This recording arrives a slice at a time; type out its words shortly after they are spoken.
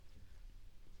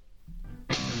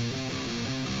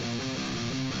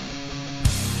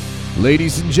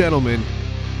Ladies and gentlemen,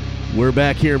 we're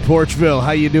back here in Porchville.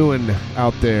 How you doing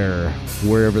out there,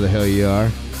 wherever the hell you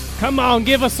are? Come on,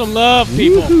 give us some love,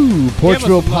 people. Woohoo!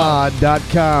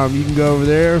 PorchvillePod.com. You can go over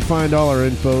there, find all our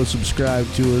info,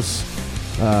 subscribe to us.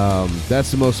 That's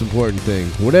the most important thing.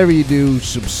 Whatever you do,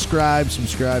 subscribe.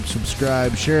 Share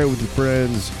it with your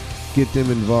friends. Get them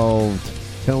involved.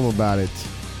 Tell them about it.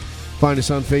 Find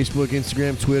us on Facebook,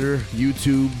 Instagram, Twitter,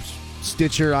 YouTube,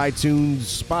 Stitcher,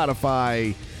 iTunes,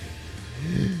 Spotify.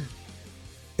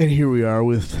 And here we are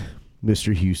with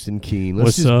Mr. Houston Keene.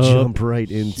 Let's What's up? Jump right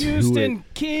into Houston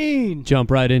Keene.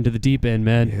 Jump right into the deep end,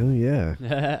 man. Hell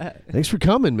yeah. Thanks for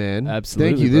coming, man.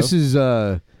 Absolutely, Thank you. bro. This is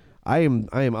I am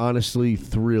honestly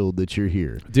thrilled that you're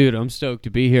here. Dude, I'm stoked to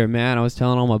be here, man. I was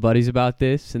telling all my buddies about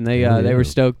this, and they Yeah. were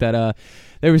stoked that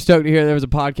they were stoked to hear there was a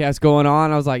podcast going on.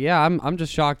 I was like, yeah, I'm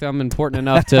just shocked that I'm important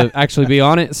enough to actually be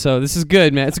on it. So this is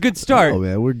good, man. It's a good start. Oh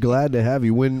man, we're glad to have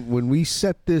you. When we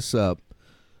set this up,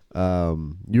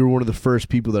 you were one of the first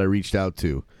people that I reached out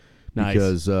to. Nice.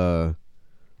 Because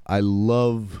I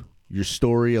love your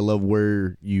story. I love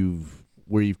where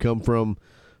you've come from.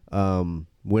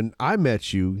 When I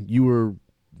met you, you were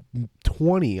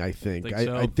 20, I think.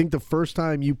 So. I think the first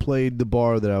time you played the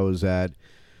bar that I was at,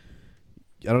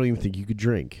 I don't even think you could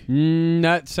drink.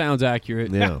 That sounds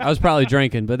accurate. Yeah. I was probably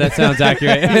drinking, but that sounds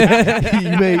accurate.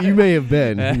 you may have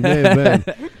been. You may have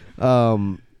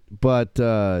been. But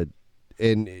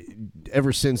and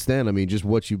ever since then, I mean, just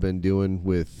what you've been doing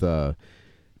with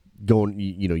going,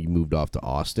 you moved off to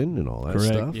Austin and all that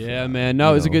Correct. stuff. Yeah, man.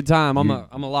 No, it was a good time. I'm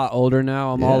a lot older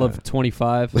now. I'm all of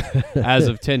 25 as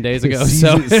of 10 days ago.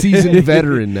 Seasoned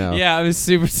veteran now. Yeah, I'm a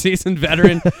super seasoned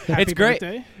veteran. It's great.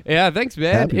 Birthday. Yeah, thanks,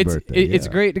 man. Happy birthday, It's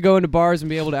yeah. great to go into bars and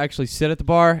be able to actually sit at the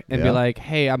bar and be Yeah. like,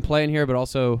 hey, I'm playing here, but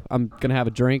also I'm gonna have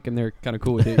a drink, and they're kind of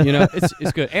cool with it. You know,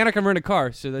 it's good. And I can rent a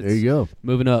car, so that's There you go.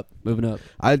 moving up.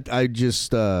 I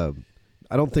just I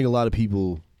don't think a lot of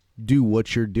people do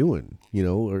what you're doing,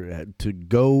 or to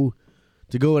go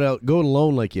it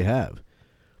alone like you have,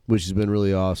 which has been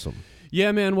really awesome.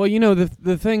 Yeah, man. Well,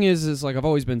 the thing is like I've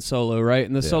always been solo, right?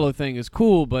 And the solo thing is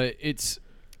cool, but it's.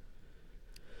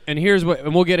 And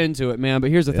we'll get into it, man. But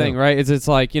here's the thing, right? It's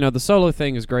like, the solo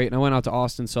thing is great. And I went out to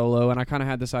Austin solo, and I kind of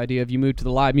had this idea of you move to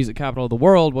the live music capital of the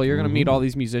world. Well, you're going to meet all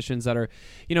these musicians that are,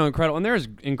 incredible. And there's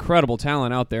incredible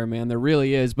talent out there, man. There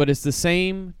really is. But it's the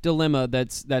same dilemma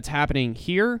that's happening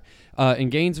here in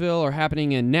Gainesville, or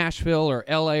happening in Nashville or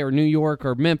LA or New York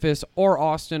or Memphis or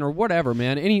Austin or whatever,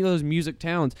 man. Any of those music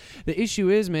towns. The issue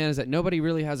is, man, is that nobody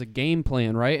really has a game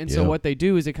plan, right? And so what they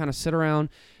do is they kind of sit around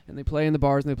and they play in the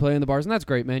bars, and that's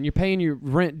great, man. You're paying your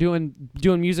rent doing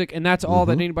music, and that's all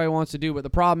that anybody wants to do. But the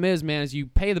problem is, man, is you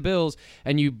pay the bills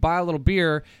and you buy a little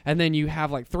beer, and then you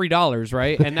have like $3,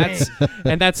 right?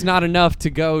 And that's not enough to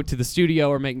go to the studio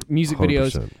or make music 100%.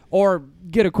 videos or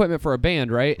get equipment for a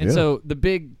band, right? And Yeah. so the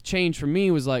big change for me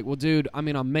was like, well, dude, I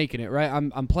mean, I'm making it, right?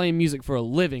 I'm playing music for a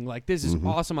living. Like, this is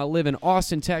awesome. I live in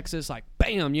Austin, Texas. Like,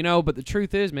 bam, But the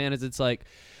truth is, man, is it's like,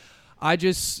 I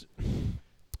just.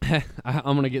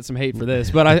 I'm gonna get some hate for this,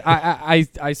 but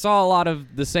I saw a lot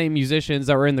of the same musicians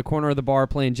that were in the corner of the bar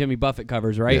playing Jimmy Buffett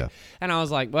covers, right? Yeah. And I was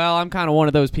like, well, I'm kind of one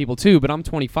of those people too, but I'm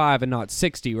 25 and not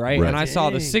 60, right? And I saw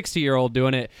the 60-year-old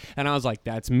doing it, and I was like,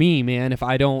 that's me, man. If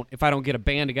I don't get a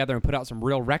band together and put out some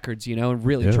real records, and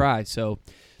really try. So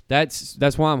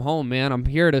that's why I'm home, man. I'm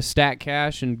here to stack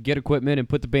cash and get equipment and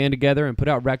put the band together and put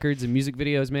out records and music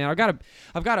videos, man. I've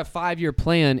got a 5-year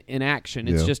plan in action.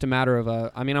 It's just a matter of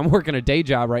I'm working a day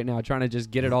job right now, trying to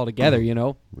just get it all together,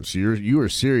 So you were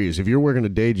serious. If you're working a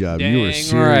day job, you were Dang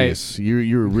serious.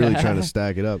 You were really trying to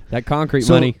stack it up. That concrete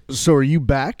money. So are you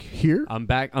back here? I'm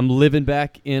back. I'm living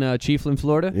back in Chiefland,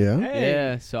 Florida. Yeah.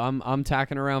 Yeah. So I'm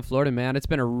tacking around Florida, man. It's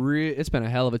been a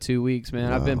hell of a 2 weeks, man.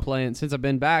 Wow. I've been playing since I've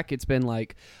been back. It's been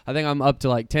like, I think I'm up to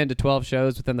like 10 to 12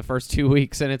 shows within the first 2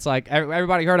 weeks, and it's like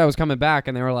everybody heard I was coming back,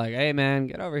 and they were like, "Hey, man,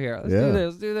 get over here.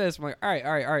 Let's do this." I'm like, "All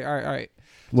right."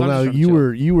 Well, now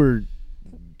you were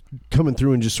coming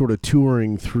through and just sort of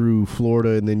touring through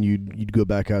Florida, and then you'd go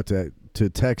back out to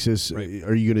Texas. Right.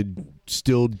 Are you going to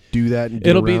still do that? And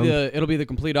It'll be the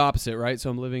complete opposite, right? So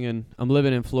I'm living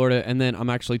in Florida, and then I'm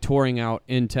actually touring out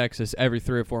in Texas every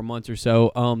 3 or 4 months or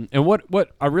so. And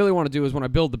what I really want to do is when I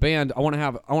build the band, I want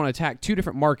to attack 2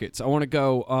 different markets. I want to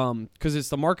go because it's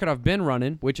the market I've been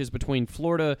running, which is between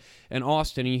Florida and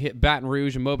Austin. And you hit Baton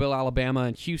Rouge and Mobile, Alabama,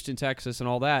 and Houston, Texas, and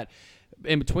all that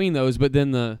in between those. But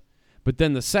then But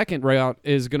then the second route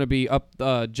is going to be up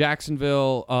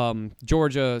Jacksonville,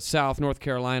 Georgia, South North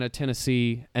Carolina,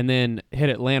 Tennessee, and then hit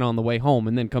Atlanta on the way home,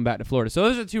 and then come back to Florida. So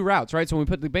those are 2 routes, right? So when we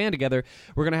put the band together,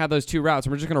 we're going to have those 2 routes,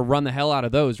 and we're just going to run the hell out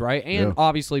of those, right? And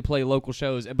obviously play local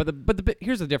shows. But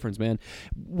here's the difference, man.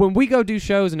 When we go do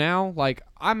shows now, like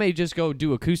I may just go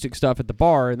do acoustic stuff at the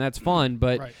bar, and that's fun.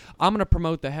 But I'm going to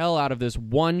promote the hell out of this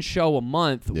one show a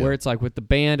month where it's like with the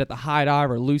band at the High Dive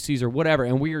or Lucy's or whatever,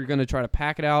 and we are going to try to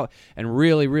pack it out and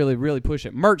really, really, really push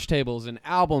it. Merch tables and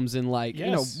albums and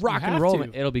rock and roll.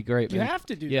 It'll be great, man. You have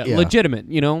to do that. Yeah, legitimate,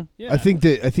 Yeah. I think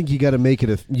you got to make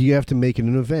it you have to make it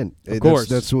an event. Of course.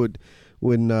 That's what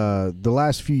when the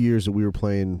last few years that we were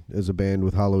playing as a band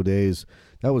with Hollow Days,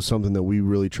 that was something that we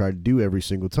really tried to do every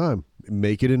single time.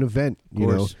 Make it an event, you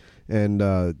know.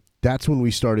 And that's when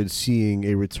we started seeing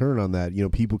a return on that. You know,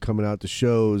 people coming out to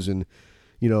shows and,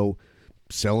 you know,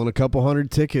 selling a couple hundred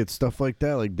tickets, stuff like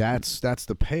that. Like that's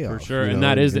the payoff. For sure. You and know?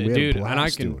 that is and it, dude. And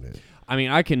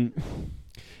I can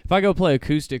if I go play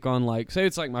acoustic on, like, say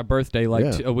it's like my birthday,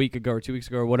 like a week ago or 2 weeks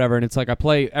ago or whatever, and it's like I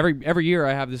play every year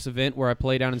I have this event where I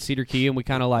play down in Cedar Key, and we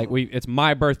kind of like it's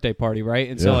my birthday party, right?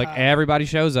 And so like everybody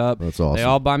shows up. That's awesome. They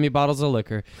all buy me bottles of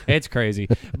liquor. It's crazy.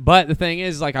 But the thing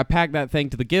is, like, I pack that thing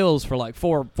to the gills for like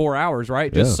four hours,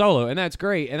 right? Just solo, and that's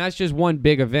great. And that's just one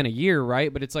big event a year,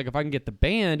 right? But it's like if I can get the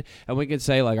band and we can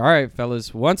say like, all right,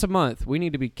 fellas, once a month we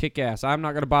need to be kick ass. I'm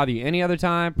not going to bother you any other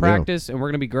time. Practice, and we're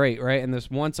going to be great, right? And this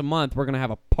once a month we're going to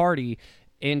have a party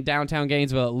in downtown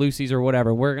Gainesville at Lucy's or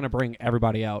whatever. We're going to bring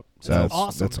everybody out. So that's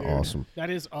awesome. That's awesome. That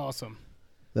is awesome.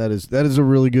 That is a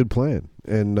really good plan.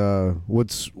 And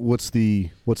what's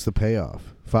the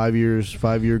payoff? 5 years,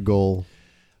 5-year goal.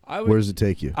 Where does it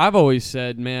take you? I've always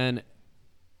said, man,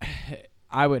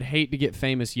 I would hate to get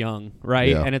famous young, right?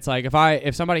 Yeah. And it's like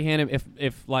if somebody handed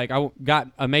if like I got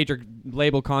a major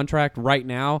label contract right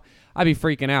now, I'd be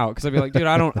freaking out because I'd be like, dude,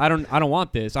 I don't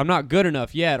want this. I'm not good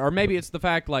enough yet. Or maybe it's the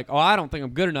fact like, oh, I don't think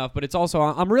I'm good enough, but it's also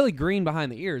I'm really green behind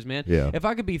the ears, man. Yeah. If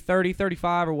I could be 30,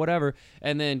 35 or whatever,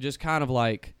 and then just kind of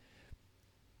like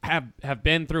have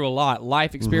been through a lot,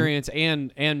 life experience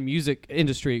and music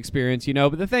industry experience, you know.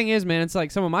 But the thing is, man, it's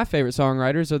like some of my favorite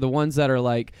songwriters are the ones that are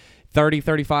like 30,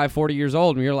 35, 40 years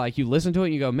old, and you're like, you listen to it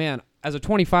and you go, man, as a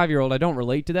 25-year-old, I don't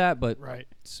relate to that, but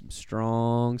some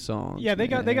strong songs. Yeah, they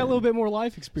got a little bit more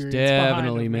life experience.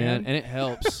 Definitely, behind them, man, and it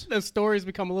helps. Those stories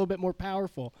become a little bit more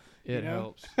powerful. It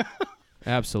helps.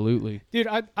 Absolutely, dude.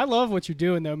 I love what you're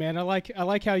doing though, man. I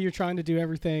like how you're trying to do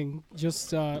everything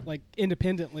just like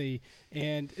independently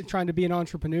and trying to be an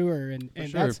entrepreneur, and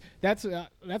sure. that's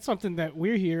something that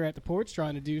we're here at the Porch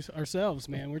trying to do ourselves,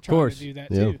 man. We're trying to do that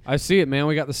too. I see it, man.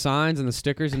 We got the signs and the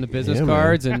stickers and the business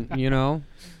cards, and you know,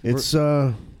 it's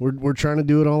we're trying to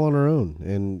do it all on our own,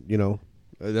 and you know,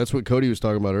 that's what Cody was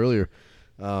talking about earlier.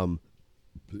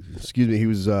 Excuse me, he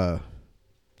was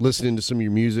listening to some of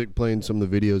your music, playing some of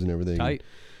the videos and everything. Tight.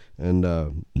 And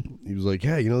he was like,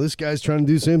 hey, you know, this guy's trying to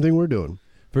do the same thing we're doing.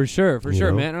 For sure,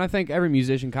 man. And I think every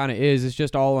musician kind of is. It's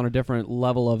just all on a different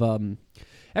level of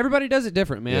everybody does it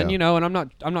different, man. You know, and I'm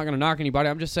not going to knock anybody.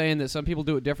 I'm just saying that some people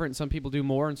do it different, some people do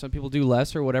more, and some people do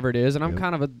less or whatever it is. And I'm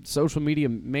kind of a social media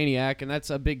maniac, and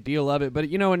that's a big deal of it. But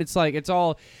you know, and it's like it's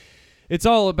all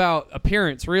about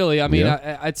appearance, really. I mean,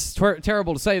 it's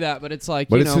terrible to say that, but it's like,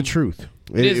 but you it's know, the truth.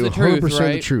 It is the truth, 100%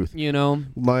 right? the truth. You know,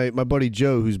 my buddy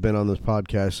Joe, who's been on this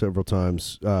podcast several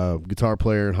times, guitar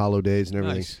player in Hollow Days and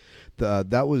everything. Nice.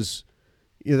 That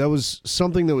was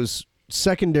something that was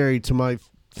secondary to my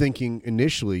thinking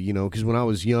initially. You know, because when I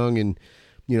was young and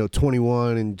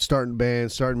 21 and starting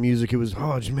bands, starting music, it was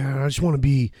man, I just want to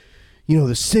be,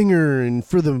 the singer and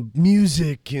for the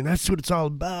music, and that's what it's all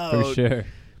about. For sure.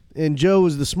 And Joe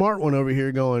was the smart one over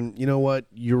here going, you know what,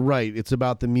 you're right. It's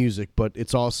about the music, but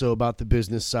it's also about the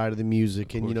business side of the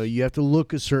music. And, you have to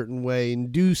look a certain way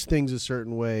and do things a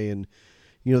certain way. And,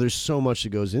 there's so much that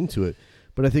goes into it.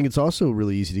 But I think it's also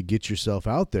really easy to get yourself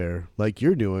out there like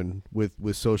you're doing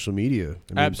with social media.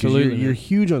 I mean, absolutely. You're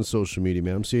huge on social media,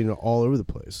 man. I'm seeing it all over the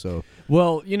place. So,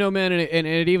 well, man, and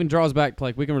it even draws back to,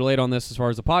 like, we can relate on this as far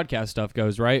as the podcast stuff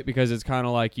goes, right? Because it's kind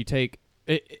of like you take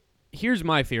it. Here's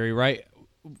my theory, right?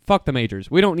 Fuck the majors.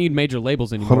 We don't need major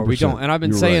labels anymore. 100%. We don't. And I've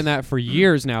been saying that for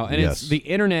years now. And Yes. it's the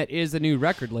internet is the new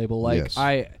record label. Like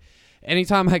Yes.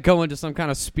 anytime I go into some kind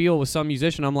of spiel with some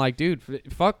musician, I'm like, dude,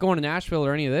 fuck going to Nashville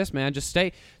or any of this, man. Just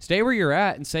stay where you're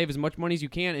at and save as much money as you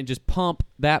can and just pump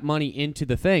that money into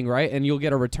the thing, right? And you'll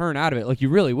get a return out of it. Like, you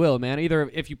really will, man. Either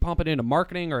if you pump it into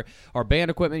marketing or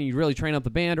band equipment, you really train up the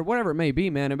band or whatever it may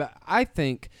be, man. But I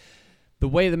think the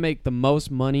way to make the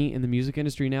most money in the music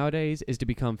industry nowadays is to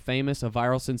become famous, a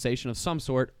viral sensation of some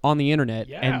sort on the internet,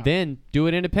 and then do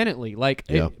it independently. Like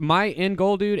my end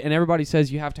goal, dude, and everybody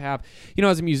says you have to have,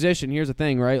 as a musician, here's the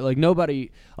thing, right? Like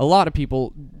a lot of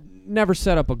people never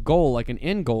set up a goal, like an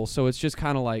end goal. So it's just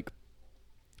kind of like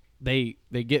they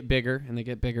get bigger and they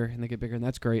get bigger and they get bigger, and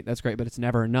that's great, but it's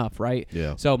never enough, right?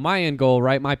 Yeah. So my end goal,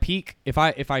 right, my peak, if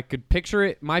I could picture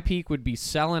it, my peak would be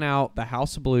selling out the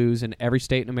House of Blues in every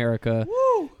state in America.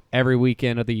 Woo! Every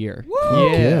weekend of the year.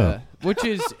 Woo! Yeah. Which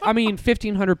is,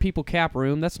 1,500 people cap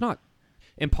room. That's not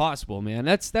impossible, man.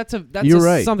 That's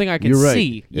right. something I can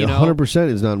see. You know? 100%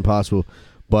 is not impossible,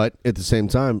 but at the same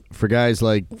time, for guys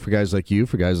like you,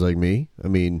 for guys like me,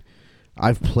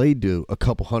 I've played to a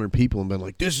couple hundred people and been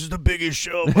like, "This is the biggest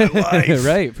show of my life."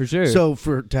 Right, for sure. So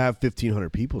to have 1,500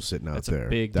 people sitting out there, a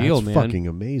big deal, man. That's fucking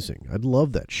amazing. I'd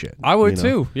love that shit. I would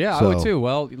too. Yeah, I would too.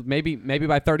 Well, maybe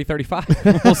by 30,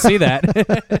 35, we'll see that.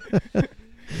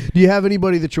 Do you have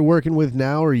anybody that you're working with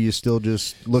now, or are you still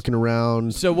just looking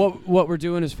around? So what we're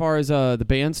doing as far as the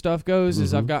band stuff goes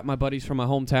is I've got my buddies from my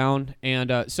hometown,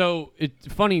 and so it's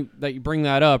funny that you bring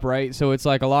that up, right? So it's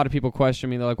like a lot of people question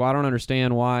me. They're like, "Well, I don't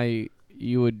understand why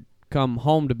you would come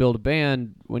home to build a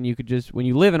band when you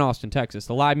live in Austin, Texas,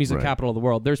 the live music capital of the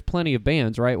world. There's plenty of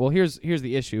bands, right?" Well, here's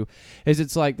the issue, is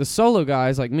it's like the solo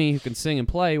guys like me who can sing and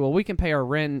play, well, we can pay our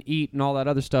rent and eat and all that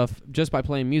other stuff just by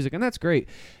playing music, and that's great.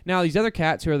 Now, these other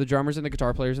cats who are the drummers and the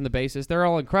guitar players and the bassists, they're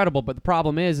all incredible, but the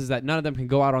problem is that none of them can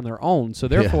go out on their own, so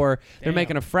therefore they're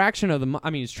making a fraction of the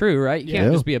it's true, right? You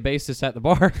can't just be a bassist at the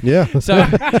bar. Yeah. So,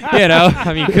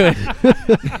 you could.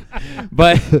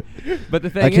 But the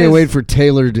thing is, I can't wait for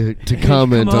Taylor to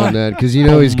comment on that, because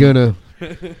he's gonna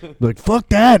like, fuck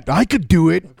that, I could do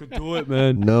it. I could do it,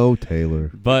 man. No, Taylor.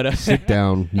 But sit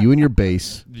down. You and your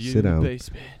bass. Sit down.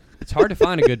 Bass, man. It's hard to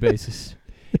find a good bassist.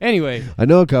 Anyway, I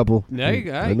know a couple. There you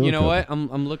go. You know what?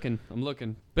 I'm looking.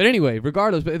 But anyway,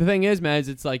 regardless, but the thing is, man,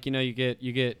 it's like, you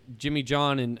get Jimmy,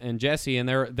 John, and Jesse, and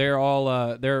they're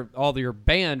all your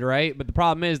band, right? But the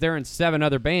problem is they're in 7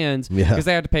 other bands because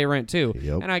they have to pay rent too.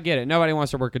 Yep. And I get it. Nobody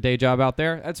wants to work a day job out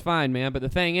there. That's fine, man. But the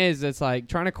thing is, it's like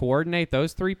trying to coordinate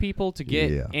those 3 people to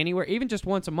get anywhere, even just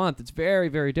once a month. It's very,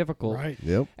 very difficult. Right.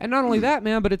 Yep. And not only that,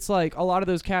 man, but it's like a lot of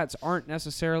those cats aren't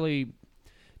necessarily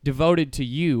devoted to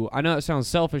you. I know it sounds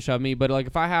selfish of me, but like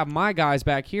if I have my guys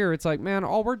back here, it's like, man,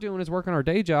 all we're doing is working our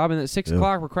day job, and at 6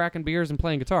 o'clock we're cracking beers and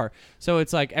playing guitar. So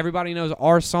it's like everybody knows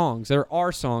our songs. They're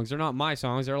our songs. They're not my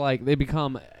songs. They're like, they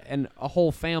become a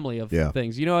whole family of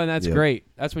things, and that's great.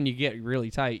 That's when you get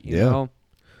really tight, you know?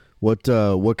 What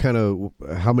kind of,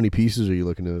 how many pieces are you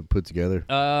looking to put together?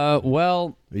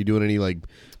 Well, are you doing any like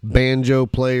banjo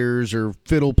players or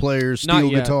fiddle players, steel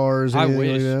guitars? I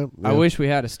wish. Like that? Yeah. I wish we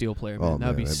had a steel player, man.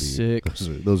 That'd be sick.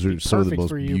 Those are some of the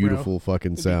most beautiful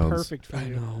fucking sounds. Perfect for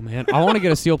you. I know, man. I want to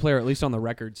get a steel player at least on the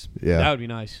records. Yeah, that would be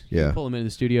nice. Yeah, pull them into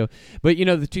the studio. But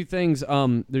the 2 things.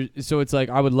 So it's like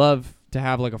I would love to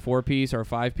have like a 4-piece or a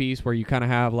 5-piece where you kind of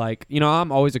have like,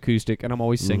 I'm always acoustic and I'm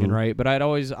always singing, right? But I'd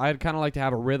kind of like to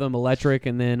have a rhythm electric,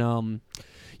 and then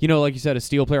like you said, a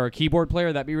steel player or a keyboard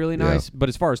player. That'd be really nice. But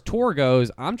as far as tour goes,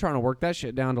 I'm trying to work that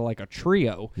shit down to like a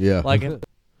trio. Yeah. Like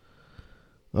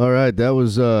all right, that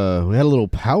was we had a little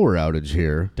power outage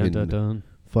here in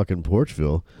fucking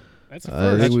Porchville. That's the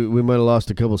first. I think we might have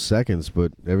lost a couple seconds,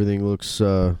 but everything looks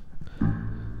to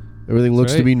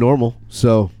be normal.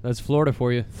 So that's Florida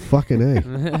for you. Fucking A.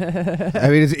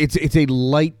 It's a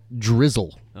light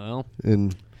drizzle. Well,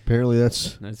 and apparently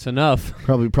that's enough.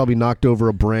 Probably knocked over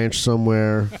a branch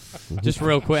somewhere. Just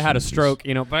real quick, had a stroke,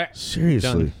 Seriously.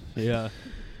 Done. Yeah.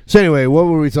 So anyway, what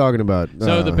were we talking about?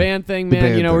 So the band thing,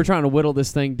 man. We're trying to whittle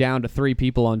this thing down to 3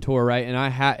 people on tour, right?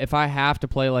 And if I have to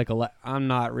play like I'm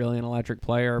not really an electric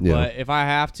player, but if I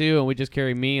have to, and we just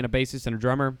carry me and a bassist and a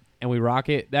drummer, and we rock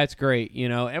it, that's great,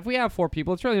 If we have 4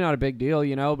 people, it's really not a big deal,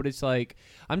 but it's like,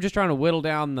 I'm just trying to whittle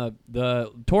down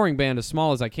the touring band as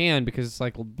small as I can, because it's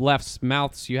like less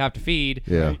mouths you have to feed,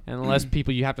 and less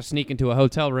people you have to sneak into a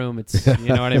hotel room. It's, you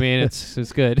know what I mean?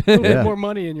 It's good. A little more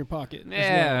money in your pocket.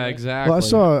 Yeah, exactly.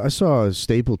 Well, I saw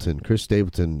Stapleton, Chris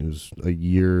Stapleton, it was a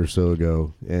year or so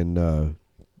ago, and,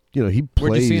 he plays.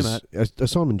 Where'd you see him at? I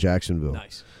saw him in Jacksonville.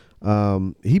 Nice.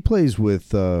 He plays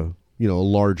with, a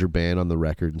larger band on the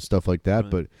record and stuff like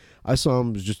that, but I saw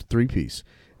him as just a 3-piece,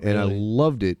 and I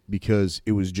loved it because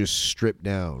it was just stripped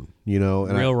down,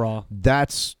 and real raw. That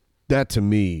to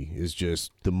me is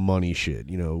just the money shit,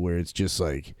 where it's just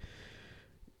like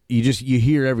you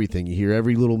hear everything, you hear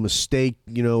every little mistake,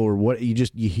 or what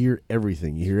you hear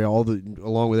everything, you hear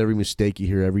along with every mistake, you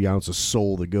hear every ounce of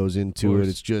soul that goes into it.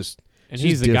 It's just, and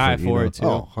he's the guy for it too.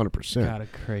 Oh, 100%. Got a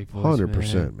great voice,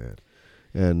 100%, man.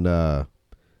 And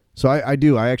so I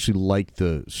do. I actually like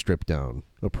the stripped down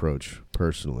approach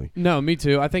personally. No, me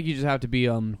too. I think you just have to be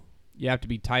you have to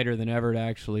be tighter than ever to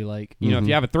actually like, you know, if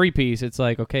you have a 3-piece, it's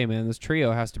like, okay, man, this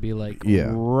trio has to be like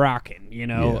rocking, you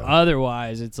know.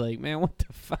 Otherwise, it's like, man, what the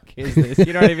fuck is this?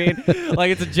 You know what I mean?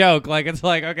 Like, it's a joke. Like, it's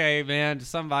like, okay, man,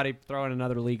 just somebody throwing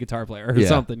another lead guitar player or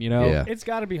something, you know. Yeah. It's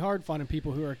got to be hard finding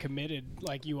people who are committed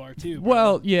like you are too. Bro.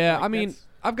 Well, yeah, like, I mean,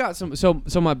 I've got some. So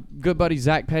my good buddy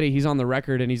Zach Petty, he's on the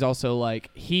record, and he's also like,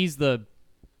 he's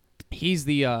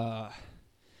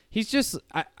just,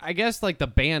 I guess, like the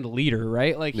band leader,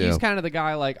 right? Like, he's kind of the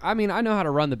guy, like, I mean, I know how to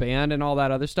run the band and all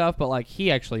that other stuff, but, like, he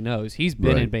actually knows. He's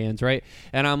been in bands, right?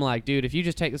 And I'm like, dude, if you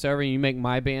just take this over and you make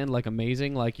my band, like,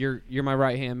 amazing, like, you're my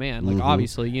right-hand man. Like,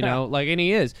 obviously, you know, like, and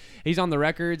he is. He's on the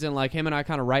records, and, like, him and I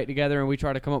kind of write together, and we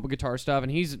try to come up with guitar stuff,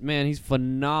 and he's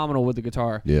phenomenal with the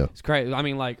guitar. Yeah. It's great. I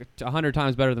mean, like, 100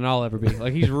 times better than I'll ever be.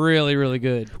 Like, he's really, really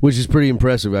good. Which is pretty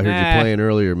impressive. I heard you playing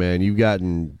earlier, man. You've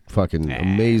gotten fucking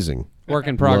amazing. Work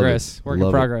in progress. Work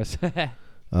in progress.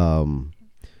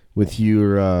 With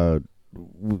your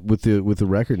with the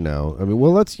record now. I mean,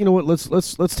 well, let's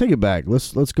take it back.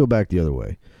 Let's go back the other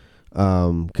way.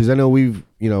 Because I know we've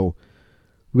got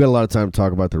a lot of time to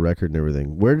talk about the record and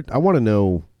everything. I want to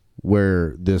know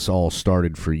where this all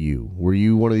started for you. Were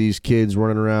you one of these kids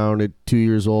running around at 2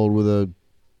 years old with a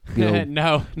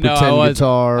no, pretend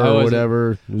guitar or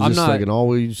whatever? It was I'm just not, like an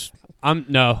always.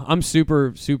 I'm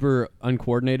super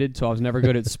uncoordinated, so I was never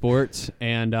good at sports.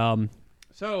 And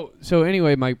so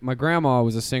anyway, my grandma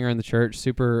was a singer in the church.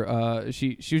 Super,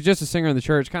 she was just a singer in the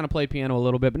church. Kind of played piano a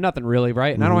little bit, but nothing really,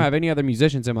 right? And I don't have any other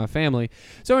musicians in my family.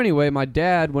 So anyway, my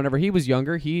dad, whenever he was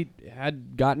younger, he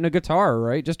had gotten a guitar,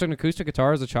 right? Just an acoustic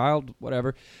guitar as a child,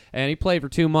 whatever. And he played for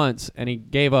 2 months, and he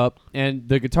gave up. And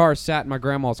the guitar sat in my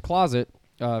grandma's closet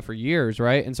for years,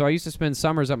 right? And so I used to spend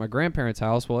summers at my grandparents'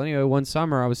 house. Well, anyway, one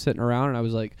summer I was sitting around and I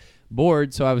was like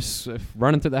bored, so I was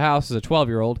running through the house as a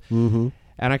 12-year-old.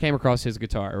 And I came across his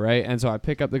guitar, right? And so I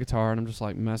pick up the guitar, and I'm just,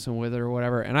 like, messing with it or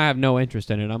whatever. And I have no interest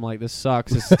in it. I'm like, this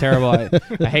sucks. This is terrible.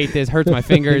 I hate this. Hurts my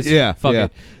fingers. Fuck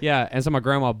it. Yeah. And so my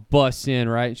grandma busts in,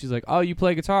 right? And she's like, oh, you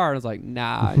play guitar? And I was like,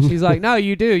 nah. And she's like, no,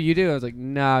 you do. I was like,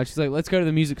 nah. She's like, let's go to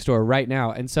the music store right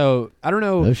now. And so, I don't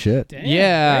know. No shit.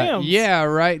 Damn, Yeah,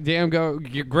 right. Damn, go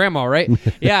your grandma, right?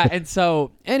 Yeah. And so,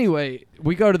 anyway,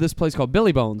 we go to this place called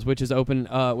Billy Bones, which was open in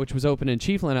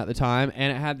Chiefland at the time,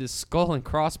 and it had this skull and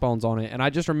crossbones on it. And I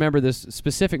just remember this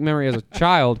specific memory as a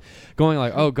child, going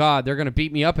like, "Oh God, they're gonna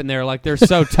beat me up in there! Like they're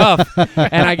so tough."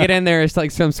 And I get in there, it's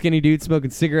like some skinny dude smoking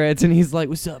cigarettes, and he's like,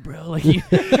 "What's up, bro?" Like,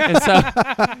 and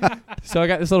so I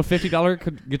got this little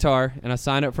 $50 guitar, and I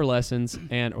signed up for lessons,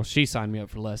 or she signed me up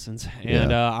for lessons,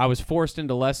 and I was forced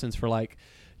into lessons for like,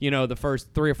 the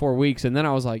first 3 or 4 weeks, and then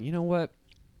I was like, you know what?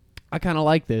 I kind of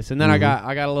like this. And then I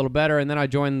got a little better, and then I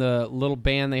joined the little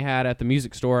band they had at the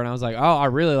music store, and I was like, oh, I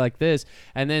really like this.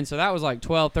 And then so that was like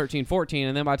 12, 13, 14,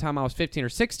 and then by the time I was 15 or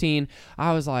 16,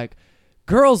 I was like,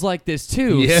 girls like this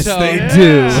too. Yes, so, they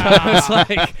do. So I was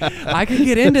like, I could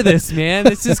get into this, man.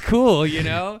 This is cool,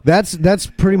 That's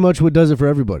pretty much what does it for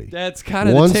everybody. That's kind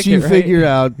of once the ticket, you right? figure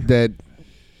out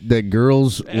that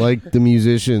girls like the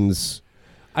musicians.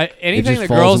 Anything just the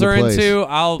falls girls into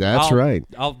are place.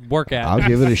 into, I'll work at. I'll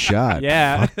give it a shot.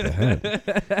 Yeah. Fuck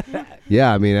that.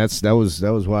 Yeah, I mean that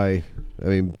was why. I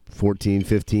mean, 14,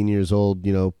 15 years old,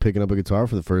 picking up a guitar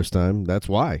for the first time. That's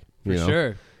why. For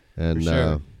sure. And for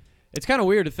sure. It's kind of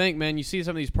weird to think, man. You see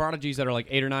some of these prodigies that are like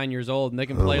 8 or 9 years old, and they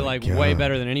can play like God. way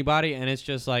better than anybody. And it's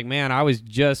just like, man, I was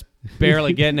just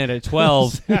barely getting it at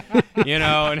 12,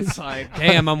 And it's like,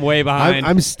 damn, I'm way behind.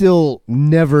 I'm still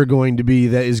never going to be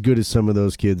that as good as some of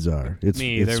those kids are. It's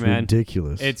Me either, it's man.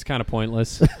 ridiculous. It's kind of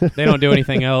pointless. They don't do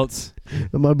anything else.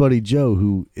 And my buddy Joe,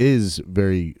 who is a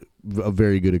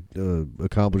very good,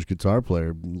 accomplished guitar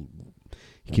player,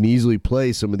 he can easily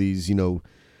play some of these,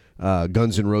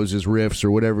 Guns N' Roses riffs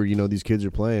or whatever, these kids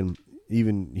are playing.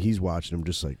 Even he's watching them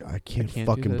just like, I can't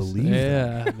fucking believe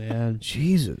that. Yeah, man.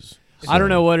 Jesus. I don't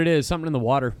know what it is. Something in the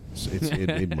water.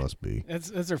 It must be. That's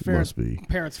their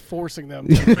parents forcing them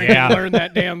to learn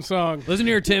that damn song. Listen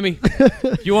here, Timmy.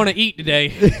 If you want to eat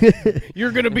today,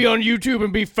 you're going to be on YouTube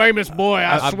and be famous, boy.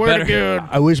 I swear to God.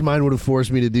 I wish mine would have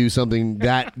forced me to do something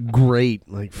that great.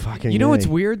 Like fucking. You know what's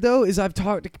weird though is I've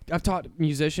taught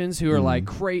musicians who are like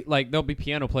great, like they'll be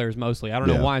piano players mostly. I don't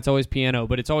know why it's always piano,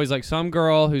 but it's always like some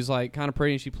girl who's like kind of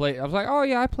pretty and she plays. I was like, oh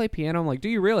yeah, I play piano. I'm like, do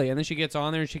you really? And then she gets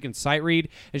on there and she can sight read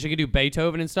and she can do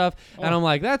Beethoven and stuff. And I'm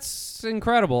like, that's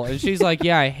incredible. And she's like,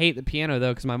 yeah, I hate the piano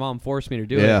though because my mom forced me to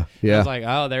do it. Yeah. I was like,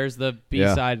 oh, there's the B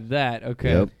side of that.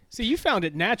 Okay. Yep. See, you found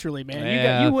it naturally, man.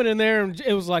 Yeah. You went in there and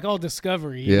it was like all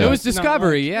discovery. Yeah. It was It's not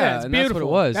discovery, like- yeah, it's and that's what it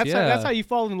beautiful. was, That's yeah. that's how you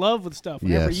fall in love with stuff.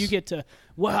 Whenever Yes. you get to,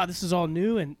 wow, this is all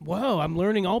new, and whoa, I'm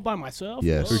learning all by myself.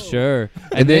 Yes. Whoa. For sure.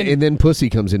 And then pussy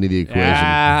comes into the equation.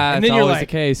 And That's then you're always like,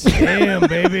 the case. Damn,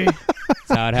 baby. That's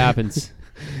how it happens.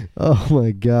 Oh my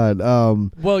God.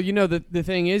 Well, you know, the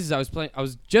thing is I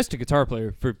was just a guitar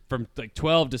player from like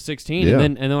 12 to 16, Yeah.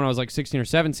 and then when I was like 16 or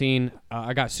 17,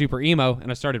 I got super emo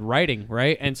and I started writing,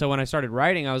 right? And so when I started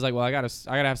wriing, I was like, well, I gotta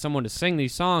have someone to sing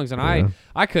these songs, and Yeah.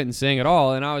 I couldn't sing at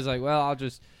all, and I was like, well, I'll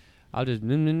just like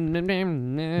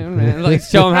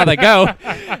show them how they go.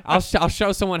 I'll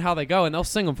show someone how they go, and they'll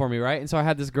sing them for me, right? And so I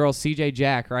had this girl, CJ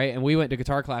Jack, right? And we went to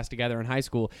guitar class together in high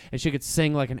school, and she could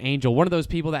sing like an angel. One of those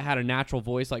people that had a natural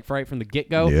voice, like right from the get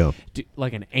go, Yeah.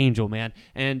 like an angel, man.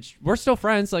 And we're still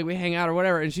friends, like we hang out or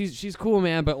whatever. And she's cool,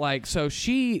 man. But like, so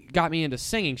she got me into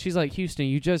singing. She's like, Houston,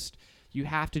 you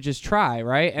have to just try,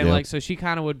 right? And Yep. like, so she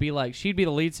kind of would be like, she'd be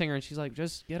the lead singer, and she's like,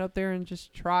 just get up there and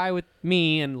just try with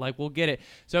me, and like, we'll get it.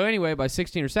 So anyway, by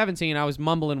 16 or 17, I was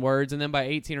mumbling words, and then by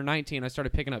 18 or 19, I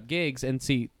started picking up gigs. And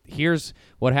see, here's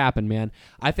what happened, man.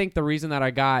 I think the reason that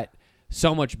I got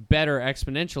so much better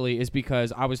exponentially is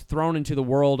because I was thrown into the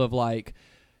world of like,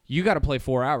 you got to play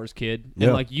 4 hours, kid. And,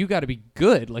 Yeah. like, you got to be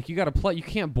good. Like, you got to play. You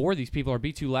can't bore these people or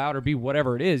be too loud or be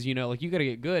whatever it is, you know. Like, you got to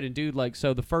get good. And, dude, like,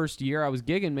 so the first year I was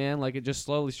gigging, man, like, it just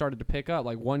slowly started to pick up.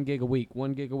 Like, 1 gig a week,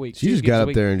 1 gig a week. So you 2 just gigs got a up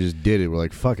week. there and just did it. We're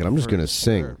like, fuck it. I'm just For going to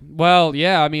sing. sure. Well,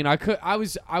 yeah. I mean, I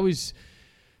was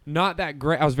not that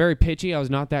great. I was very pitchy. I was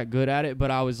not that good at it.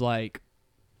 But I was, like,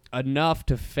 enough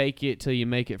to fake it till you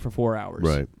make it for 4 hours.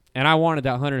 Right. And I wanted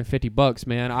that $150,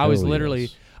 man. I was Hell literally...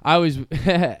 yes. I was,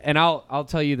 and I'll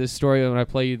tell you this story when I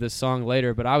play you this song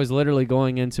later, but I was literally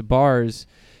going into bars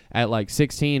at like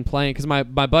 16 playing, because my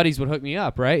buddies would hook me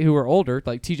up, right, who were older,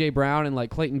 like TJ Brown and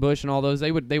like Clayton Bush and all those.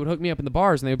 They would hook me up in the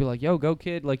bars, and they would be like, yo, go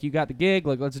kid, like you got the gig,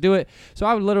 like let's do it. So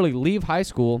I would literally leave high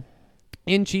school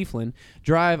in Chiefland,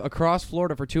 drive across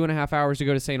Florida for 2.5 hours to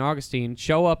go to St. Augustine,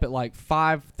 show up at like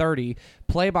 5:30,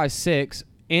 play by 6,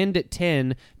 end at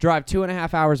 10, drive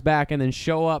 2.5 hours back, and then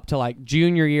show up to like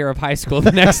junior year of high school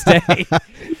the next day.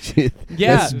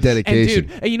 Yeah. That's dedication. And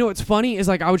dude, and you know what's funny is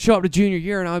like I would show up to junior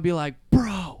year and I would be like,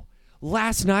 bro,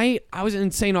 last night I was in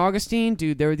St. Augustine,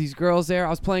 dude. There were these girls there. I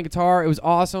was playing guitar. It was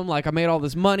awesome. Like I made all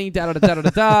this money, da da da da da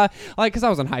da. Like, cause I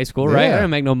was in high school, right? Yeah. I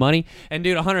didn't make no money. And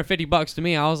dude, $150 to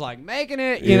me, I was like making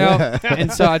it, you know.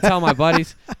 And so I tell my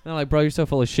buddies, and they're like, bro, you're so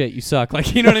full of shit. You suck.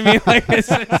 Like, you know what I mean? Like it's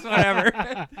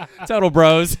whatever. Total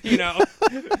bros, you know.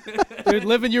 Dude,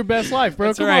 living your best life, bro.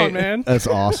 That's Come right. on, man. That's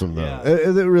awesome, though. Yeah.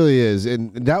 It really is.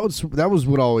 And that was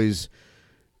what always,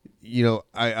 you know,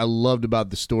 I loved about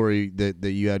the story that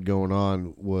you had going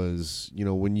on was, you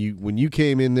know, when you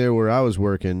came in there where I was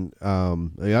working, I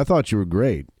mean, I thought you were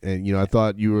great. And, you know, I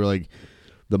thought you were like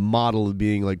the model of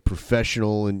being like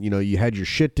professional, and, you know, you had your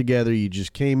shit together. You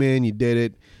just came in, you did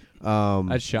it.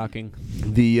 That's shocking.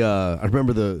 I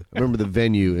remember the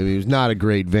venue. I mean, it was not a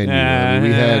great venue. I mean,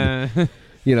 we had,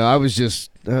 you know, I was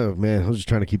just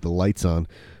trying to keep the lights on.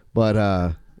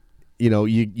 But, you know,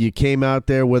 you came out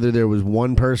there, whether there was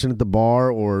one person at the bar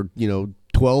or, you know,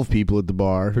 12 people at the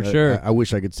bar. For sure. I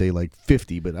wish I could say like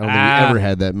 50, but I don't think we ever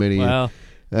had that many. Well,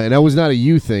 And that was not a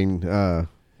you thing.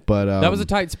 But that was a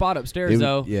tight spot upstairs,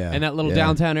 though. yeah, In that little yeah.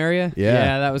 downtown area.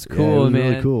 Yeah. That was Yeah, cool, it was man.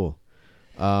 really cool.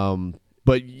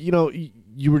 But, you know,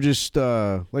 you were just,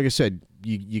 like I said,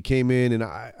 you came in, and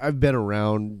I've been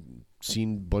around,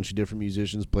 seen a bunch of different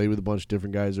musicians, played with a bunch of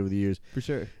different guys over the years. For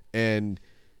sure. And,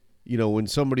 you know, when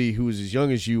somebody who was as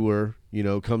young as you were, you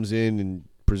know, comes in and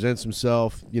presents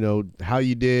himself, you know, how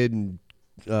you did, and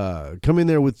come in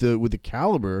there with the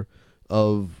caliber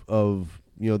of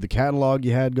you know, the catalog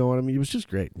you had going. I mean, it was just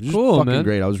great. It was just Cool, fucking man.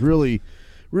 great. I was really,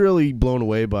 really blown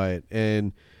away by it.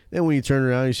 And then when you turned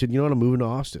around, you said, you know what, I'm moving to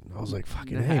Austin. I was like,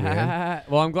 fucking hey, man.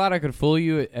 Well, I'm glad I could fool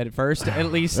you at first,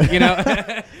 at least, you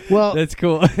know. Well, That's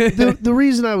cool. the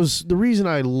reason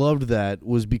I loved that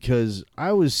was because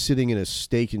I was sitting in a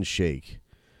Steak and Shake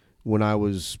when I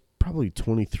was probably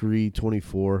 23,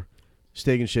 24.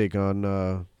 Steak and Shake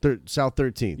on South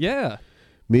 13th. Yeah.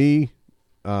 Me,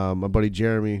 my buddy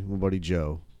Jeremy, my buddy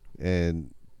Joe.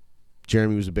 And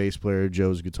Jeremy was a bass player, Joe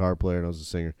was a guitar player, and I was a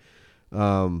singer.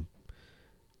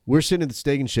 We're sitting at the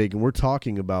Steak and Shake, and we're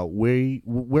talking about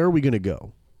where are we going to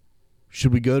go?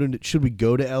 Should we go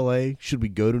to LA? Should we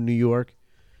go to New York?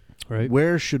 Right.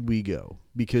 Where should we go?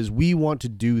 Because we want to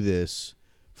do this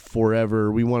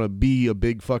forever. We want to be a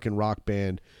big fucking rock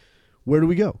band. Where do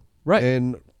we go? Right.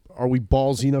 And are we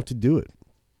ballsy enough to do it?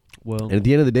 Well, And at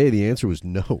the end of the day, the answer was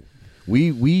no.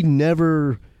 We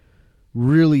never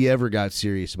really ever got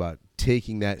serious about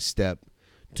taking that step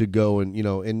to go and,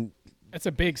 and That's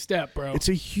a big step, bro. it's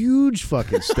a huge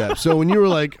fucking step. So when you were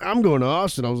like, I'm going to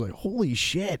Austin, I was like, holy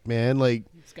shit, man. Like,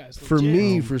 This guy's for legit.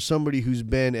 me, for somebody who's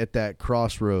been at that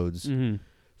crossroads, Mm-hmm.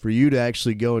 for you to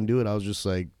actually go and do it, I was just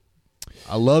like,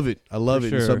 I love it. I love For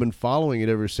it. And so sure. I've been following it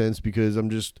ever since because I'm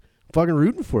just fucking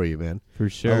rooting for you, man. For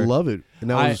sure. I love it. And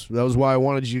that was why I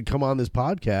wanted you to come on this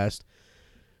podcast,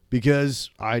 because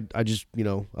I just,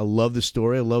 I love the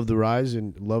story. I love the rise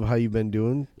and love how you've been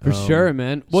doing. For sure,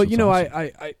 man. Well, it's awesome.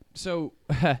 I so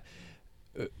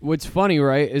what's funny,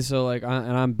 right, is so like,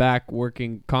 and I'm back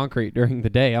working concrete during the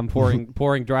day. I'm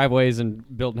pouring driveways and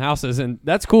building houses, and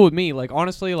that's cool with me. Like,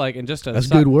 honestly, like, and just a That's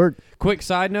good work. quick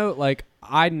side note, like,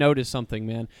 I noticed something,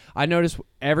 man. I noticed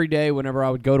every day whenever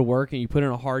I would go to work and you put in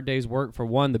a hard day's work, for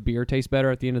one, the beer tastes better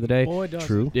at the end of the day. Boy, it does.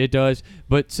 True. It does.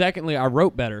 But secondly, I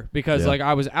wrote better because Yeah. like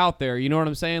I was out there. You know what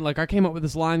I'm saying? Like I came up with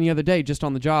this line the other day just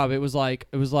on the job. It was like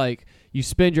you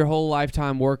spend your whole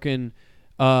lifetime working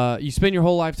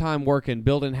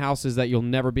building houses that you'll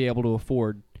never be able to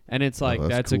afford. And it's like,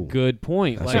 that's that's cool. a good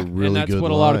point. That's like, a really and that's good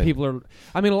what a lot of line. people are.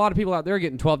 I mean, a lot of people out there are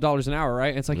getting $12 an hour, right?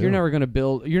 And it's like, Yeah. you're never going to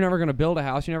build a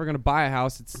house. You're never going to buy a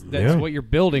house. That's Yeah. what you're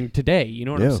building today. You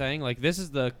know what I'm Yeah. saying? Like, this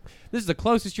is the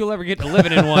closest you'll ever get to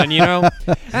living in one, you know?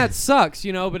 That sucks,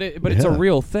 you know, but it's a Yeah.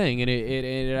 real thing. And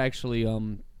it actually,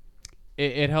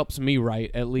 it helps me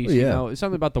write, at least, Well, you yeah. know? It's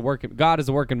something about the working, God is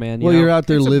a working man, Well, you know? you're out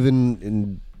there It's a- living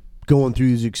and going through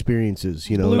these experiences,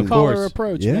 Blue and- collar course.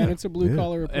 approach, Yeah. man. It's a blue Yeah.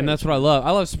 collar approach. And that's what I love.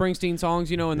 I love Springsteen songs,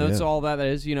 you know, and that's Yeah. all that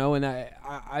is, you know. And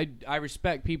I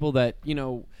respect people that, you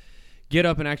know, get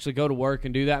up and actually go to work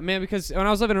and do that, man. Because when I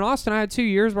was living in Austin, I had 2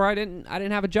 years where I didn't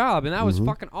have a job, and that was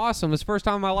fucking awesome. It was the first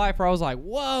time in my life where I was like,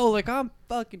 whoa, like I'm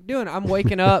fucking doing it. I'm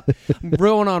waking up, I'm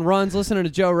going on runs, listening to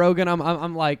Joe Rogan.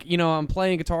 I'm like, you know, I'm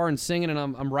playing guitar and singing, and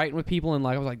I'm writing with people, and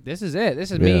like I was like, this is it. This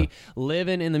is me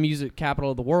living in the music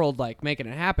capital of the world, like making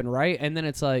it happen, right? And then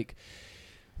it's like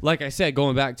I said,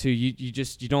 going back to you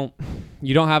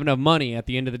don't have enough money at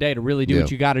the end of the day to really do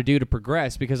what you got to do to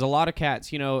progress, because a lot of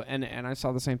cats, you know, and I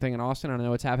saw the same thing in Austin. I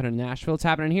know it's happening in Nashville. It's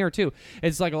happening here too.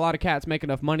 It's like a lot of cats make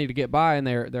enough money to get by, and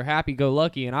they're happy go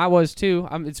lucky, and I was too.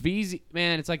 It's easy,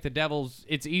 man. It's like the devil's.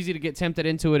 It's easy to get tempted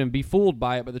into it and be fooled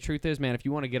by it, but the truth is, man, if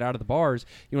you want to get out of the bars,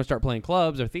 you want to start playing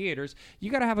clubs or theaters,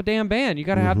 you got to have a damn band. You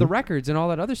got to have the records and all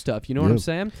that other stuff. You know what I'm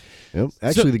saying? Yep.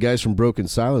 Actually, the guys from Broken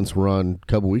Silence were on a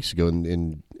couple weeks ago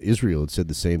in Israel. It said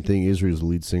the same thing. Israel's the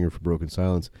lead singer for Broken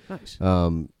Silence. Nice.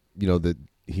 You know, that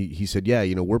he said, yeah,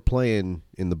 you know, we're playing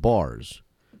in the bars.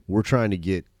 We're trying to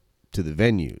get to the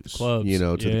venues, Clubs. you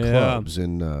know, to the clubs,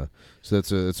 and so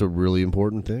that's a really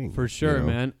important thing For sure, you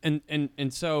know? man.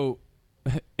 And so,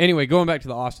 anyway, going back to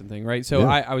the Austin thing, right? So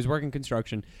I was working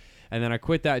construction, and then I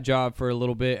quit that job for a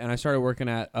little bit, and I started working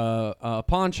at a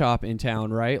pawn shop in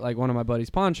town, right? Like one of my buddy's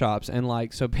pawn shops, and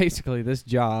like so basically this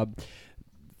job.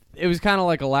 It was kind of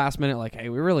like a last minute, like, hey,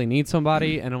 we really need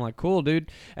somebody. And I'm like, cool,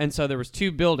 dude. And so there was two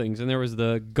buildings, and there was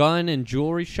the gun and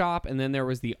jewelry shop, and then there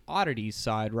was the oddities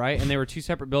side, right? And they were two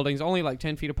separate buildings, only like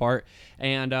 10 feet apart.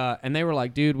 And they were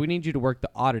like, dude, we need you to work the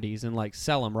oddities and like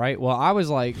sell them, right? Well, I was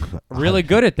like really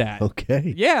good at that.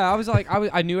 Okay. Yeah, I was like,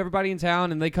 I knew everybody in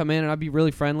town, and they come in, and I'd be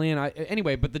really friendly. And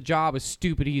anyway, but the job was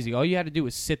stupid easy. All you had to do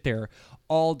was sit there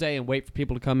all day and wait for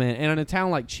people to come in. And in a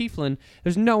town like Chiefland,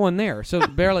 there's no one there, so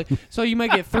barely. So you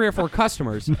might get 3 or 4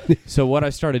 customers. So what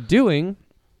I started doing,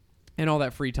 in all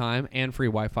that free time and free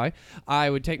Wi-Fi, I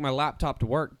would take my laptop to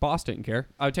work. Boss didn't care.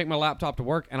 I would take my laptop to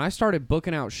work, and I started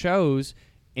booking out shows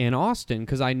in Austin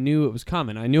because I knew it was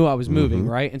coming. I knew I was moving,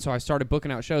 right? And so I started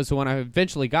booking out shows. So when I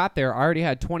eventually got there, I already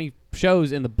had 20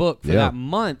 shows in the book for that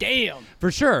month. Damn.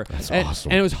 For sure. That's and, awesome.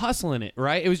 And it was hustling it,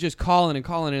 right? It was just calling,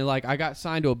 and like I got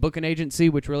signed to a booking agency,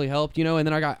 which really helped, you know, and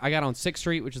then I got on 6th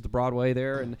Street, which is the Broadway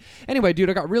there. And anyway, dude,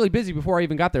 I got really busy before I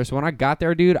even got there. So when I got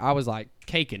there, dude, I was like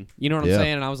caking. You know what I'm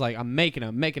saying? And I was like, I'm making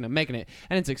it.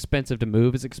 And it's expensive to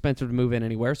move. It's expensive to move in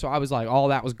anywhere. So I was like, all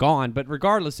that was gone. But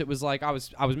regardless, it was like I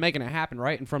was making it happen,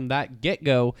 right? And from that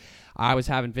get-go, I was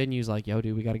having venues like, yo,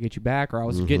 dude, we got to get you back. Or I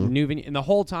was getting new venues. And the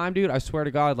whole time, dude, I swear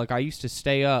to God, like I used to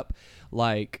stay up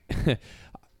like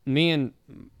me and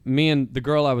the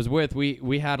girl I was with,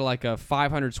 we had like a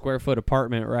 500 square foot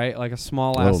apartment, right? Like a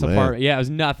small ass apartment. Yeah, it was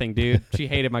nothing, dude. She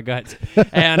hated my guts.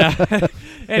 And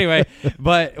anyway,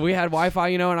 but we had Wi-Fi,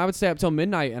 you know, and I would stay up till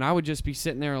midnight, and I would just be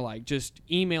sitting there like just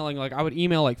emailing. Like I would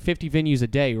email like 50 venues a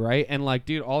day, right? And like,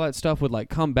 dude, all that stuff would like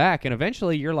come back, and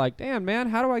eventually you're like, damn, man,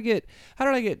 how did I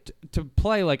get to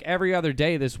play like every other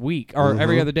day this week or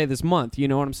every other day this month? You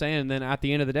know what I'm saying? And then at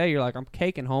the end of the day, you're like, I'm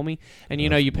caking, homie. And you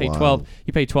know, you pay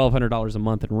 $1,200 a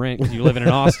month in rent because you're living in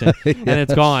Austin, and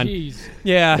it's gone. Jeez.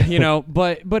 Yeah, you know,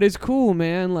 but it's cool,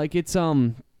 man. Like it's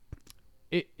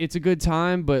it's a good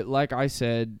time, but like I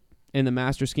said, in the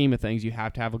master scheme of things, you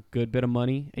have to have a good bit of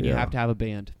money and you have to have a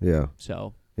band. Yeah.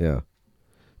 So yeah,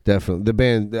 definitely the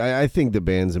band. I think the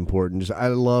band's important. Just I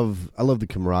love the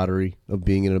camaraderie of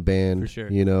being in a band. For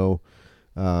sure. You know,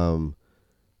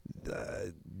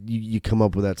 you come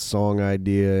up with that song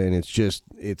idea and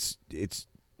it's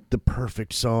the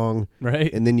perfect song,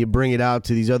 right? And then you bring it out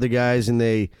to these other guys and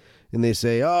they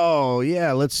say, oh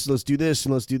yeah, let's do this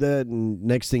and let's do that, and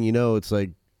next thing you know, it's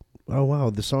like, oh wow,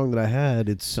 the song that I had,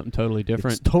 it's something totally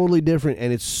different. It's totally different,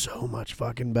 and it's so much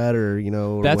fucking better, you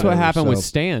know. That's what happened with so.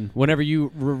 Stan. Whenever you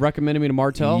recommended me to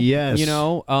Martel, yes, you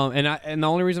know, and the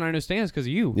only reason I know Stan is because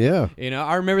of you. Yeah, you know,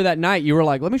 I remember that night you were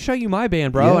like, "Let me show you my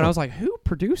band, bro," and I was like, "Who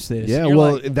produced this?" Yeah,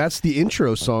 well, that's the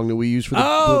intro song that we use for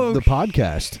the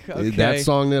podcast. Okay. That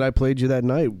song that I played you that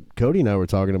night, Cody and I were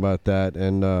talking about that,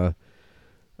 and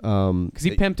because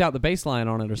he pimped out the bass line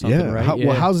on it or something, yeah. right?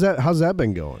 Well, how's that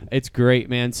been going? It's great,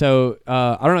 man. So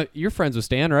I don't know. You're friends with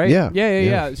Stan, right?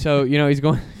 Yeah. So you know he's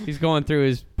going through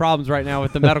his problems right now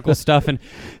with the medical stuff, and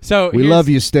so we love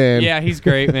you, Stan. Yeah, he's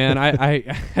great, man. I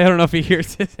don't know if he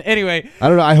hears this. Anyway, I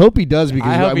don't know. I hope he does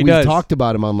because we've does. talked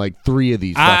about him on like 3 of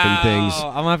these fucking things.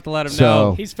 I'm gonna have to let him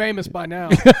know. He's famous by now.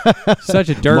 Such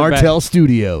a dirtbag. Martel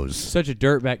Studios. Such a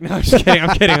dirtbag. No, I'm just kidding.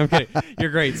 I'm kidding. You're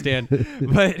great, Stan.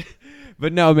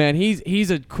 But no, man,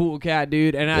 he's a cool cat,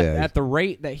 dude. And at the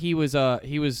rate that he was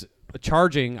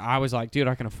charging, I was like, dude,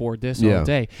 I can afford this all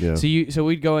day. Yeah. So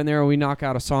we'd go in there and we knock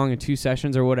out a song in 2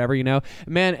 sessions or whatever, you know,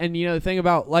 man. And you know the thing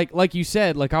about like you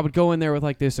said, like I would go in there with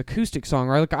like this acoustic song,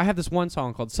 right? Like I have this one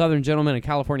song called "Southern Gentlemen and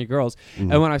California Girls," and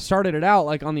when I started it out,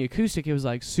 like on the acoustic, it was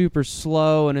like super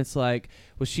slow, and it's like,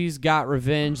 well, she's got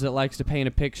revenge that likes to paint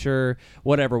a picture,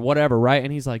 whatever, right?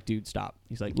 And he's like, dude, stop.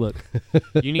 He's like, look,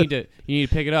 you need to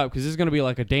pick it up because this is gonna be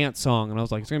like a dance song. And I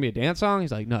was like, it's gonna be a dance song?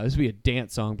 He's like, no, this will be a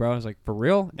dance song, bro. I was like, for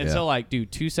real? And so like,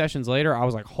 dude, 2 sessions later, I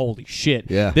was like, holy shit,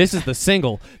 this is the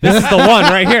single. This is the one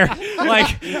right here.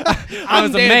 Like, I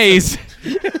was amazed.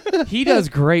 He does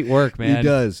great work, man.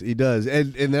 He does,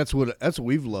 and that's what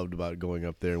we've loved about going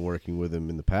up there and working with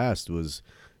him in the past was.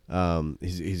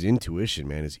 His intuition,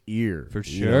 man, his ear, for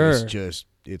sure. You know,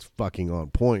 it's fucking on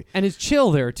point, and his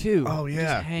chill there too. Oh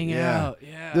yeah, just hanging out.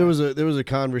 Yeah, there was a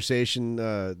conversation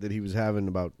that he was having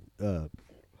about.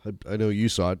 I know you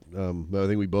saw it. I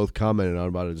think we both commented on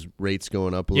about his rates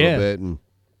going up a little bit, and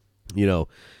you know,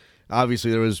 obviously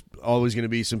there was always going to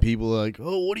be some people like,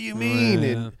 oh, what do you mean?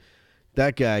 And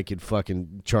that guy could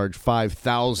fucking charge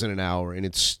 $5,000 an hour, and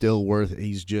it's still worth it.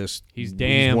 He's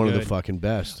damn one good. of the fucking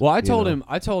best. Well, I told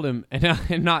him,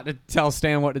 and not to tell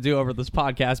Stan what to do over this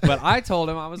podcast, but I told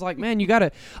him, I was like, man,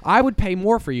 I would pay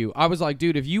more for you. I was like,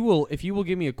 dude, if you will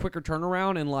give me a quicker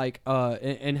turnaround and like,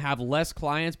 and have less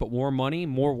clients but more money,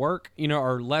 more work, you know,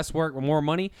 or less work but more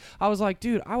money, I was like,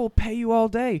 dude, I will pay you all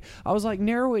day. I was like,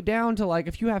 narrow it down to like,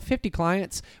 if you have 50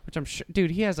 clients, which I'm sure,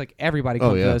 dude, he has like everybody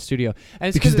come to the studio, and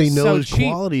it's because they know so his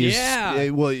cheap. quality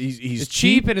is well, he's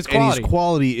cheap and his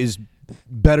quality is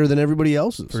better than everybody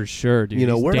else's. For sure, dude. You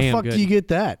know, where the fuck good. do you get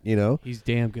that, you know? He's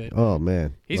damn good. Oh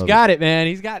man. He's got it, man.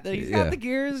 He's got the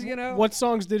gears, you know. What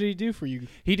songs did he do for you?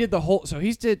 He did the whole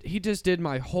he just did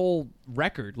my whole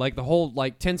record, like the whole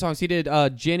 10 songs. He did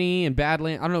Jenny and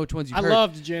Badlands. I don't know which ones you heard. I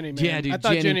loved Jenny, man. Yeah, dude. I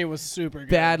thought Jenny was super good.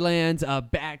 Badlands,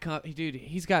 dude,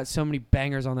 he's got so many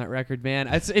bangers on that record, man.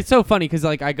 It's so funny because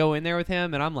like I go in there with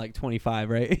him and I'm like 25,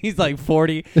 right? He's like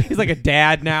 40. He's like a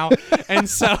dad now.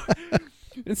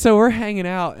 And so we're hanging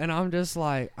out, and I'm just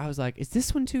like, I was like, is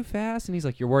this one too fast? And he's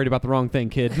like, you're worried about the wrong thing,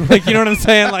 kid. Like, you know what I'm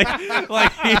saying? Like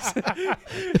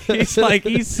he's like,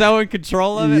 he's so in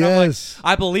control of it. Yes. I'm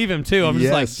like, I believe him too. I'm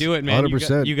just like, do it, man.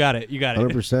 100%. You got it.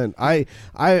 100%.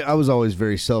 I was always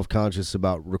very self-conscious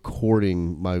about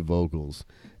recording my vocals,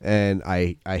 and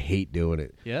I hate doing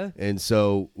it. Yeah. And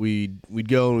so we'd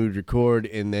go and we'd record,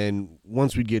 and then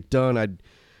once we'd get done,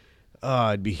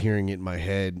 I'd be hearing it in my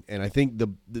head, and I think the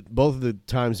both of the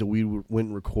times that we went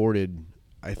and recorded,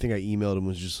 I think I emailed him,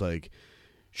 was just like,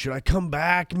 should I come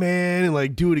back, man, and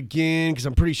like do it again, because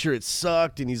I'm pretty sure it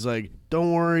sucked. And he's like,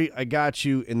 don't worry, I got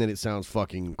you. And then it sounds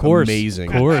fucking amazing.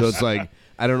 Of course. So it's like,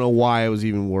 I don't know why I was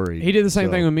even worried. He did the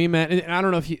same thing with me, man. And I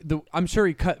don't know if I'm sure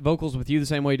he cut vocals with you the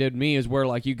same way he did me, is where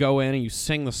like you go in and you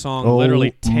sing the song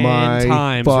literally 10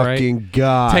 times, right? Fucking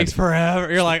God. Takes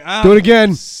forever. You're like, oh, do it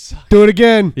again. Do it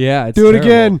again. Yeah, it's do it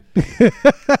terrible. again.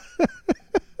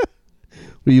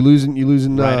 Are you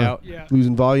losing? Right out.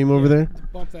 Losing volume over there?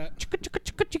 Bump that.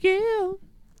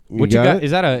 What you got?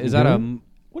 Is that a?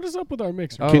 What is up with our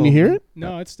mixer? Can you hear it?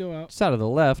 No, it's still out. It's out of the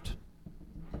left.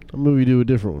 I'm moving to a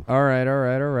different one. All right.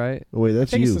 Oh, wait,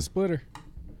 that's I think you. it's the splitter.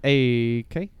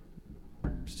 Okay.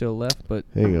 Still left, but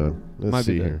hang on. Let's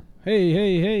see here.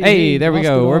 Hey, there we lost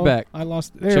go. it We're all. back. I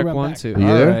lost. There, Check we're 1, back. 2. Are you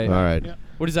there? Right. All right. Yeah.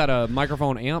 What is that? A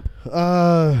microphone amp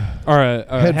Uh, or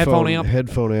a headphone amp?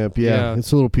 Headphone amp. Yeah. Yeah.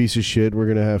 It's a little piece of shit. We're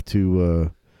gonna have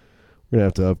to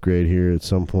upgrade here at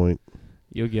some point.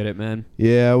 You'll get it, man.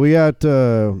 Yeah, we got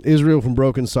Israel from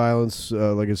Broken Silence.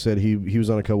 Like I said, he was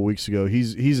on a couple weeks ago.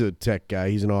 He's a tech guy.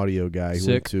 He's an audio guy.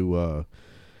 Sick.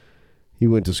 He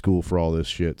went to school for all this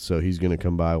shit. So he's gonna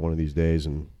come by one of these days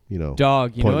and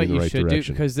Dog, you know point what in the you right should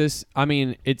direction. do? Because this, I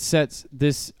mean, it sets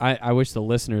this. I wish the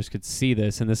listeners could see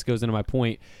this, and this goes into my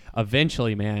point.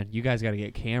 Eventually, man, you guys got to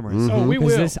get cameras. Mhm. Oh, we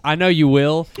 'Cause will. I know you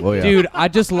will. Oh, yeah. Dude, I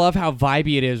just love how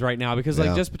vibey it is right now because, like,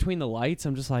 Yeah. just between the lights,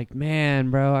 I'm just like, man,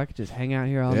 bro, I could just hang out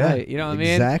here all Yeah, night. You know what I mean?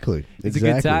 Exactly. It's a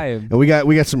good time. And we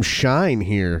got some shine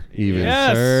here even.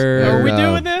 Yes. sir. Are we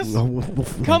Uh, doing this?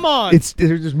 Come on.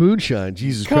 There's just moonshine.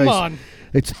 Jesus Come Christ. on.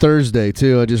 It's Thursday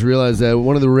too. I just realized that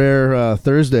one of the rare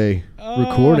Thursday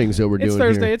recordings that we're doing It's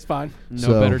Thursday. here. It's fine. No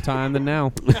So- better time than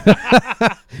now.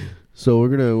 So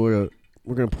we're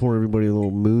gonna pour everybody a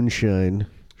little moonshine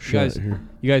shot guys- here.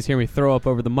 You guys hear me throw up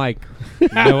over the mic. You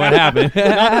know what happened.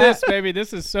 Not this, baby.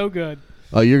 This is so good.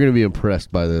 Oh, you're gonna be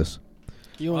impressed by this.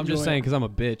 You'll I'm just enjoy saying it. because I'm a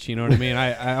bitch. You know what I mean?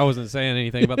 I wasn't saying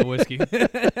anything about the whiskey.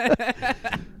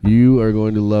 You are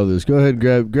going to love this. Go ahead,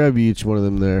 grab each one of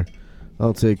them there.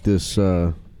 I'll take this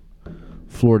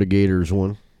Florida Gators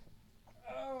one.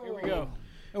 Here we go.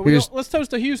 Here's- Let's toast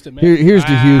to Houston, man. Here's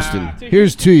to Houston. To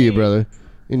Here's to you, Houston. brother.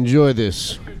 Enjoy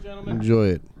this. Cheers, gentlemen. Enjoy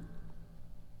it.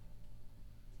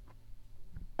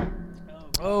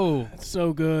 Oh. It's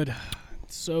so good.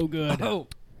 It's so good. Oh.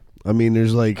 I mean,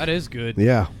 there's like, That is good.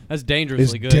 yeah, That's it's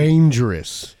dangerously good.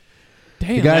 dangerous.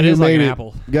 Damn, The guy that who is like made an it,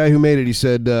 apple. guy who made it, he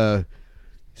said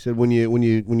when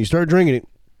you start drinking it,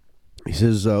 he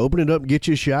says open it up, get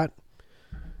you a shot,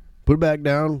 put it back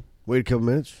down, wait a couple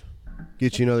minutes,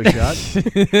 get you another shot.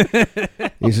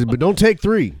 He says, but don't take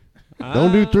 3.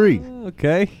 Don't do 3.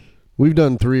 Okay. We've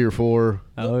done 3 or 4.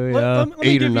 Oh, Let- yeah. let me 8 or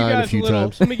give you 9 a guys few little-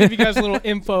 times. Let me give you guys a little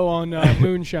info on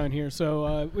moonshine here.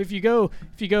 So if you go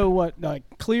what like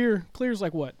clear's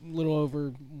like what, a little over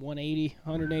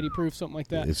 180 proof, something like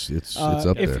that. It's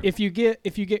up there. If you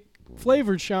get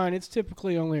flavored shine, it's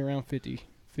typically only around 50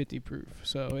 proof.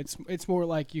 So it's more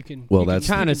like you can Well, you can- that's-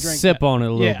 you Kind of can drink sip that. on it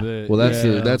a little Yeah. bit. Well,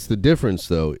 Yeah. that's the difference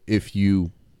though. If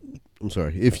you go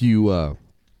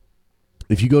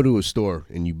to a store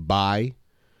and you buy,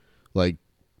 like,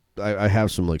 I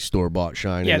have some like store bought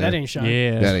shine. Yeah, in that there. ain't shine.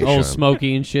 Yeah. That ain't old shine.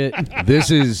 smoky and shit. This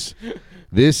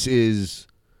is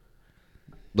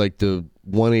like the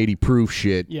 180 proof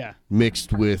shit Yeah.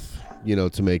 mixed with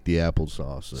to make the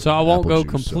applesauce. So I won't apple go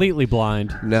juice, so- completely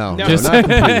blind. No, No. Just- not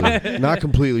completely. Not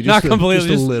completely. Just Not completely.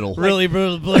 Just a little. Really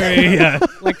blurry. Yeah.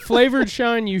 Like flavored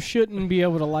shine, you shouldn't be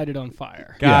able to light it on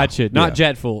fire. Gotcha. Not yeah.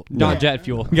 jet fuel. Not No. jet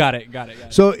fuel. Got it.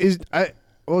 So I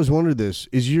always wondered this: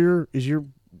 is your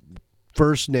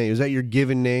first name, is that your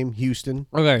given name, Houston?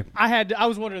 Okay. I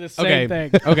was wondering the same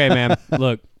thing. Okay, man.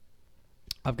 Look,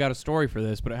 I've got a story for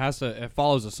this, but it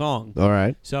follows a song. All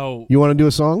right. So You want to do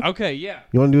a song? okay, yeah.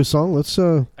 You want to do a song? Let's.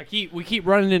 We keep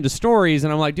running into stories,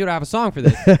 and I'm like, dude, I have a song for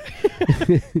this.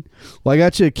 Well, I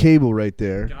got you a cable right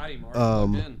there. Got him already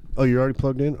plugged in. Oh, you're already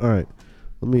plugged in. All right.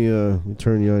 Let me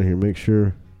turn you on here. Make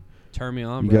sure Turn me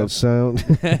on, you bro. got sound.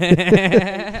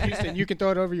 Houston, you can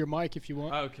throw it over your mic if you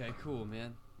want. Okay, cool,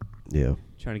 man. Yeah.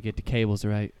 Trying to get the cables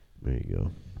right. There you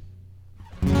go.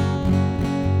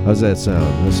 How's that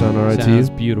sound? Does that sound all right to Sounds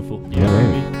you? beautiful. Yeah, All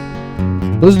right.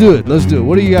 baby. Let's do it.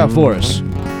 What do you got for us?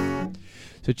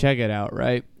 So check it out,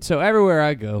 right? So everywhere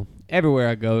I go,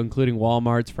 including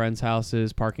Walmarts, friends'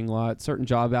 houses, parking lots, certain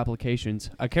job applications,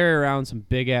 I carry around some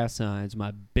big-ass signs,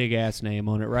 my big-ass name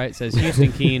on it, right? It says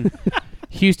Houston Keen,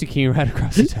 Houston Keen right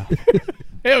across the top.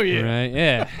 Hell yeah. Right?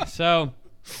 Yeah. So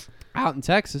out in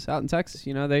Texas,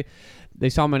 they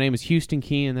saw my name as Houston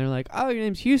Keen, and they're like, "Oh, your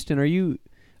name's Houston. Are you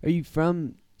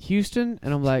from Houston?"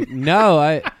 And I'm like,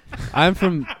 "No, I'm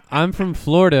from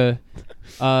Florida,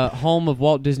 home of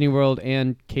Walt Disney World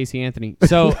and Casey Anthony."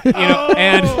 So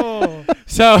and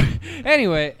so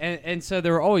anyway, and so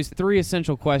there were always 3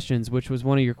 essential questions, which was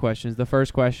one of your questions. The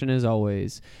first question is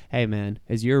always, "Hey man,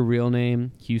 is your real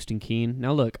name Houston Keen?"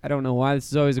 Now look, I don't know why this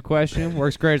is always a question.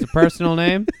 Works great as a personal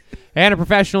name and a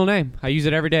professional name. I use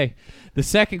it every day. The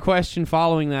second question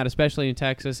following that, especially in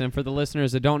Texas, and for the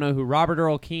listeners that don't know who Robert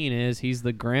Earl Keen is, he's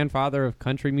the grandfather of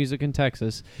country music in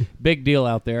Texas. Big deal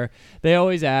out there. They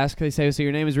always ask, they say, so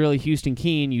your name is really Houston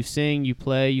Keen. You sing, you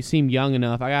play, you seem young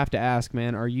enough. I have to ask,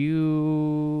 man, are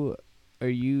you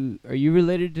you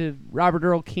related to Robert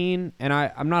Earl Keen? And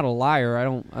I'm not a liar. I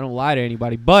don't lie to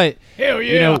anybody. But Hell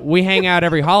yeah. you know, we hang out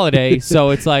every holiday, so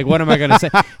it's like, what am I gonna say?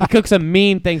 He cooks a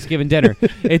mean Thanksgiving dinner.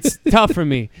 It's tough for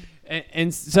me.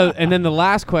 And then the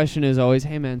last question is always,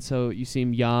 hey man, so you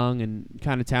seem young and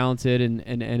kind of talented,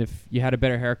 and if you had a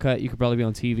better haircut, you could probably be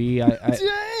on TV.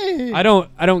 I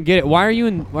don't get it. Why are you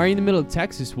in the middle of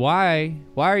Texas? Why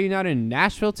are you not in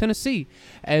Nashville, Tennessee?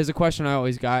 As a question I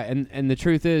always got. And the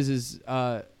truth is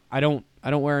I don't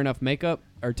wear enough makeup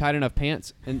or tight enough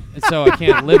pants, and so I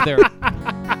can't live there.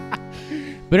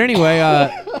 But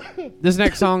anyway, this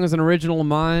next song is an original of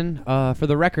mine for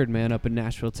the record man up in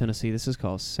Nashville, Tennessee. This is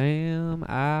called Sam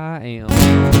I Am.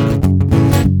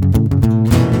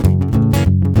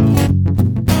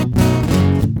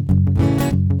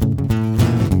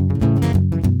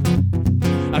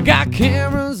 I got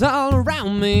cameras all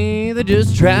around me. They're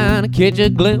just trying to catch a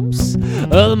glimpse of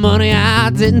the money I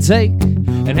didn't take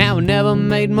and how it never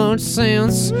made much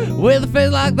sense. With a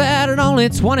face like that at only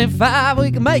 25, we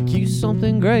can make you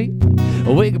something great.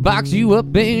 We can box you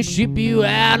up and ship you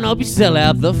out and hope you sell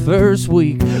out the first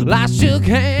week. Well, I shook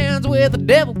hands with the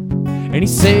devil, and he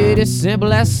said it's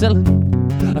simple as selling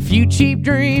a few cheap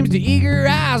dreams to eager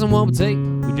eyes, and what we take,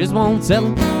 we just won't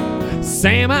tell them.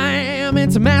 Sam, I am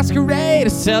into masquerade to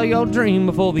sell your dream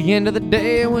before the end of the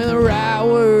day. With the right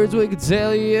words, we could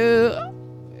tell you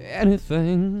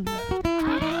anything.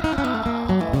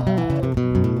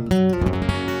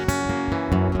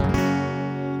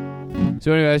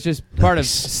 So anyway, it's just part of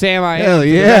Sam I Am,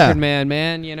 the record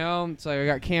man, you know? It's like I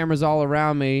got cameras all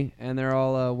around me, and they're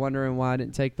all wondering why I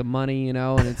didn't take the money, you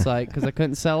know? And it's like, because I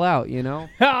couldn't sell out, you know?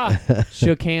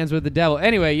 Shook hands with the devil.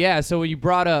 Anyway, yeah, so when you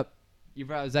brought up,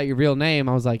 is that your real name?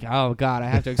 I was like, oh, God, I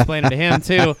have to explain it to him,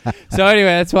 too. So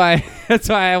anyway, that's why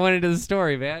I went into the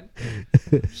story, man.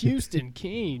 Houston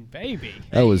Keen, baby.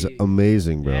 That was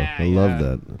amazing, bro. Yeah, I love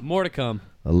that. More to come.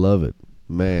 I love it.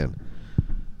 Man.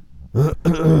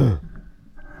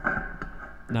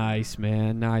 Nice,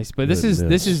 man, nice. But this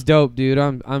is dope, dude.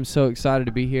 I'm so excited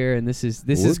to be here, and this is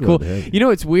cool. You know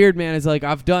what's weird, man, is like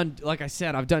I've done 2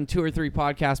 or 3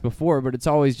 podcasts before, but it's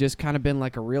always just kind of been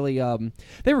like a really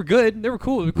they were good, they were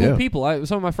cool, cool people.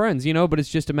 Some of my friends, you know, but it's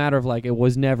just a matter of like it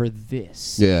was never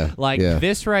this.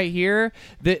 This right here.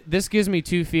 This gives me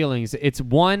 2 feelings. It's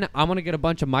one, I'm gonna get a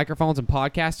bunch of microphones and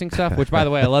podcasting stuff. Which, by the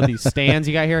way, I love these stands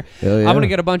you got here. I'm gonna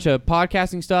get a bunch of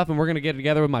podcasting stuff, and we're gonna get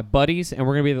together with my buddies, and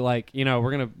we're gonna be like, you know,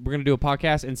 we're gonna do a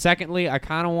podcast. And secondly, I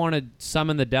kind of want to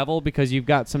summon the devil because you've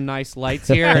got some nice lights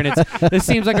here, and this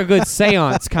seems like a good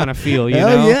seance kind of feel. You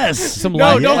know? Yes. Some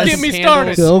don't get me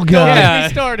started. Oh God. Don't get me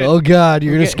started. Oh God,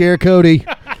 you're gonna scare Cody.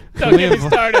 Don't get me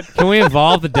started. Can we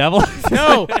involve the devil?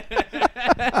 No.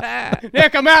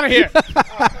 Nick, I'm out of here.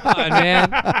 Come on,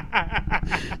 man.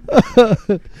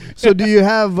 So do you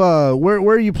have where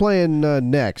are you playing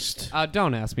next?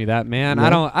 Don't ask me that, man. No.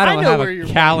 I don't know have where a you're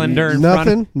calendar in front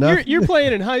of Nothing. You're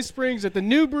playing in High Springs at the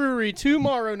New Brewery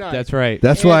tomorrow night. That's right.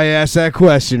 That's why I asked that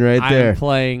question right there. I'm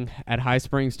playing at High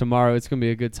Springs tomorrow. It's gonna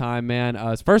be a good time, man.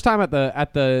 It's first time at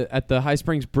the High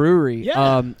Springs Brewery.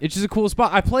 Yeah. It's just a cool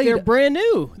spot. I played. They're brand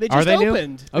new. They just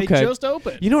opened. Okay. They just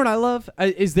opened. You know what I love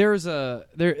is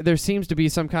there seems to be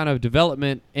some kind of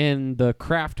development in the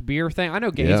craft beer thing. I know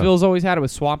Gainesville's always had it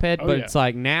with Swamphead, but it's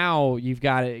like now you've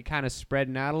got it kind of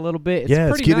spreading out a little bit.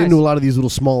 It's getting nice. into a lot of these little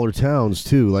smaller towns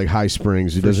too, like High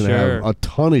Springs. It doesn't have a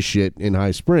ton of shit in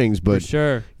High Springs, but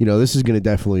you know, this is going to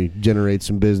definitely generate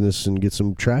some business and get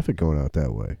some traffic going out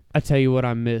that way. I tell you what,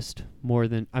 I missed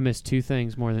 2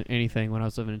 things more than anything when I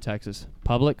was living in Texas.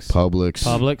 Publix, pub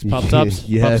subs,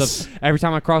 yes. pub subs. Every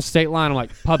time I cross the state line, I'm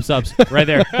like, pub subs, right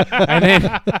there.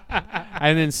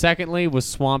 and then secondly was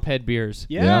Swamphead beers.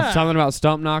 Yeah. Something about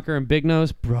Stump Knocker and Big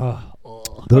Nose, bruh.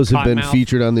 Those have been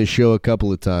featured on this show a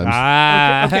couple of times.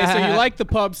 Okay, so you like the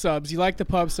pub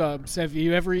subs. Have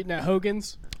you ever eaten at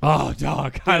Hogan's? Oh,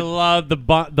 dog! I love the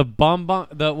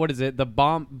what is it? The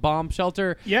bomb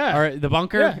shelter? Yeah, or the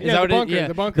bunker? Yeah, is that what bunker, it is? Yeah,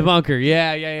 the bunker. The bunker.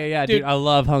 Yeah. Dude, I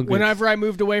love Hungry. Whenever I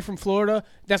moved away from Florida,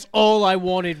 that's all I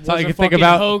wanted was a fucking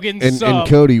Hogan's sub. And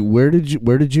Cody, where did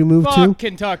you move to?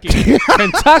 Kentucky.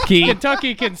 Kentucky.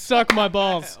 Kentucky can suck my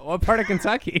balls. What part of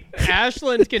Kentucky?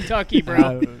 Ashland, Kentucky,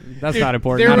 bro. That's not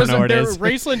important. I don't know where it is.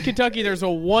 Raceland, Kentucky. There's a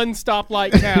 1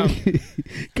 stoplight town.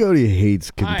 Cody hates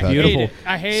Kentucky.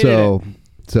 I hate it.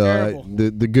 So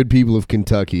the good people of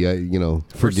Kentucky,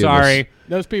 forgive us.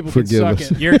 Those people can suck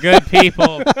it. You're good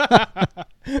people.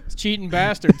 It's cheating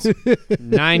bastards.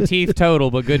 9 teeth total,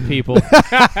 but good people.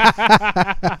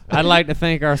 I'd like to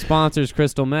thank our sponsors,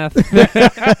 Crystal Meth.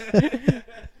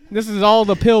 This is all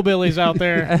the pillbillies out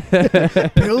there.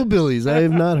 Pillbillies. I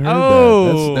have not heard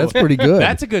Oh. that. That's pretty good.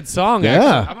 That's a good song.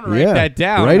 yeah. Actually. I'm gonna write that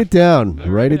down. Write it down.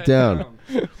 Write it down.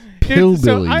 Dude,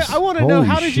 so Pillbillies. I want to know, Holy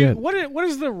how did you? shit. What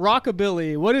is the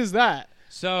rockabilly? What is that?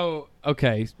 So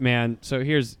okay, man. So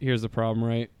here's the problem,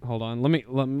 right? Hold on. Let me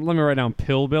write down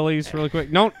pillbillies really quick.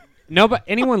 No, but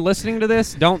anyone listening to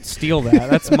this, don't steal that.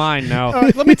 That's mine now. All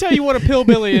right, let me tell you what a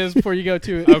pillbilly is before you go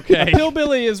to it. Okay. A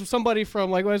pillbilly is somebody from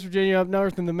like West Virginia up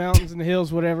north in the mountains and the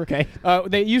hills, whatever. Okay.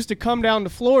 They used to come down to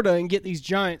Florida and get these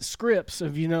giant scripts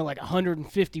of, like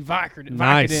 150 Vicodin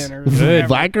Nice. or Good.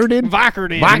 whatever. Vicodin?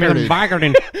 Vicodin.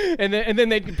 Vicodin. and then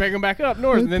they'd bring them back up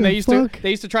north. What And then the they used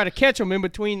fuck? to try to catch them in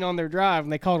between on their drive,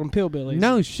 and they called them pillbillies.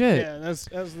 No shit. Yeah,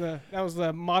 that was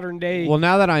the modern day. Well,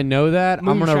 now that I know that, I'm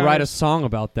gonna Moonshine. write a song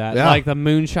about that, Yeah. like the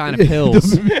moonshine of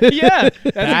pills. yeah, that's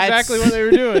exactly what they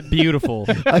were doing. Beautiful.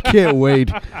 I can't wait.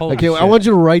 Holy I can't. I shit. want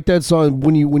you to write that song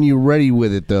when you're ready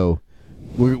with it, though.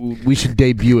 We should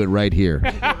debut it right here.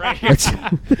 That's-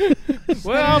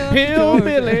 Well,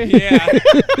 pillbilly. Yeah.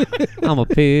 I'm a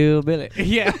pillbilly.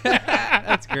 Yeah.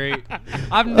 That's great.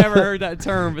 I've never heard that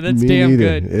term, but that's Me damn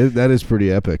neither. good. That is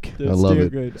pretty epic. I love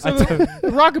it. Good. So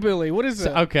rockabilly, what is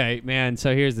that? Okay, man.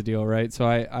 So here's the deal, right? So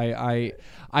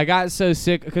I got so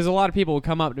sick because a lot of people would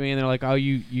come up to me and they're like, "Oh,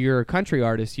 you're a country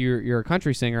artist. You're a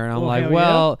country singer," and I'm Well, like, hell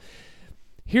 "Well."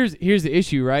 Here's the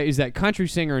issue, right? Is that country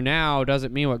singer now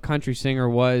doesn't mean what country singer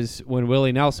was when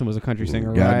Willie Nelson was a country singer,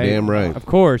 right? Goddamn right. Of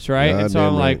course, right? And so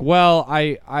I'm Goddamn like, right. well,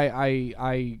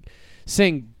 I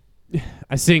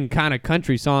sing kind of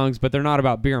country songs, but they're not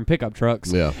about beer and pickup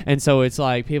trucks. Yeah. And so it's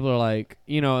like people are like,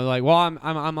 like, well,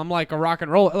 I'm like a rock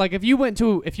and roll. Like if you went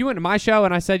to my show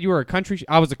and I said you were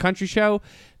I was a country show,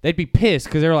 they'd be pissed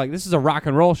because they're like, this is a rock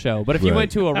and roll show. But if you Right.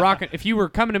 went to if you were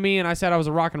coming to me and I said I was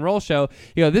a rock and roll show,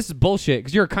 this is bullshit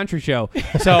because you're a country show.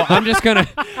 So I'm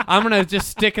gonna just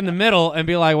stick in the middle and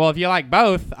be like, well, if you like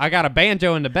both, I got a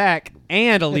banjo in the back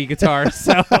and a lead guitar.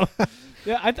 So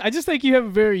Yeah, I just think you have a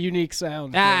very unique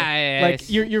sound. Like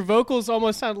your vocals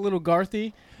almost sound a little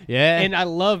Garthy, yeah, and I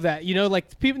love that.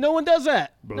 Like people, no one does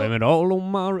that. blame it all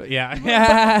on my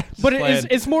yeah. But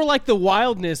it's more like the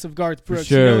wildness of Garth Brooks.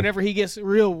 sure. Whenever he gets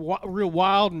real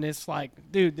wild, and it's like,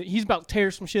 dude, he's about to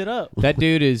tear some shit up. That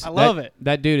dude is. I love it.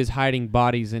 That dude is hiding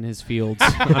bodies in his fields.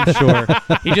 I'm sure.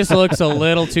 He just looks a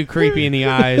little too creepy in the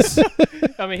eyes.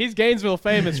 I mean, he's Gainesville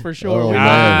famous for sure. Oh, We man.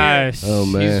 know him here. Oh,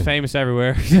 man. He's famous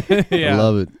everywhere. Yeah. I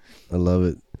love it. I love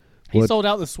it. He What- sold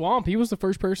out the Swamp. He was the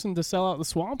first person to sell out the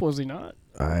Swamp, was he not?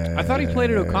 I thought he played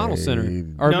at O'Connell Center.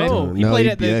 Or No, maybe- he played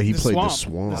at the he the played Swamp, the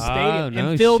Swamp. the stadium, Oh, no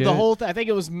and filled the shit. whole thing. I think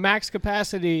it was max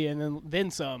capacity, and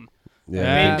then some.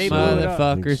 That They blew it up.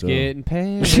 motherfucker's I getting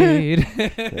paid.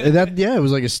 And it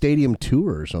was like a stadium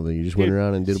tour or something. You just went Dude,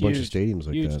 around and did a it's bunch huge. of stadiums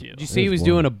like Huge that. deal. Did you see he was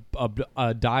doing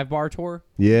a dive bar tour?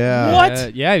 Yeah.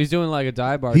 What? Yeah, he was doing like a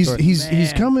dive bar He's tour. he's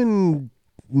Man. coming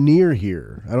near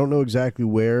here. I don't know exactly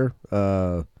where.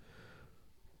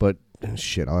 But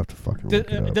shit, I'll have to fucking look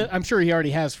it up. I'm sure he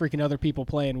already has freaking other people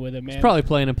playing with him, man. He's probably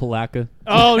playing in Palatka.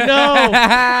 Oh no!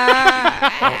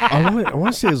 I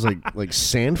want to say it's like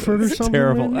Sanford or something.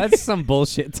 Terrible. maybe? That's some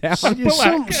bullshit town. Yeah,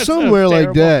 Palatka somewhere sounds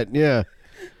like terrible. that. Yeah.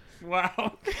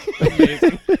 Wow.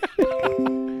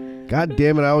 God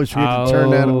damn it! I always forget to turn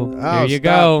that. There you stop.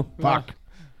 go. Fuck.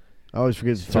 I always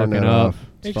forget to It's turn fucking that up. off.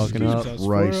 It's fucking up.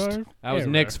 Christ. That was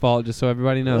Yeah, Nick's fault, just so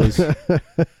everybody knows.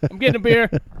 I'm getting a beer.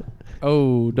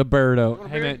 Oh, the birdo. Want a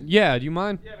Hey beer? man, yeah. Do you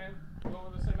mind? Yeah, man. Going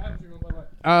with the same attitude,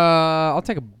 bye-bye. I'll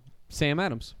take a Sam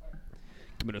Adams.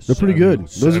 They're pretty good.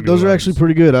 Those are actually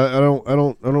pretty good. I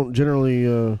don't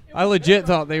generally I legit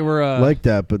thought they were like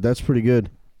that, but that's pretty good.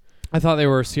 I thought they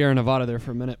were Sierra Nevada there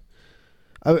for a minute.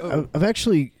 I've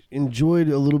actually enjoyed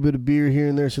a little bit of beer here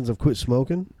and there since I've quit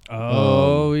smoking.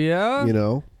 Oh yeah. You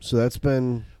know, so that's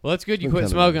been. Well, that's good. You Been quit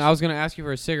kinda smoking. nice. I was gonna ask you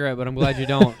for a cigarette, but I'm glad you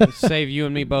don't. Save you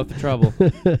and me both the trouble.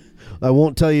 I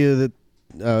won't tell you that.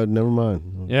 Never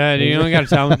mind. Yeah, you don't gotta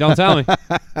tell me. Don't tell me.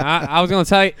 I was gonna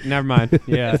tell you. Never mind.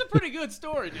 Yeah. It's a pretty good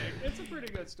story, Dick. It's a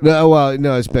pretty good story. No, well,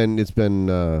 no, it's been.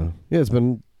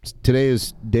 Today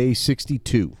is day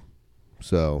 62,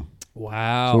 so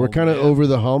Wow. we're kind of over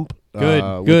the hump. Good,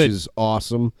 which good. is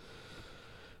awesome.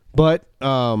 But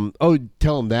tell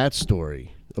them that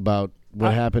story about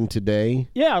what happened today.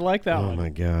 Yeah, I like that Oh one. my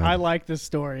god! I like this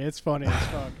story. It's funny as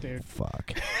fuck, dude.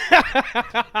 Fuck.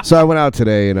 So I went out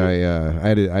today and I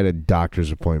had a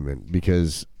doctor's appointment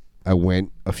because I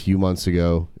went a few months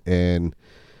ago and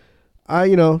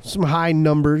some high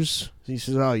numbers. He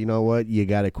says, "Oh, you know what? You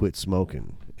got to quit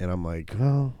smoking." And I'm like,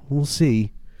 "Well, we'll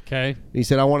see." Okay. He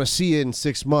said, "I want to see you in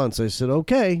 6 months." I said,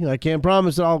 "Okay, I can't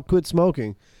promise that I'll quit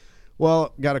smoking."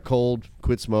 Well, got a cold,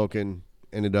 quit smoking,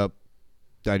 ended up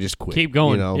quit. Keep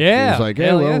going. You know? Yeah. It was like, hey,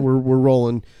 Hell well, yeah. we're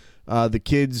rolling. The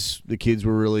kids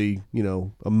were really,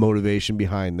 a motivation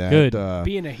behind that. Good.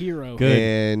 Being a hero. Good.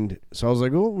 And so I was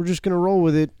like, we're just gonna roll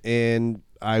with it. And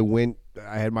I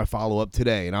had my follow up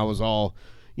today, and I was all,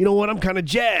 you know what? I'm kind of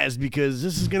jazzed because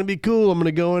this is gonna be cool. I'm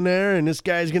gonna go in there, and this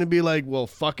guy's gonna be like, well,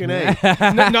 fucking A.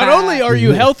 Not only are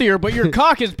you healthier, but your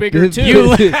cock is bigger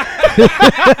too.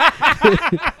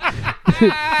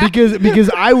 because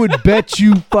I would bet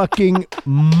you fucking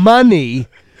money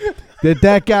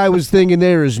that guy was thinking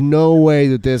there is no way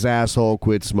that this asshole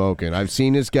quit smoking. I've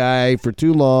seen this guy for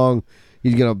too long.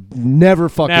 He's gonna never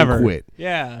fucking quit.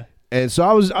 Yeah. And so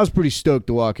I was pretty stoked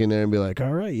to walk in there and be like,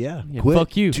 all right, yeah, quit.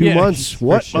 Fuck you. 2 Yeah, months. for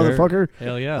What, sure. motherfucker?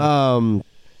 Hell yeah.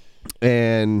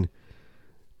 And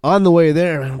on the way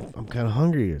there, I'm kind of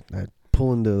hungry. I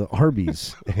pull into the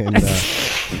Arby's, and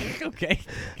Okay.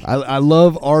 I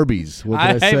love Arby's. What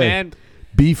can I say? Hey, man.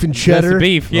 Beef and cheddar.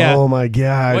 beef, yeah. Oh my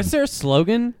god. What's their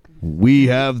slogan? We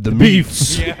have the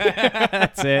meats. Yeah.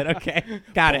 That's it. Okay.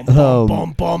 Got it.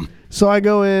 Bum bum. So I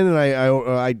go in and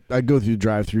I go through the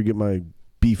drive-through, get my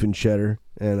beef and cheddar,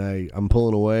 and I'm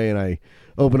pulling away and I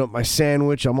open up my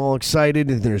sandwich. I'm all excited,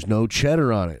 and there's no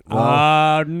cheddar on it. Well,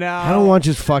 Oh, no. I don't want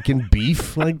just fucking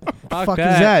beef. Like, fuck is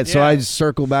that, that? So yeah. I just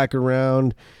circle back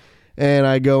around, and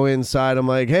I go inside. I'm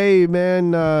like, hey,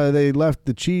 man, they left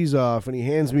the cheese off. And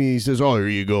he says, oh, here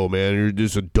you go, man.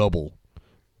 This is a double.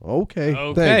 Okay,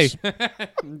 thanks.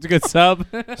 It's a good sub.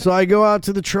 So I go out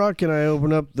to the truck, and I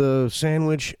open up the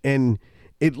sandwich, and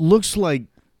it looks like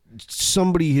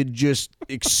somebody had just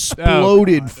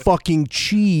exploded fucking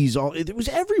cheese. It was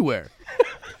everywhere.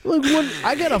 Like,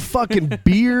 I got a fucking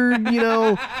beard,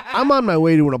 I'm on my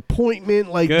way to an appointment.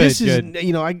 Like, Good, this is,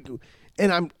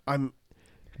 good. I'm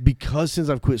because since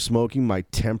I've quit smoking, my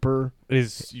temper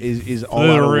is all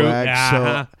out of whack.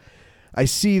 Uh-huh. So I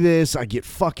see this, I get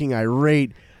fucking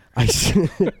irate.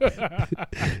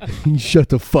 You shut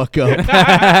the fuck up.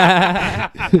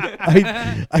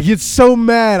 I get so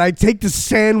mad. I take the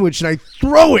sandwich and I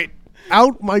throw it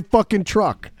out my fucking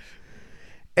truck.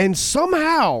 And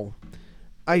somehow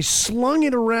I slung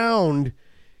it around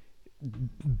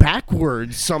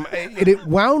backwards and it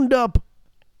wound up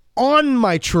on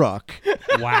my truck.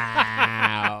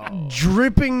 Wow.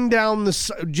 Dripping down the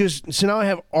so now I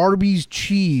have Arby's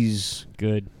cheese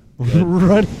Good.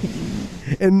 running.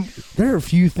 And there are a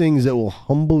few things that will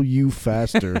humble you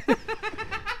faster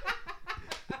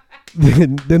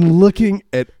than looking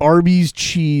at Arby's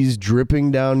cheese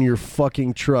dripping down your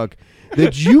fucking truck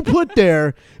that you put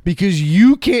there because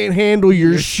you can't handle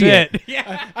your shit.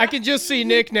 Yeah. I can just see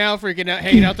Nick now freaking out,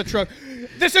 hanging out the truck.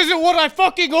 This isn't what I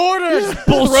fucking ordered.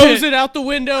 Bullshit. Throws it out the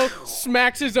window,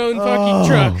 smacks his own fucking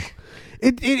truck.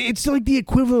 It's like the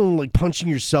equivalent of like punching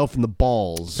yourself in the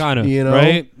balls. Kind of. You know?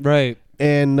 Right.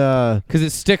 And Because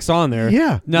it sticks on there.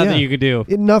 yeah. Nothing yeah. you could do.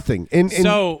 Nothing. And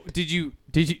So did you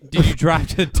drive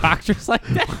to the doctors like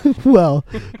that? well,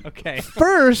 Okay.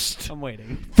 first, I'm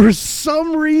waiting. for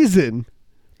some reason,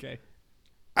 Okay.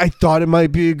 I thought it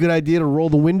might be a good idea to roll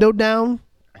the window down.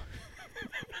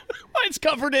 It's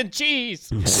covered in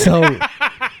cheese. So,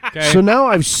 Okay. so now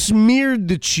I've smeared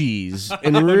the cheese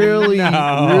and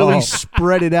really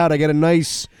spread it out. I got a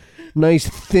nice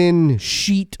thin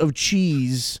sheet of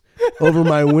cheese over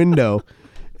my window,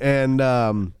 and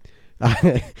I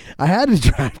had to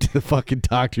drive to the fucking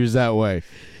doctors that way.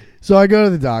 So I go to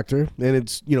the doctor, and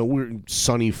it's we're in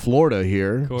sunny Florida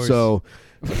here, course. so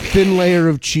thin layer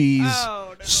of cheese,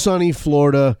 sunny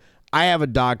Florida. I have a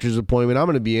doctor's appointment. I'm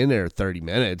going to be in there 30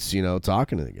 minutes,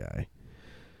 talking to the guy.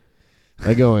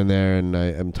 I go in there, and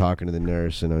I'm talking to the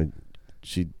nurse, and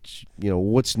she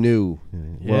what's new?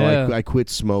 Yeah. Well, I quit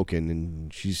smoking,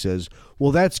 and she says,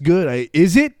 well, that's good.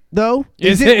 Is it, though?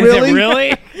 Is it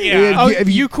really? Yeah. Oh, Have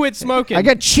you quit smoking. I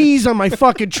got cheese on my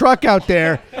fucking truck out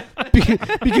there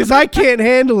because I can't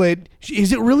handle it.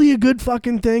 Is it really a good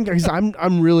fucking thing? Because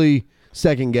I'm really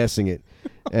second guessing it,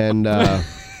 and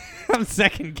I'm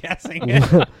second guessing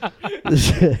it.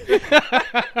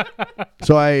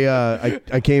 so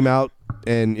I came out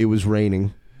and it was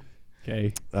raining.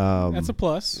 Okay. That's a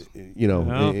plus. It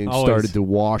always. started to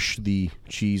wash the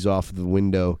cheese off the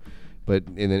window,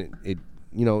 and then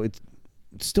it's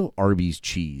still Arby's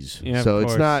cheese, Yeah, so of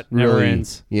it's course. not Never really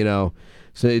ends.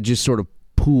 so it just sort of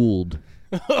pooled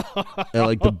at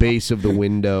like the base of the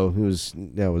window.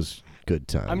 That was Good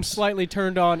times. I'm slightly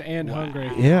turned on and hungry.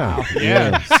 Yeah.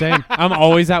 Yeah, same. I'm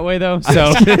always that way though,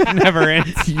 so it never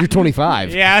ends. You're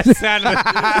 25. Yeah,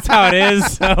 that's how it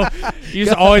is. So you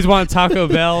just always want Taco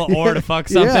Bell or to fuck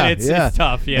something. Yeah, It's yeah.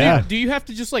 tough. Yeah. Do you have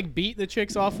to just like beat the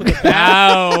chicks off with a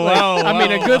bat? Whoa, I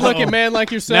mean, a good-looking man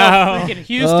like yourself, No. freaking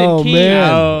Houston Oh Key. man.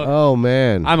 No. Oh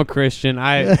man. I'm a Christian.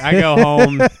 I go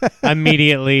home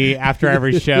immediately after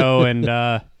every show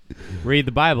and read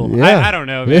the Bible. Yeah. I don't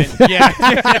know, man. Yeah.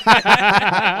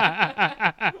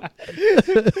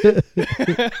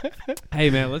 Hey,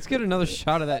 man, let's get another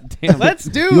shot of that damn. Let's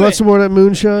do You want it. some more of that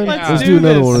moonshine? Let's do do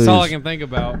another this. one of these. That's all I can think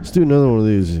about. Let's do another one of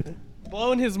these.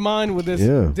 Blowing his mind with this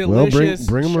Yeah. Well, delicious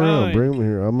bring them around. shine. Bring them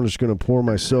here. I'm just gonna pour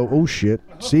myself. Oh shit!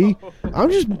 See, I'm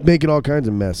just making all kinds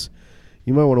of mess.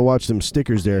 You might want to watch them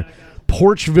stickers there.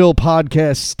 Porchville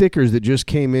podcast stickers that just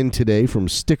came in today from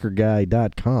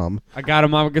StickerGuy.com. I got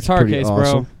him on a guitar Pretty case,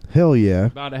 awesome. bro. Hell yeah!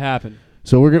 About to happen.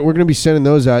 So we're gonna be sending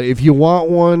those out. If you want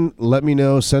one, let me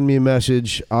know. Send me a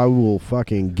message. I will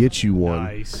fucking get you one.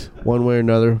 Nice. One way or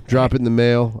another. Drop it in the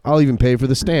mail. I'll even pay for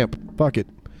the stamp. Fuck it.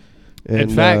 And, In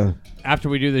fact, after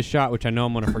we do this shot, which I know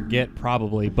I'm going to forget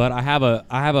probably, but I have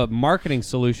a marketing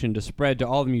solution to spread to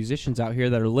all the musicians out here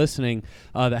that are listening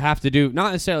that have to do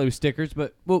not necessarily with stickers,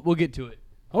 but we'll get to it.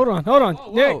 Hold on.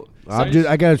 Whoa.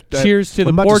 I got. Cheers to the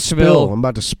I'm about to spill. Porchville. I'm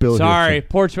about to spill. Sorry, Here,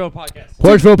 Porchville podcast.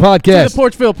 Porchville To podcast. the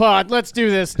Porchville pod. Let's do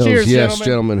this. Hells Cheers, yes,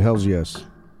 gentlemen. Hells yes.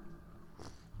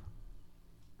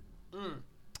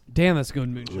 Damn, that's good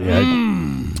moonshine.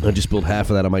 Yeah, I just spilled half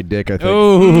of that on my dick. I think.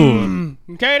 Ooh,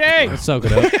 Katie. let's soak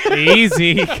it up.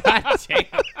 Easy, god damn,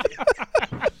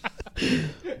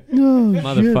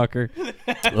 motherfucker.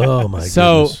 Oh my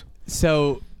So, goodness.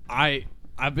 so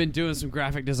I've been doing some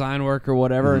graphic design work or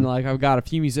whatever, and like I've got a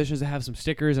few musicians that have some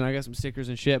stickers, and I got some stickers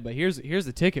and shit. But here's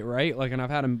the ticket, right? Like, and I've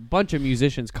had a bunch of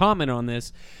musicians comment on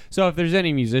this. So if there's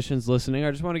any musicians listening,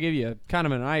 I just want to give you kind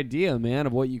of an idea, man,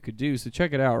 of what you could do. So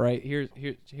check it out, right? Here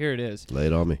it is. Lay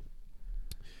it on me.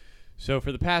 So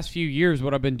for the past few years,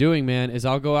 what I've been doing, man, is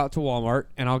I'll go out to Walmart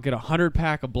and I'll get 100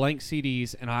 pack of blank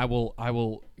CDs, and I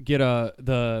will get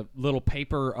the little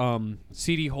paper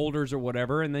CD holders or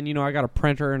whatever, and then I got a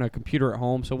printer and a computer at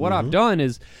home. So what I've done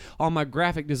is on my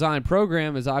graphic design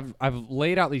program is I've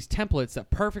laid out these templates that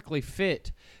perfectly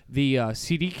fit the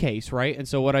CD case, right? And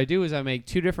so what I do is I make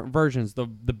two different versions. The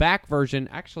back version,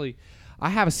 actually, I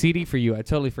have a CD for you. I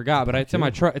totally forgot, but it's in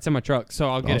my truck. It's in my truck, so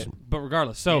I'll get it. But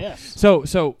regardless,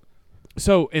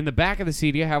 So in the back of the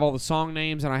CD, I have all the song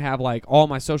names, and I have like all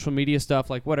my social media stuff,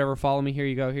 like whatever. Follow me. Here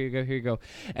you go. Here you go. Here you go.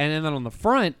 And then on the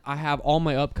front, I have all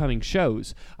my upcoming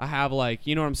shows. I have like,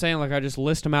 you know what I'm saying? Like I just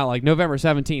list them out. Like November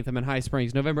 17th, I'm in High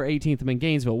Springs. November 18th, I'm in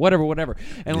Gainesville. Whatever.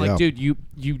 And like, dude, you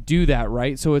do that,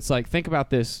 right? So it's like, think about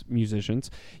this,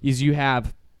 musicians. Is you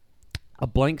have a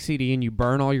blank CD and you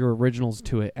burn all your originals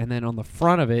to it, and then on the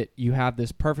front of it you have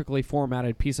this perfectly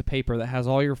formatted piece of paper that has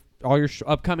all your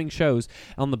upcoming shows.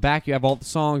 On the back you have all the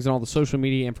songs and all the social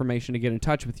media information to get in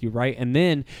touch with you, right? And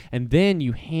then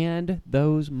you hand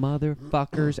those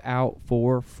motherfuckers out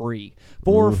for free.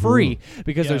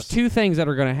 Because there's two things that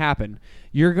are going to happen.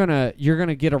 You're gonna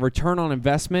get a return on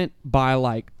investment by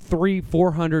like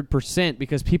 300-400%,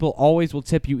 because people always will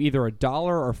tip you either $1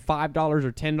 or $5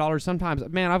 or $10. Sometimes,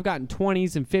 man, I've gotten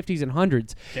 20s and 50s and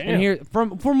 100s. Damn. And here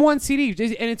from one CD,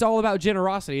 and it's all about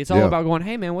generosity. It's all about going,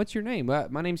 hey man, what's your name?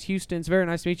 My name's Houston. It's very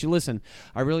nice to meet you. Listen,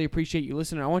 I really appreciate you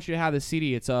listening. I want you to have this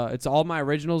CD. It's all my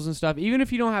originals and stuff. Even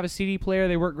if you don't have a CD player,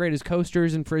 they work great as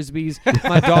coasters and frisbees.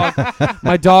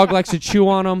 My dog likes to chew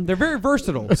on them. They're very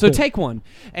versatile. So take one,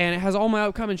 and it has all my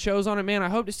upcoming shows on it, man. I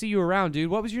hope to see you around, dude.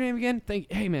 What was your name again?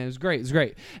 Hey man, it's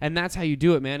great. And that's how you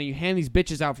do it, man. And you hand these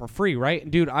bitches out for free, right?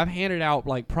 And dude, I've handed out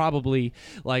like probably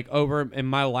like over in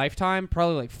my lifetime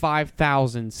probably like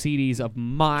 5,000 CDs of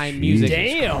my music.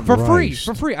 Damn. For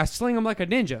free. I sling them like a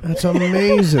ninja. That's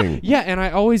amazing. Yeah, and I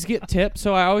always get tips,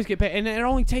 so I always get paid. And it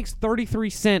only takes 33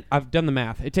 cents. I've done the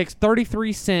math. It takes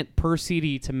 33 cents per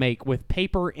CD to make, with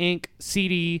paper, ink,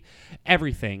 CD,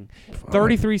 everything.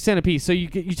 33 cents a piece. So you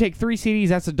take 3 CDs,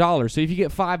 that's $1. So if you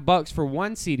get $5 for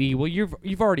one CD, well, you've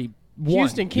already won.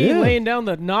 Houston Key laying down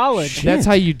the knowledge. That's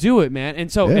how you do it, man.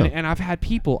 And so, Yeah. and I've had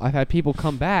people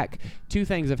come back. Two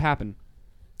things have happened.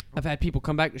 I've had people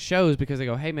come back to shows because they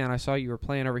go, hey man, I saw you were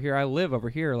playing over here. I live over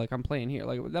here. Like I'm playing here.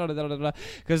 Like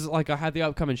because like I had the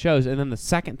upcoming shows. And then the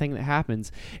second thing that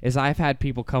happens is I've had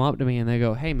people come up to me and they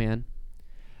go, hey man,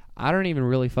 I don't even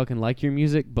really fucking like your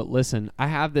music, but listen, I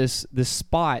have this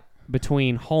spot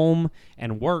between home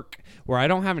and work where I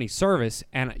don't have any service,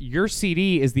 and your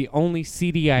CD is the only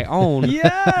CD I own.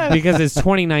 Yes. Because it's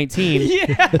 2019.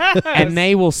 Yes. And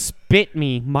they will spit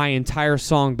me my entire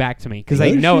song back to me because No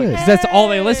they know shit. it. Because that's all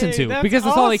they listen to. That's Because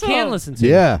that's all they can awesome. listen to.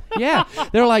 Yeah. Yeah.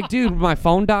 They're like, dude, my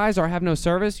phone dies or I have no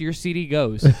service, your CD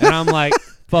goes. And I'm like,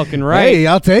 fucking right. Hey,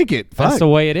 I'll take it. That's Fuck. the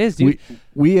way it is, dude.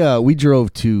 We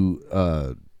drove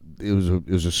to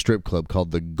it was a strip club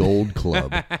called the Gold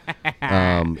Club.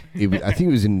 I think it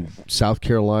was in South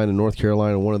Carolina, North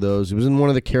Carolina, one of those. It was in one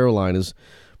of the Carolinas.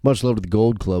 Much love to the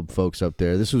Gold Club folks up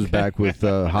there. This was back with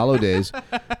Hollow Days.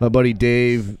 My buddy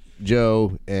Dave,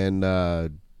 Joe, and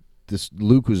this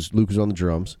Luke was on the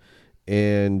drums,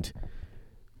 and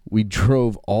we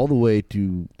drove all the way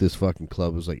to this fucking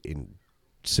club. It was like in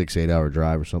 6-8 hour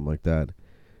drive or something like that.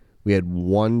 We had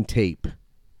one tape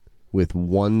with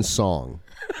one song.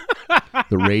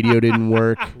 The radio didn't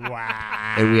work.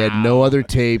 Wow. And we had no other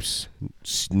tapes,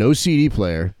 no CD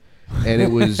player, and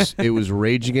it was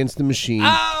Rage Against the Machine.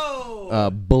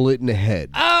 Bullet in the Head.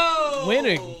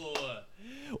 Winning.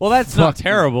 Well, that's not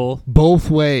terrible. Both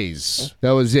ways.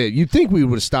 That was it. You'd think we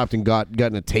would have stopped and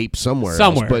gotten a tape somewhere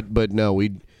else, but no,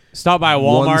 we Stop by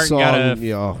Walmart and got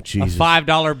a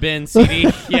 $5 bin CD.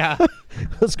 Yeah.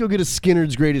 Let's go get a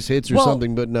Skinner's Greatest Hits or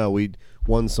something, but no,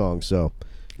 one song, so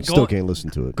still can't listen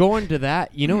to it. Going to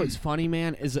that, you know what's funny,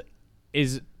 man, is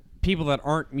people that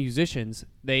aren't musicians,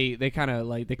 they kind of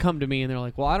like they come to me and they're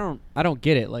like, well, I don't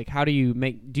get it. Like, how do you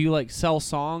you like sell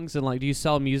songs and like do you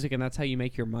sell music and that's how you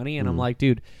make your money? And I'm like,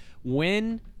 dude,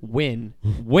 when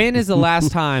is the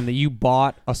last time that you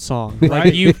bought a song?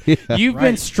 Like you've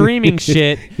been streaming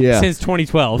shit since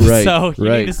 2012. Right, so you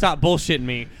right. need to stop bullshitting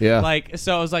me. Yeah. Like,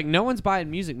 so I was like, no one's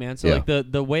buying music, man. So like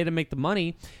the way to make the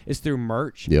money is through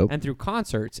merch and through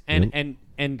concerts and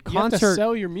You have to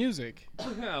sell your music.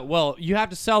 well, you have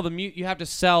to sell you have to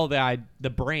sell the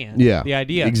brand, the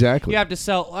idea. Exactly. You have to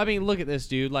sell. I mean, look at this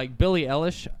dude, like Billie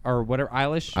Eilish or whatever,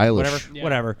 Eilish.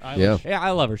 Whatever. Eilish. Yeah, I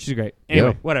love her. She's great.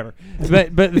 Anyway, whatever.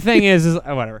 But the thing is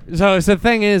whatever. So the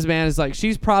thing is, man, is like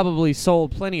she's probably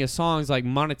sold plenty of songs like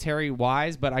monetary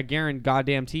wise, but I guarantee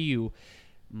goddamn to you,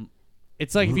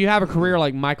 it's like if you have a career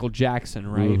like Michael Jackson,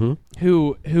 right?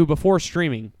 Who before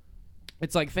streaming.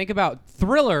 It's like, think about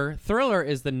Thriller. Thriller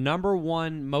is the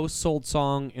 #1 most sold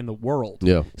song in the world.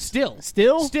 Yeah. Still. That's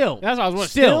what I was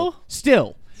wondering.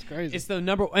 Still. It's crazy. It's the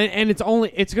number, and it's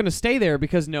going to stay there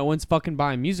because no one's fucking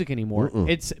buying music anymore.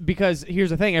 It's because here's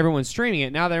the thing: everyone's streaming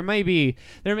it now. There may be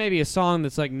a song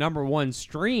that's like #1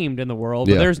 streamed in the world,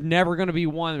 but there's never going to be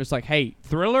one that's like, hey,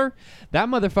 Thriller, that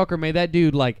motherfucker made that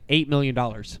dude like $8 million.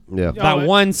 Yeah, that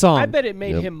one song. I bet it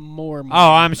made him more money.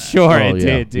 Oh, I'm sure it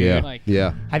did, dude. Yeah. Like,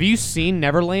 Have you seen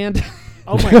Neverland?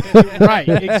 Oh my God. Right,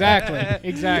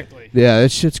 exactly. Yeah,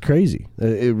 that shit's crazy.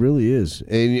 It really is.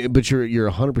 But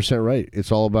you're 100% right.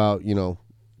 It's all about,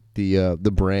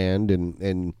 the brand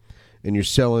and you're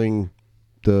selling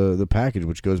the package,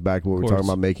 which goes back to what we're talking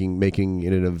about, making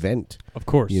it an event. Of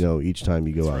course. Each time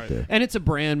you go out there. And it's a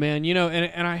brand, man,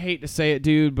 and I hate to say it,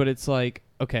 dude, but it's like,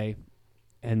 okay,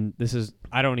 and this is,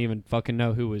 I don't even fucking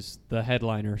know who was the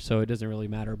headliner, so it doesn't really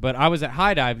matter. But I was at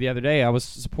High Dive the other day. I was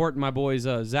supporting my boys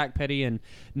Zach Petty and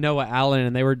Noah Allen,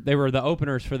 and they were the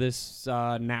openers for this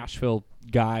Nashville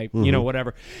guy,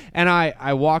 whatever. And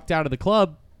I walked out of the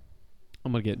club.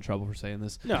 I'm gonna get in trouble for saying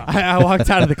this. No, I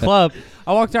walked out of the club.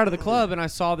 And I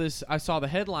saw the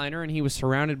headliner, and he was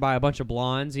surrounded by a bunch of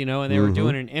blondes, and they were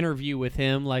doing an interview with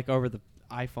him like over the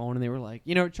iPhone, and they were like,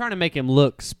 trying to make him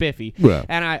look spiffy. Yeah.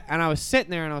 And I was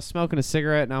sitting there and I was smoking a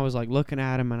cigarette and I was like looking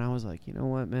at him and I was like, you know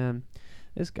what, man,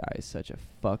 this guy is such a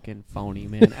fucking phony,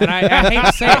 man. And I hate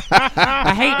to say it.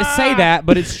 I hate to say that,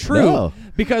 but it's true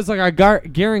because like I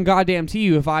guarantee goddamn to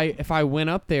you, if I went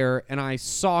up there and I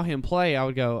saw him play, I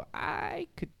would go, I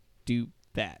could do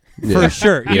that. For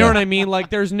sure. You know what I mean?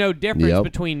 Like, there's no difference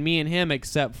between me and him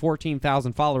except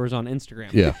 14,000 followers on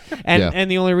Instagram. Yeah. And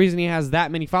the only reason he has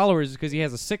that many followers is because he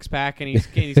has a six-pack and he's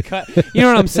cut. You know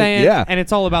what I'm saying? Yeah. And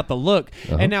it's all about the look.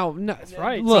 And now, that's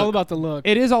right. Look, it's all about the look.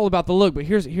 It is all about the look, but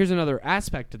here's another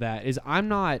aspect to that is I'm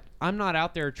not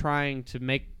out there trying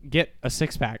to get a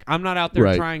six-pack. I'm not out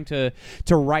there trying to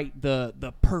write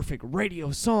the perfect radio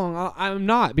song. I'm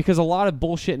not, because a lot of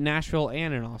bullshit in Nashville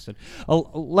and in Austin.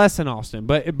 Less in Austin,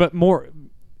 but more,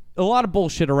 a lot of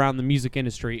bullshit around the music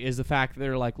industry is the fact that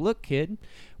they're like, look, kid,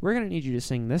 we're going to need you to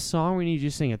sing this song. We need you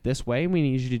to sing it this way. We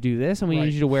need you to do this, and we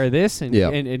need you to wear this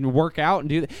and work out and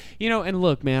do that. And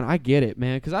look, man, I get it,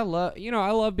 man, because I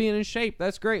love being in shape.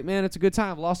 That's great, man. It's a good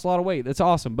time. I've lost a lot of weight. That's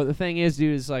awesome. But the thing is,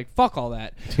 dude, is like, fuck all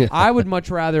that. I would much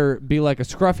rather be like a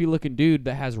scruffy-looking dude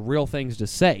that has real things to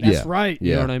say. That's right.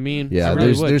 You know what I mean? Yeah,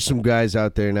 really there's some guys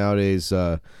out there nowadays,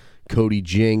 Cody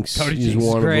Jinks. Cody He's Jinks is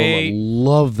one of them. great. I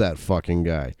love that fucking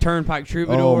guy. Turnpike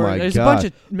Troubadour. Oh, my There's God. a bunch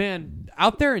of man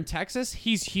out there in Texas.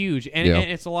 He's huge, and, Yeah.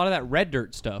 and it's a lot of that red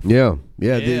dirt stuff. Yeah.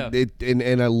 Yeah.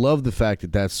 And I love the fact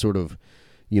that that's sort of,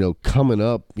 coming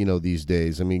up, these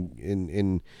days. I mean,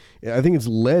 and I think it's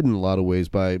led in a lot of ways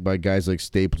by guys like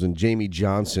Stapleton. Jamie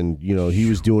Johnson, he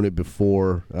was doing it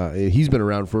before. He's been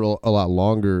around for a lot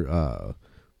longer,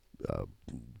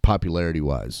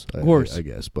 popularity-wise, Of course. I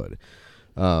guess. But,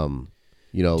 Do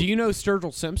you know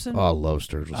Sturgill Simpson? Oh, I love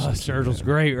Sturgill Simpson. Sturgill's man.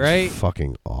 great, right? It's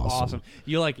fucking awesome.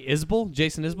 You like Isbell?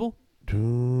 Jason Isbell?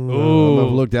 Ooh,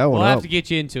 I've looked that one We'll up. have to get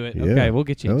you into it. Yeah. Okay, we'll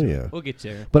get you Oh, into yeah. it. We'll get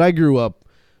you there. But I grew up.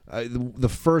 The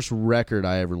first record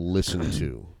I ever listened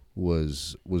to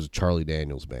was Charlie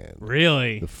Daniels Band.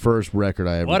 Really? The first record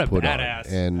I ever What a put badass.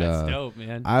 on, and That's dope,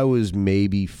 man. I was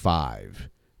maybe 5.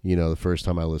 The first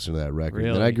time I listened to that record.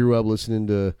 Really? And I grew up listening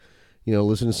to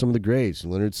some of the greats,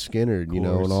 Leonard Skinner, and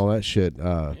all that shit.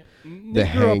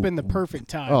 Nick grew up in the perfect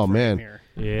time. Oh for man, him here.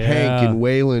 Yeah. Hank and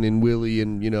Waylon and Willie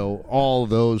and all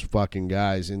those fucking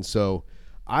guys. And so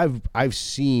I've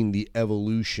seen the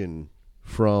evolution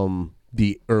from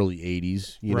the early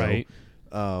 80s, Right.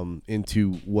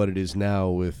 Into what it is now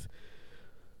with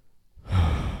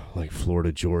like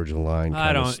Florida Georgia Line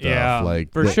kind of stuff. Yeah,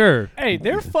 like for sure. Hey,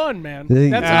 they're fun, man. They-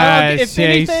 That's if he's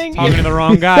anything. talking to the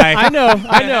wrong guy. I know,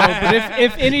 but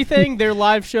if anything, their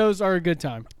live shows are a good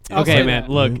time. I'll Okay, say man. that.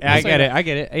 Look, I'll I say get that. it. I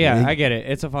get it. Yeah, I get it.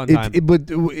 It's a fun time. But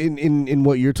in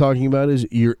what you're talking about is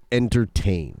you're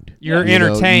entertained. You're You know,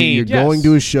 entertained. You're Yes, going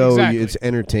to a show. exactly. It's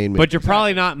entertainment. But you're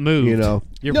probably not moved.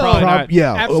 You're No, probably not.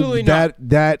 Yeah, Absolutely that not.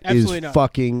 that is Absolutely not.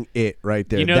 fucking it right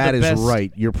there. You know That the is best-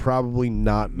 right. You're probably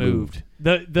not moved.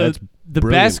 moved. The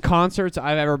brilliant. best concerts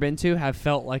I've ever been to have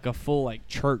felt like a full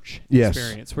church Yes,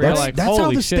 experience. Where you're like, that's how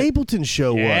holy the shit. Stapleton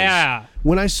show was. Yeah.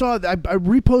 When I saw it, I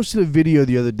reposted a video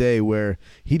the other day where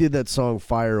he did that song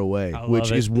 "Fire Away," I which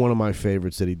love it. is one of my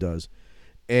favorites that he does,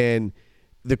 and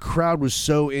the crowd was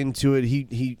so into it.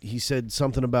 He said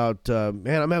something about,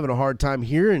 "Man, I'm having a hard time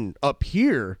hearing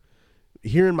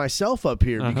myself up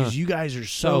here because you guys are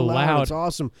so loud. It's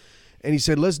awesome." And he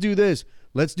said, "Let's do this.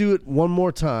 Let's do it one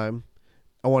more time.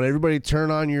 I want everybody to turn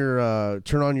on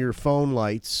your phone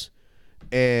lights,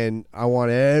 and I want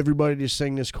everybody to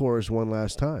sing this chorus one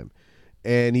last time."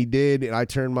 And he did, and I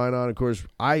turned mine on. Of course,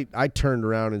 I turned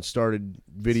around and started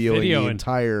videoing the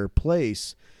entire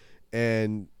place,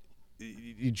 and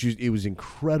it was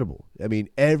incredible. I mean,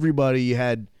 everybody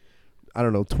had, I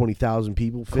don't know, 20,000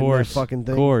 people fit in that fucking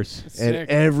thing. Of course. That's And sick.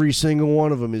 every single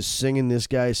one of them is singing this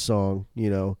guy's song,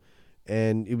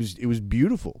 and it was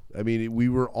beautiful. I mean, we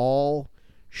were all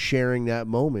sharing that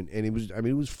moment, and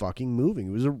it was fucking moving.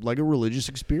 It was like a religious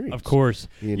experience. Of course.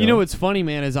 You You know? know what's funny,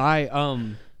 man, is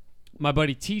my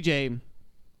buddy TJ,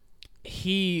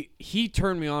 he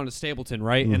turned me on to Stapleton,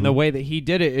 right? And the way that he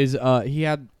did it is he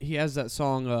has that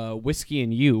song Whiskey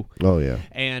and You. Oh yeah.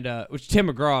 And which Tim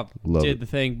McGraw Love did it. the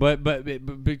thing, but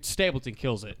Stapleton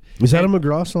kills it. Is that a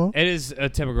McGraw song? It is a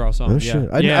Tim McGraw song. Oh yeah.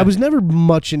 shit! I was never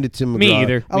much into Tim McGraw. Me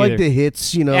either. I like the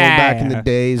hits, back in the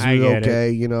days. I It was get it.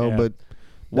 okay, Yeah. but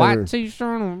White never-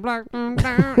 t-shirt on black down.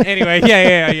 Anyway,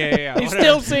 yeah. He whatever.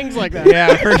 still sings like that.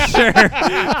 Yeah,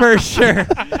 for sure.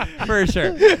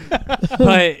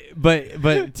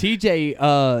 But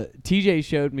TJ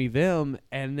showed me them,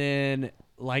 and then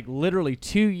like literally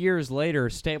 2 years later,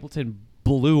 Stapleton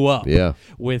blew up Yeah.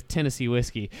 with Tennessee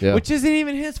Whiskey, Yeah. which isn't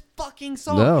even his fucking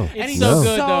song. No. And It's he's so so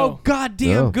good, though.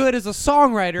 goddamn No. good as a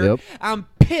songwriter. Yep. I'm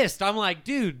pissed. I'm like,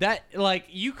 dude, that like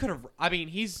you could have. I mean,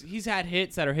 he's had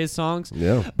hits that are his songs.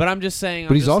 Yeah. But I'm just saying.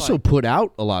 But he's also put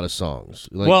out a lot of songs.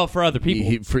 Like, well for other people.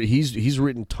 he's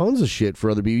written tons of shit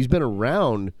for other people. He's been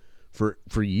around for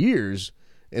years,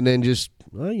 and then just,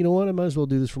 well, you know what? I might as well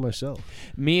do this for myself.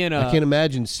 Me and I can't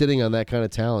imagine sitting on that kind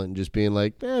of talent and just being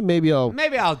like, maybe I'll.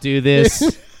 maybe I'll do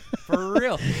this. For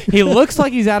real. He looks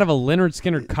like he's out of a Leonard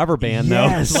Skinner cover band,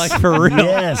 Yes. though. Like, for real.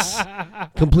 Yes.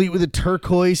 Complete with the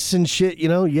turquoise and shit,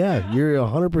 Yeah, you're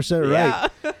 100% right.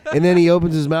 Yeah. And then he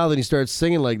opens his mouth and he starts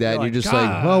singing like that, and You're you're like, just like,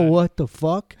 God. oh, what the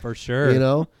fuck? For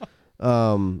sure.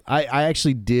 I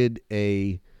actually did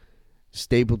a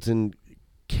Stapleton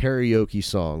karaoke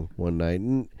song one night,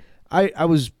 and I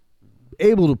was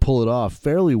able to pull it off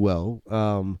fairly well.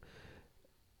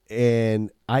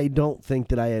 And I don't think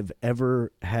that I have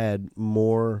ever had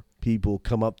more people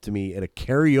come up to me at a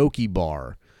karaoke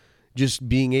bar, just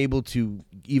being able to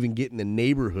even get in the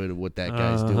neighborhood of what that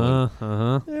guy's doing.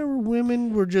 There were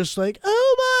women were just like,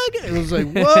 oh my God. It was like,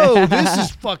 whoa, this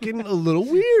is fucking a little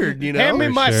weird, Hand me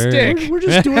my sure. stick. We're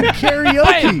just doing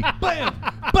karaoke. Bam!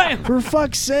 time. For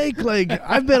fuck's sake, like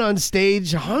I've been on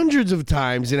stage hundreds of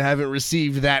times and haven't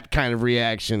received that kind of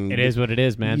reaction. It is what it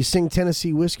is, man. You sing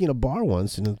Tennessee Whiskey in a bar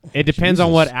once, and It depends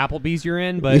on what Applebee's you're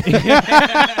in, but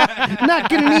not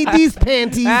gonna need these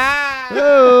panties.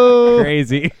 Oh.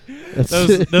 Crazy.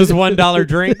 Those $1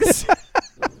 drinks.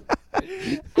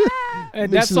 And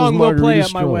that Mixing song those will play margaritas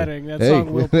at my strong. wedding. That Hey.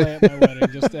 song will play at my wedding,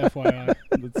 just FYI.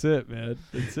 That's it, man.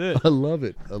 That's it. I love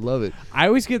it. I love it. I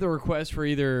always get the request for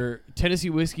either Tennessee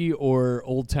Whiskey or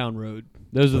Old Town Road.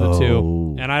 Those are the Oh.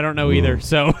 two. And I don't know either,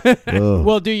 so Ugh.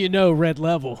 Well, do you know Red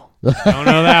Level? don't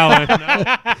know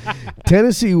that one. No.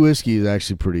 Tennessee Whiskey is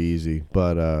actually pretty easy,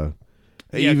 but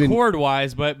Yeah, even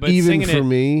chord-wise, but even singing for it.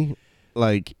 me,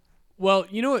 like Well,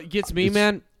 you know what gets me, It's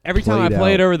man? Every time I played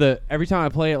play it out. every time I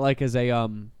play it like as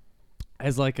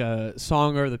like a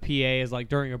song over the PA, as like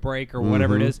during a break or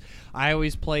whatever it Mhm. is, I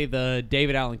always play the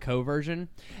David Allan Coe version,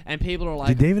 and people are like,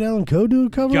 did David Allan Coe do a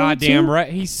cover? of it "Goddamn too?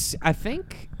 right!" I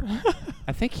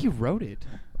think he wrote it.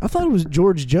 I thought it was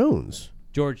George Jones.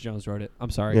 George Jones wrote it.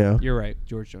 I'm sorry. Yeah. You're right.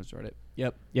 George Jones wrote it.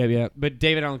 Yep. Yeah. But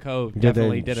David Allan Coe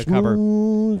definitely did a Smooth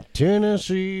cover.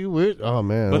 Tennessee with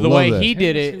But the way he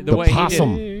did it, The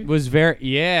possum. he did it was very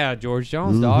George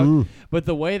Jones, Mhm. dog. But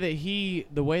the way that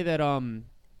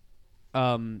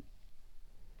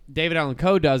David Allan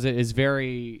Coe does it is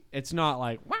very. It's not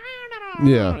like.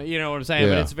 Yeah. You know what I'm saying?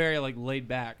 But Yeah. it's very like laid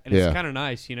back, and Yeah. it's kind of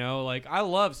nice. You know, like I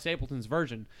love Stapleton's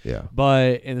version, Yeah.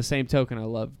 but in the same token, I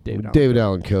love David. David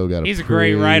Allan Coe got He's a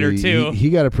great writer, too. He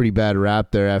got a pretty bad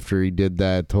rap there after he did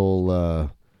that whole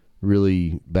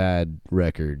really bad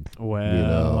record. Well, You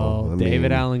know, I David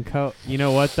mean- Allan Coe. You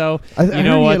know what though? I you heard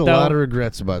know he what had a though? lot of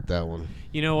regrets about that one.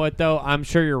 You know what though? I'm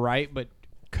sure you're right, but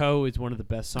Coe is one of the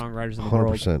best songwriters in the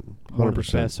 100%. world. One of the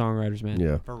 100%. best songwriters, man.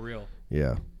 Yeah. For real.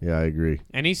 Yeah. Yeah, I agree.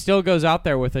 And he still goes out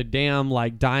there with a damn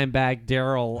like Dimebag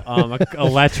Daryl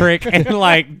electric and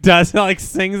like does like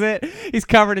sings it. He's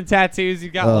covered in tattoos.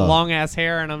 He's got long ass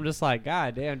hair, and I'm just like,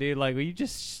 God damn, dude, like will you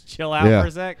just chill out Yeah. for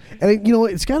a sec? And you know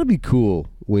what? It's got to be cool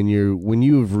when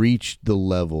you have reached the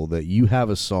level that you have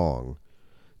a song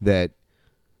that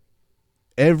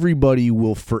everybody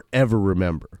will forever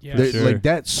remember. Yeah, sure. Like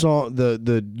that song,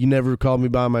 the "You Never Called Me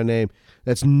by My Name."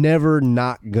 That's never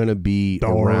not gonna be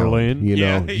around. You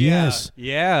know, yes.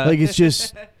 Yeah. Like it's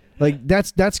just like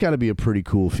that's got to be a pretty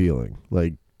cool feeling.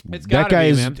 Like It's that gotta guy be,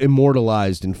 is man.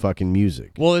 immortalized in fucking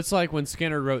music. Well, it's like when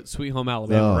Skinner wrote "Sweet Home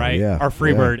Alabama," Oh, right? yeah, Or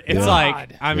 "Freebird." yeah, It's yeah.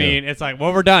 like, I mean, it's like,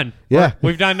 well, we're done. Yeah.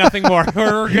 We've done nothing more.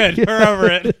 We're good. We're over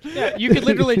it. Yeah, you could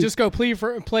literally just go play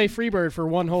Freebird for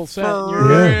one whole set. and For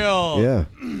you're real. Yeah.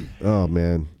 Oh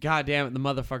man. God damn it, the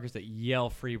motherfuckers that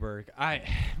yell Freebird.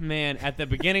 Man, at the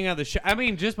beginning of the show, I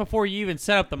mean, just before you even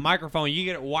set up the microphone, you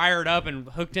get it wired up and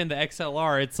hooked into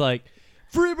XLR. It's like,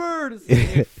 Freebird. It's like,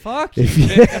 hey, fuck you.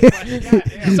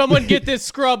 Goddamn. Someone get this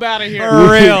scrub out of here.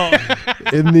 For real.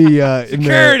 In the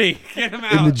Security. Get him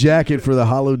out. in the jacket for the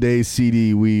Hollow Days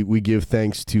CD, we give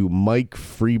thanks to Mike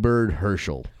Freebird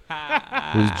Herschel.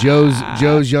 Who's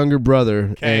Joe's younger brother,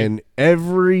 Okay. and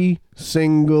every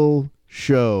single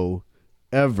show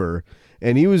ever,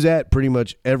 and he was at pretty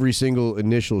much every single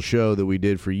initial show that we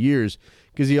did for years,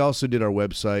 because he also did our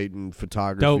website and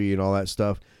photography Dope. and all that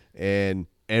stuff. And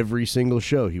every single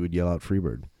show, he would yell out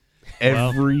Freebird.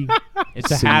 Every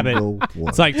It's a habit. single one.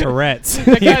 It's like Tourette's.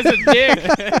 That guy's a dick.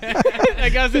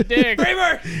 That guy's a dick.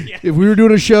 Freebird. Yeah. If we were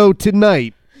doing a show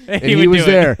tonight and he would was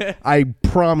do it. there, I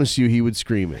promise you he would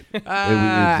scream it.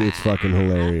 It's fucking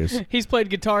hilarious. He's played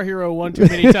Guitar Hero one too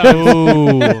many times.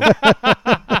 Ooh.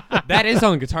 That is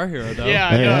on Guitar Hero, though. Yeah,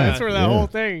 I know. Yeah, That's where that yeah. whole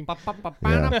thing.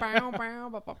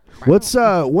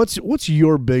 What's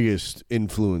your biggest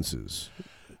influences?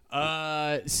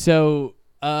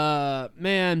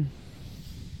 Man,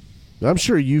 I'm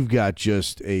sure you've got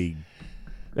just a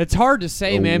it's hard to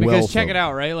say, A man, because wealth check of- it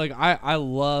out, right? Like I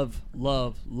love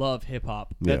hip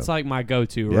hop. Yeah. That's like my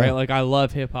go-to, Yeah. right? Like I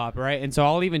love hip hop, right? And so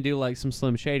I'll even do like some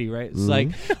Slim Shady, right? It's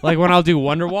Mm-hmm. like when I'll do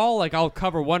Wonderwall, like I'll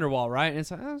cover Wonderwall, right? And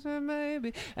it's like I said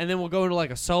maybe, and then we'll go into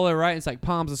like a solo, right? It's like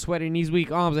palms are sweaty, knees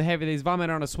weak, arms are heavy, these vomit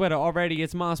on a sweater already.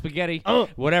 It's mom spaghetti,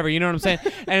 whatever. You know what I'm saying?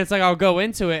 And it's like I'll go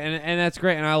into it, and that's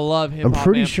great. And I love hip I'm hop.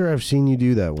 pretty man. sure I've seen you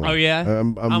do that one. Oh, yeah?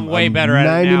 I'm way better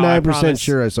at it now, I 99% promise.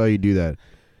 sure I saw you do that.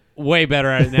 Way better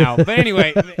at it now. But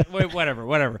anyway,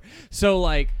 whatever. So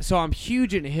I'm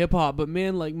huge into hip hop, but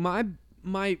man, like my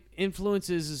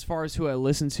influences as far as who I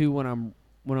listen to when I'm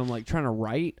like trying to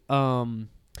write, I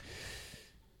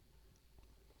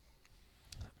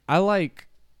like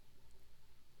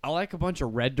I like a bunch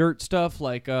of Red Dirt stuff,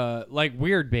 like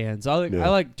weird bands. I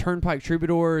like Turnpike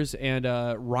Troubadours and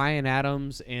Ryan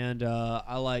Adams, and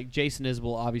I like Jason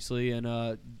Isbell, obviously, and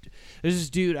there's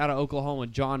this dude out of Oklahoma,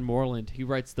 John Moreland. He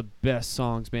writes the best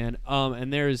songs, man.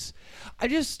 And there's, and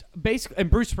Bruce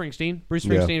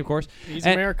Springsteen, of course. He's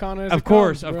Americana, of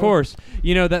course.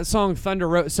 You know that song Thunder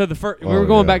Road. So we were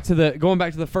going back to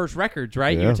the first records,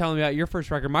 right? Yeah. You were telling me about your first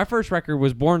record. My first record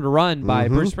was Born to Run by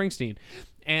Bruce Springsteen.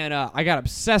 And I got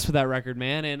obsessed with that record,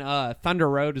 man. And Thunder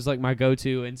Road is like my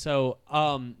go-to. And so,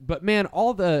 but man,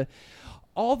 all the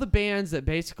bands that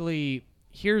basically,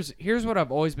 here's what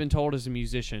I've always been told as a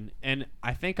musician, and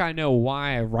I think I know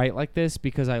why I write like this,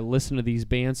 because I listen to these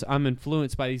bands. I'm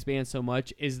influenced by these bands so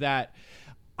much, is that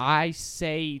I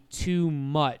say too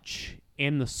much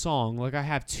in the song. Like I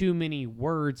have too many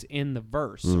words in the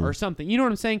verse or something. You know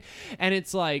what I'm saying? And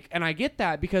it's like, and I get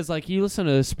that because like you listen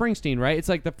to Springsteen, right? It's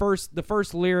like the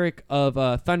first lyric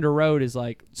of Thunder Road is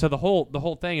like, so the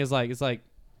whole thing is like, it's like,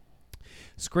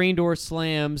 screen door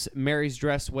slams, Mary's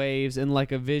dress waves, and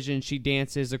like a vision she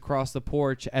dances across the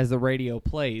porch as the radio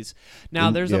plays.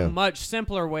 Now there's a much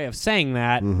simpler way of saying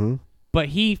that. But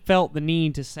he felt the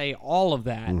need to say all of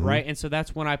that, right? And so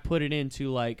that's when I put it into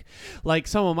like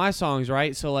some of my songs,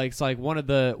 right? So like it's like one of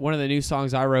the new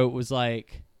songs I wrote was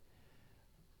like,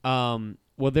 well,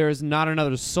 there is not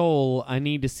another soul I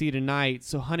need to see tonight,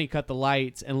 so honey, cut the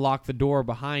lights and lock the door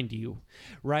behind you,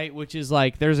 right? Which is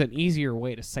like, there's an easier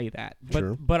way to say that,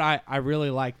 but I really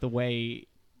like the way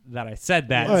that I said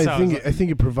that. Well, so I think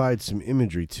it provides some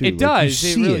imagery too. It does.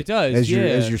 It really does. As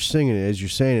you're singing it, as you're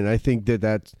saying it. I think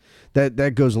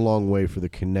that goes a long way for the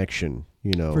connection.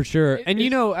 You know, for sure. And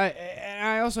you know,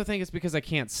 I also think it's because I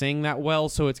can't sing that well,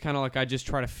 so it's kind of like I just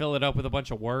try to fill it up with a bunch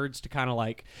of words to kind of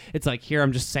like, it's like, here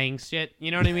I'm just saying shit.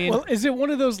 You know what I mean? Well, is it one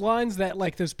of those lines that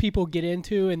like those people get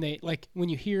into and they like when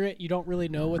you hear it, you don't really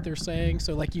know what they're saying,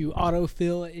 so like you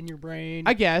autofill it in your brain?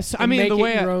 I guess. I mean, the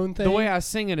way I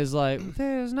sing it is like,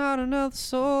 there's not another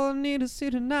soul I need to see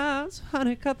tonight, so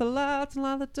honey, cut the lights and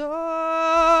lock the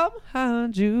door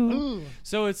behind you. Ooh.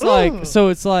 So it's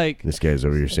like this guy's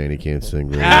over here saying he can't sing.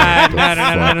 No. I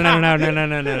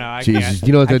Jesus, can't.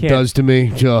 you know what that does to me?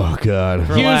 Oh God,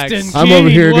 Relax. Houston, I'm over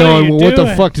here what are going, you well, what the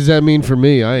doing? fuck does that mean for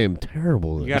me? I am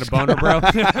terrible. You got a boner, bro?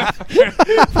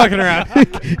 Fucking around.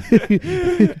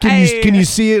 Can you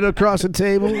see it across the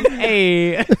table?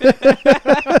 Hey.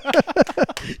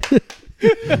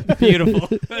 Beautiful.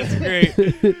 That's great.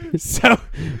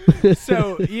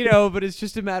 So you know, but it's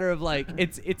just a matter of like,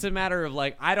 it's a matter of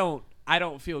like, I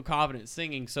don't feel confident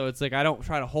singing, so it's like I don't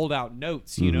try to hold out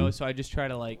notes, you know. So I just try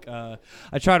to like I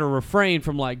try to refrain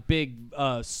from like big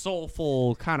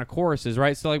soulful kind of choruses,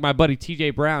 right? So like my buddy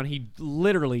TJ Brown, he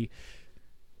literally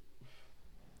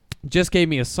just gave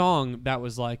me a song that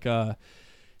was like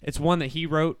it's one that he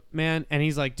wrote, man, and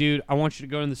he's like, dude, I want you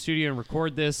to go in the studio and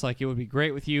record this, like it would be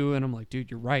great with you. And I'm like, dude,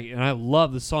 you're right. And I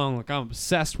love the song, like I'm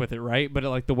obsessed with it, right? But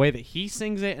like the way that he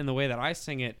sings it and the way that I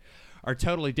sing it are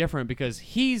totally different, because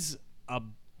he's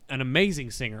an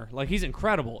amazing singer. Like he's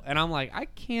incredible, and I'm like, I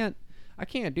can't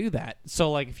do that.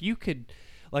 So like if you could,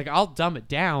 like, I'll dumb it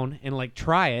down and like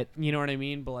try it, you know what I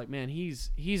mean? But like, man, he's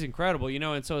incredible, you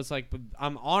know. And so it's like,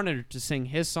 I'm honored to sing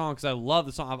his song because I love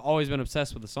the song. I've always been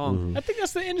obsessed with the song. I think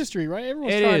that's the industry, right?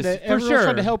 Everyone's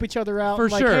Trying to help each other out. For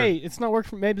like, sure. Hey, it's not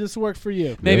working. Maybe this will work for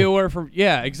you. Maybe it'll work for,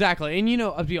 yeah, exactly. And you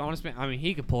know, I'll be honest, man, I mean,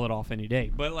 he could pull it off any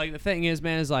day. But like the thing is,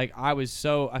 man, is like I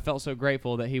felt so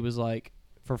grateful that he was like,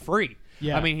 for free.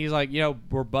 Yeah. I mean, he's like, you know,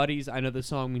 we're buddies. I know this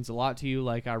song means a lot to you.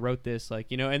 Like I wrote this, like,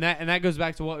 you know, and that goes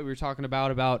back to what we were talking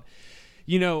about,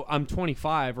 you know, I'm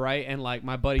 25, right? And like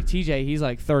my buddy TJ, he's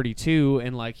like 32,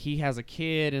 and like he has a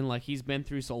kid, and like he's been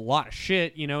through a lot of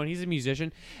shit, you know, and he's a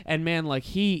musician. And man, like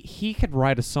he could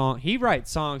write a song. He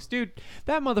writes songs, dude.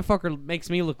 That motherfucker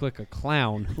makes me look like a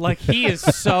clown. Like he is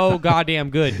so goddamn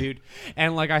good, dude.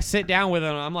 And like I sit down with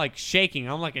him, I'm like shaking.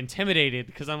 I'm like intimidated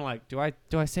because I'm like, do I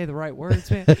say the right words,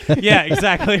 man? Yeah,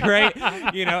 exactly,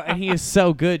 right? You know, and he is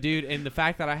so good, dude. And the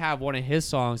fact that I have one of his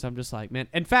songs, I'm just like, man.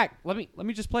 In fact, let me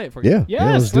just play it for you. Yeah.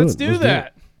 Yes, let's do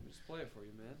that. Just play it for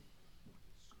you, man.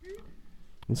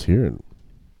 Let's hear it.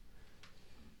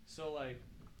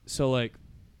 So like,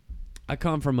 I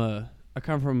come from a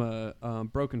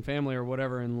broken family or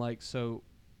whatever, and like, so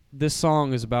this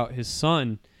song is about his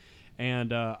son, and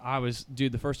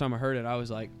the first time I heard it, I was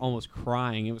like almost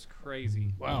crying. It was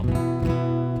crazy. Wow.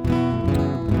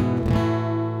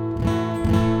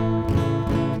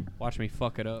 Watch me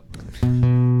fuck it up.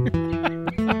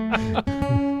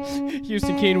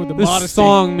 Houston Kane with the This modesty.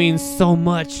 song means so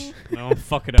much. No, I'll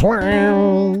fuck it up.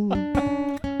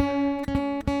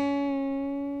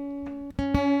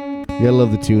 gotta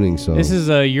love the tuning song. This is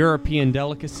a European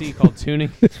delicacy called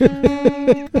tuning.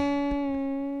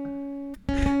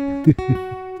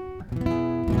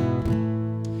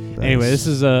 Anyway, this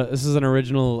is an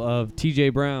original of T.J.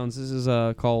 Brown's. This is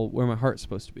called "Where My Heart's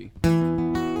Supposed to Be."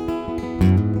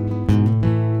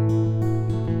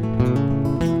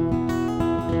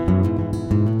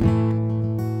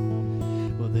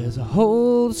 Well, there's a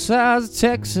hole the size of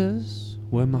Texas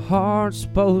where my heart's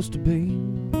supposed to be,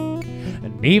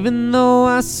 and even though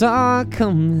I saw it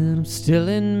coming, I'm still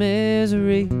in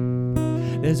misery.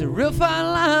 There's a real fine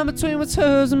line between what's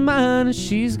hers and mine, and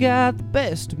she's got the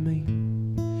best of me.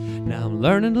 Now I'm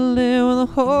learning to live with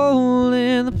a hole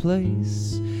in the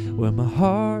place where my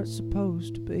heart's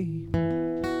supposed to be.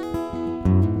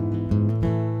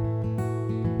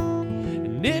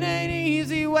 And it ain't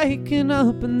easy waking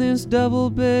up in this double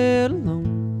bed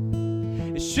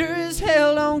alone. It sure as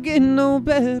hell don't get no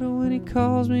better when he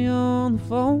calls me on the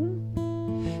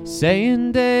phone,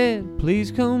 saying, "Dad,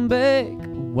 please come back.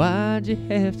 Why'd you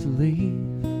have to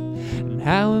leave? And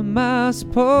how am I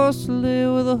supposed to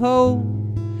live with a hole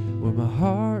where my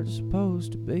heart's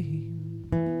supposed to be?"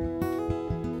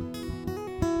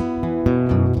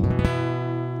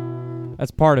 That's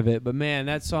part of it, but man,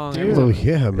 that song. Oh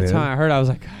yeah, man. The time I heard, I was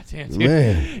like, God damn, dude.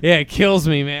 Man. Yeah, it kills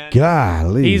me, man.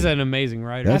 Golly. He's an amazing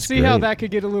writer. I That's see how great. that could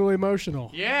get a little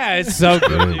emotional. Yeah, it's so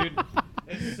good, dude.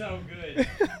 It's so good.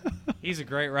 He's a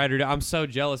great writer. I'm so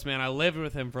jealous, man. I lived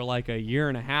with him for like a year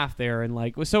and a half there, and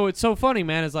like, so it's so funny,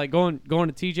 man. It's like going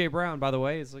to T.J. Brown. By the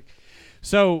way, it's like,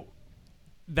 so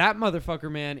that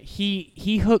motherfucker, man.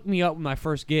 He hooked me up with my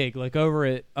first gig, like over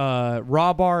at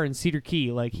Raw Bar in Cedar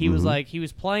Key. Like he was like he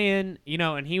was playing, you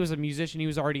know, and he was a musician. He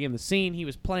was already in the scene. He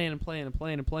was playing and playing and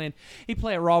playing and playing. He'd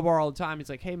play at Raw Bar all the time. He's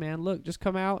like, "Hey, man, look, just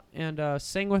come out and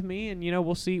sing with me, and you know,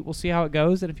 we'll see how it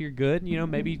goes. And if you're good, you know,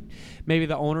 maybe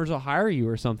the owners will hire you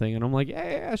or something." And I'm like,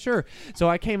 yeah, sure. So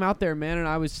I came out there, man, and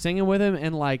I was singing with him,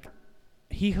 and like,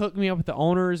 he hooked me up with the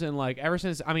owners, and like ever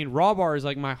since, I mean, Raw Bar is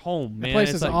like my home, man. The place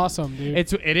It's is like, awesome, dude.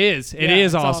 It is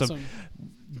It's awesome.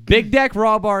 Big Deck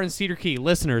Raw Bar in Cedar Key,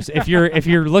 listeners. If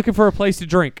you're looking for a place to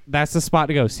drink, that's the spot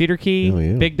to go. Cedar Key, Oh,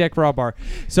 yeah. Big Deck Raw Bar.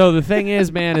 So the thing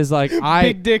is, man, is like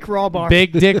Big Dick Raw Bar.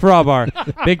 Big Dick Raw Bar.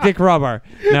 Big Dick Raw Bar.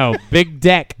 No, Big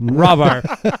Deck Raw Bar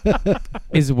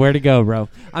is where to go, bro.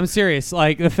 I'm serious.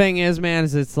 Like the thing is, man,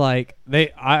 is it's like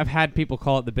I've had people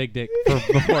call it the Big Dick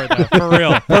before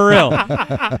though. For real.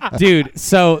 Dude,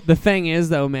 so the thing is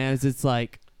though, man, is it's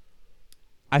like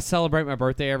I celebrate my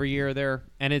birthday every year there,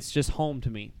 and it's just home to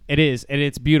me. It is, and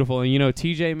it's beautiful. And you know,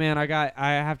 TJ, man, I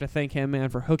have to thank him, man,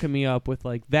 for hooking me up with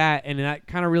like that, and that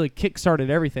kind of really kickstarted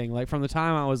everything. Like from the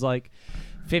time I was like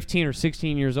 15 or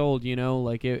 16 years old, you know,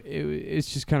 like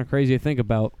it's just kind of crazy to think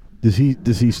about. Does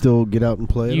he still get out and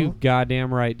play? at You all?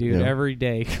 goddamn right, dude. Yeah. Every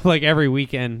day, like every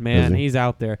weekend, man, Does he? he's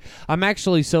out there. I'm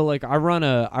actually so like I run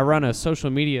a social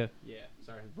media. Yeah,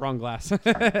 sorry, wrong glass.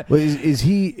 Well,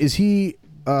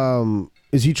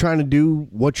 is he trying to do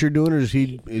what you're doing, or is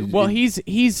he? Well,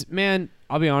 he's man.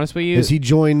 I'll be honest with you. Has he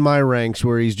joined my ranks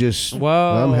where he's just?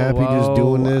 I'm happy just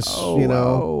doing this. You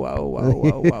know.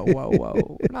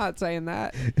 Whoa. I'm not saying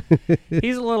that.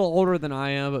 He's a little older than I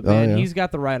am, but man, yeah. he's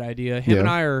got the right idea. Him Yeah. and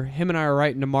I are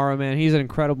writing tomorrow, man. He's an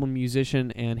incredible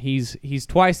musician, and he's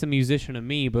twice the musician of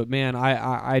me. But man,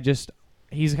 I just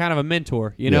he's kind of a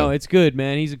mentor. You know, Yeah. it's good,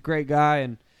 man. He's a great guy,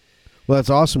 and Well, that's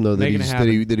awesome though that Making it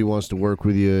happen. that he wants to work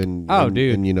with you and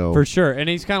dude, and, you know, for sure. And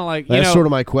he's kind of like that's sort of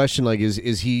my question. Like, is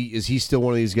he still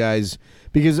one of these guys?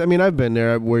 Because I mean, I've been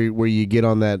there where you get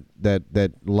on that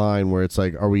line where it's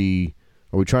like, are we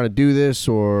trying to do this,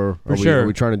 or For are sure.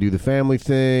 we trying to do the family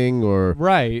thing, or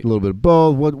right. a little bit of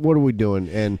both? What are we doing?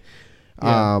 And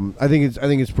Yeah. I think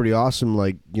it's pretty awesome.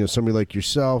 Like, you know, somebody like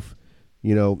yourself,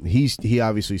 you know, he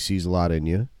obviously sees a lot in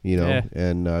you, you know, Yeah.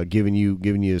 and giving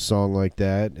you a song like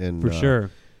that, and For sure.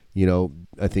 you know,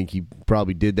 I think he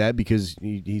probably did that because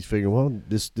he's figuring, well,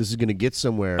 this is going to get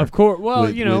somewhere. Of course. Well,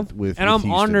 with- you know, with and I'm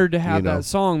Houston, honored to have you know? that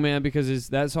song, man, because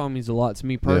that song means a lot to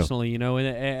me personally, you know,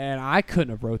 and I couldn't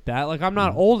have wrote that. Like, I'm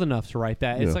not old enough to write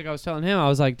that. It's Yeah. like I was telling him, I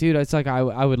was like, dude, it's like I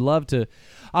would love to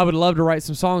write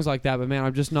some songs like that, but man,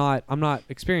 I'm not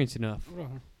experienced enough.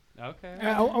 Okay.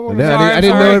 I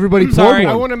didn't know everybody poured Sorry,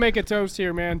 one. I want to make a toast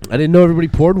here, man. I didn't know everybody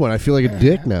poured one. I feel like a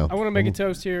dick now. I want to make a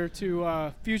toast here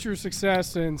to future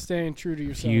success and staying true to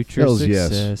yourself. Future Hells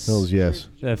success. yes. Hells yes.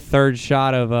 The third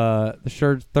shot of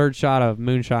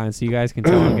moonshine, so you guys can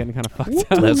tell I'm getting kind of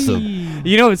fucked up. That's the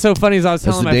You know what's so funny is I was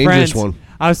that's telling the my dangerous friends. one.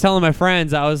 I was telling my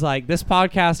friends, I was like, this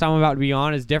podcast I'm about to be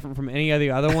on is different from any of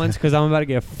the other ones because I'm about to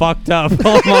get fucked up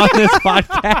while I'm on this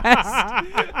podcast.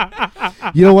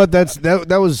 You know what?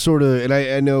 That was sort of, and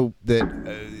I know that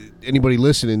anybody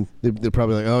listening, they're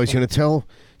probably like, oh, he's gonna tell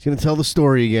the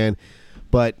story again.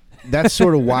 But that's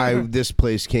sort of why this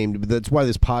place came to be. That's why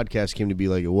this podcast came to be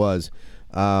like it was.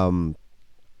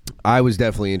 I was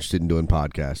definitely interested in doing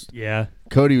podcasts. Yeah.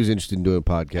 Cody was interested in doing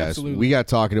podcasts. Absolutely. We got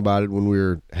talking about it when we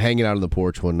were hanging out on the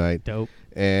porch one night. Dope.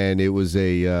 And it was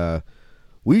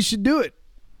we should do it.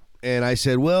 And I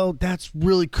said, well, that's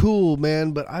really cool,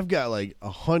 man, but I've got like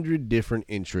 100 different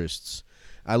interests.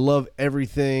 I love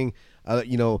everything. I've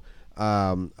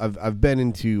been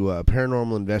into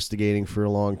paranormal investigating for a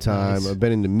long time. Nice. I've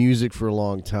been into music for a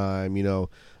long time.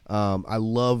 I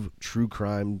love true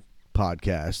crime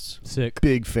podcasts. Sick.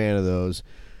 Big fan of those.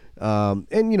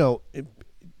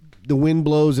 The wind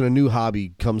blows and a new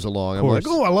hobby comes along. I'm like,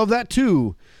 oh, I love that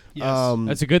too. Yes.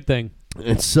 That's a good thing.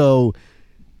 And so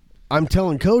I'm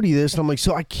telling Cody this, and I'm like,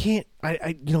 so I can't,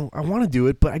 I want to do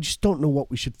it, but I just don't know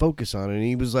what we should focus on. And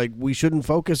he was like, we shouldn't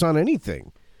focus on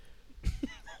anything.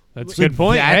 That's a good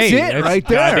point. That's hey, it that's right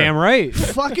there. Goddamn right.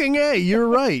 Fucking A, you're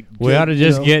right. We ought to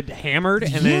just get hammered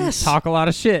and then Yes. talk a lot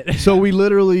of shit. So we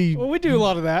literally, Well, we do a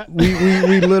lot of that.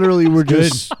 we literally were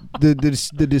just, the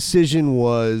decision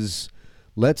was,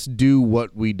 let's do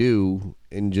what we do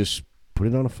and just put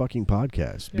it on a fucking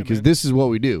podcast because man. this is what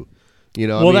we do.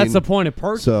 Well, that's the point of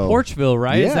so- Porchville,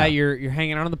 right? Yeah. Is that you're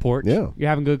hanging out on the porch. Yeah. You're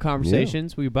having good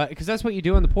conversations. Because that's what you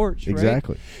do on the porch, right?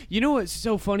 Exactly. You know what's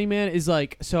so funny, man, is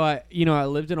like, so I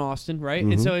lived in Austin, right?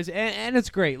 Mm-hmm. And so and it's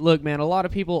great. Look, man, a lot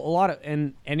of people,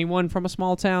 and anyone from a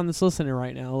small town that's listening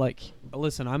right now, like,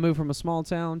 listen, I moved from a small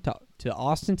town to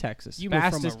Austin, Texas. You moved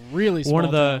from a really small one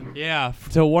of the town.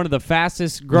 to one of the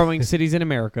fastest growing cities in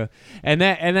America, and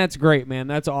that's great, man.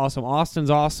 That's awesome. Austin's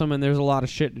awesome, and there's a lot of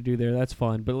shit to do there. That's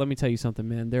fun. But let me tell you something,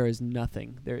 man. There is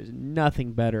nothing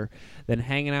better than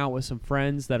hanging out with some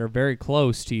friends that are very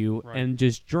close to you and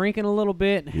just drinking a little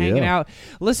bit and hanging out.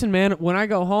 Listen, man, when I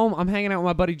go home, I'm hanging out with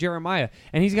my buddy Jeremiah,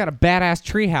 and he's got a badass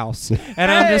treehouse,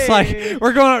 and I'm just like,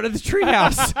 we're going out to the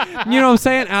treehouse. You know what I'm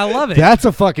saying? I love it. That's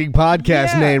a fucking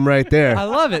podcast Yeah. name right there. I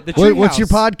love it. The treehouse. What's your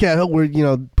podcast? Oh, we're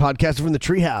podcasting from the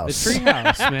treehouse. The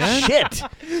treehouse, man. Shit.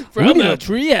 From We need the a-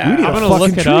 treehouse. we need I'm a gonna look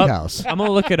fucking it up. treehouse. I'm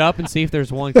gonna look it up and see if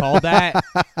there's one called that,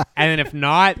 and then if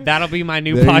not, that'll be my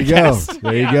new There podcast.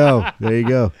 you go. There you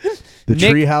go. The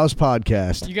Nick- Treehouse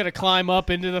Podcast. You got to climb up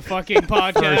into the fucking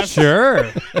podcast.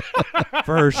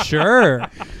 For sure.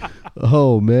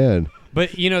 Oh man.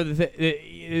 But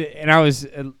and I was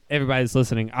everybody's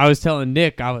listening. I was telling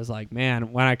Nick, I was like,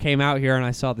 man, when I came out here and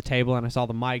I saw the table and I saw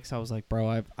the mics, I was like,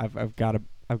 bro, I've got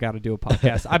to do a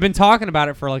podcast. I've been talking about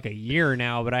it for like a year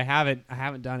now, but I haven't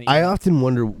done it yet. I often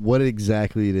wonder what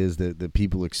exactly it is that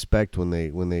people expect when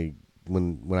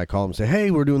I call them and say,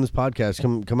 hey, we're doing this podcast.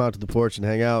 Come out to the porch and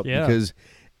hang out. Yeah. Because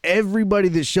everybody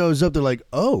that shows up, they're like,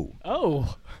 oh,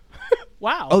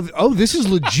 Wow. oh, this is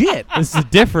legit. This is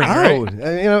different, Oh, right?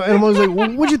 and I was like, well,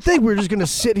 what'd you think? We're just gonna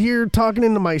sit here talking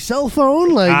into my cell phone,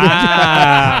 like,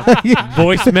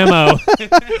 Voice memo.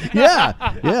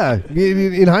 yeah.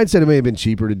 In hindsight, it may have been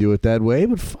cheaper to do it that way,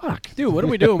 but fuck. Dude, what are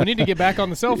we doing? We need to get back on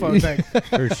the cell phone thing.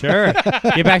 For sure.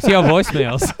 Get back to your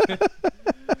voicemails.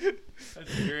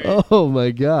 Oh my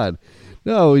God.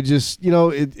 No, we just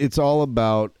it's all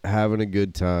about having a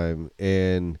good time,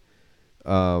 and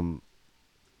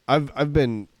I've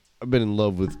been in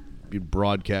love with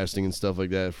broadcasting and stuff like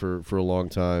that for a long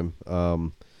time,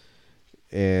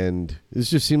 and this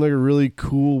just seemed like a really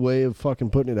cool way of fucking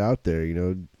putting it out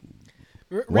there.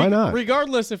 Why not?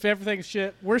 Regardless if everything's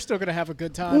shit, we're still gonna have a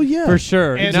good time. Well, yeah, For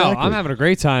sure. Exactly. No, I'm having a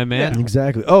great time, man.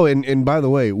 exactly. Oh, and by the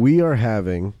way, we're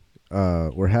having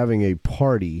a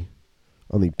party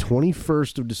on the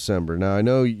 21st of December. Now I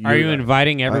know Are you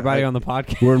inviting everybody on the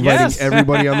podcast? We're inviting Yes.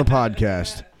 everybody on the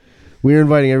podcast. We're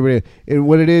inviting everybody, and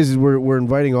what it is we're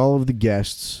inviting all of the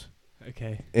guests,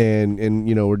 Okay. and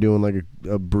we're doing like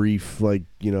a brief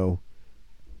little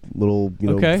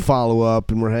Okay. follow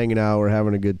up, and we're hanging out, we're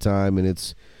having a good time, and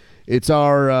it's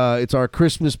our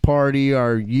Christmas party,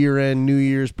 our year end New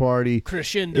Year's party.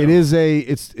 Crescendo. It is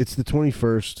it's the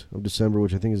 21st of December,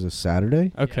 which I think is a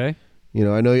Saturday. Okay.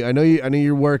 I know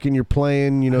you're working, you're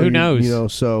playing. Who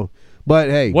knows? So, but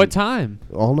hey, What time?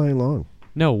 all night long.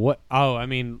 No, what? Oh, I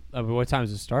mean, what time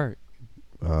does it start?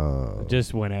 Uh,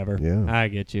 Just whenever. yeah. I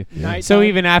get you. Nighttime. So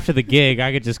even after the gig,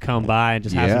 I could just come by and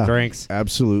just have some drinks.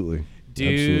 Absolutely.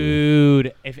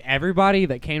 Dude, if everybody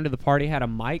that came to the party had a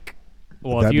mic,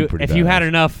 well, That'd be if pretty you had badass.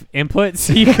 enough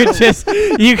inputs,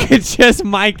 you could just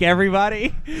mic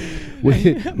everybody.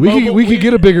 We Mobile- could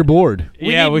get a bigger board. We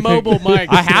need mobile mics.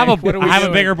 I have What are we I have a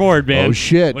doing? bigger board, man. Oh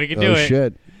shit! We can do it.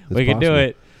 Shit. We can do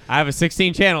it. I have a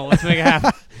 16 channel. Let's make it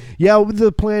happen. Yeah,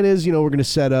 the plan is, we're going to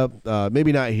set up,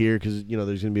 maybe not here because, there's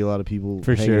going to be a lot of people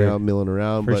hanging out, milling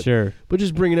around. But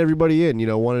just bringing everybody in,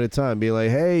 one at a time. Being like,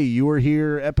 hey, you were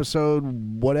here episode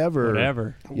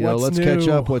whatever. Let's catch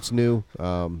up, what's new,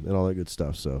 and all that good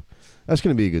stuff. So that's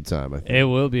going to be a good time, I think. It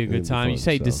will be a good time. You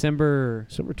say December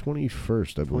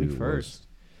 21st, I believe 21st.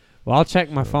 Well, I'll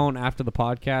check my phone after the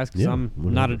podcast because I'm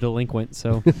not a delinquent.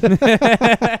 So,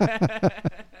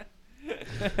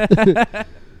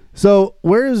 so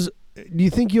do you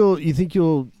think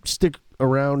you'll stick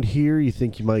around here? You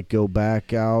think you might go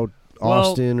back out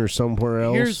Austin or somewhere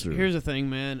else? Here's the thing,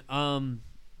 man. I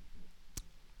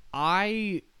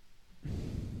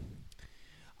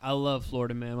love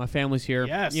Florida, man. My family's here.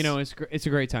 Yes. It's a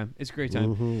great time. It's a great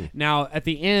time. Mm-hmm. Now, at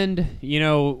the end,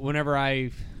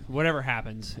 whatever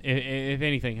happens, if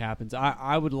anything happens,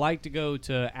 I would like to go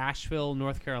to Asheville,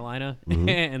 North Carolina,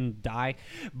 and die.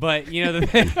 But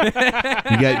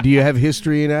do you have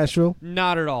history in Asheville?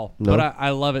 Not at all. No? But I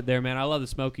love it there, man. I love the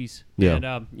Smokies. Yeah. And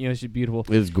it's just beautiful.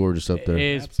 It's gorgeous up there. It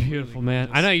is beautiful, man.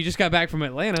 I know you just got back from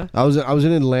Atlanta. I was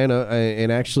in Atlanta,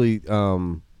 and actually,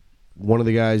 one of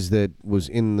the guys that was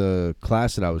in the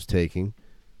class that I was taking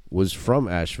was from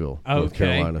Asheville, North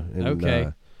Carolina.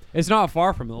 And, it's not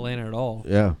far from Atlanta at all.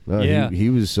 Yeah. No, yeah. He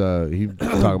was talking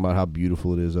about how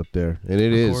beautiful it is up there. And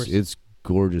it is. Course. It's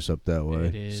gorgeous up that way.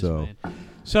 It is, man.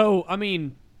 So, I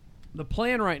mean, the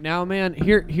plan right now, man,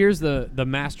 here's the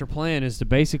master plan is to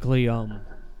basically, I'm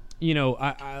going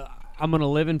to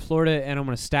live in Florida and I'm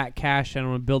going to stack cash and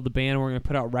I'm going to build the band and we're going to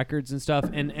put out records and stuff.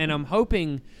 And I'm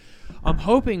hoping,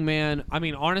 man. I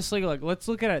mean, honestly, like, let's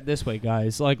look at it this way,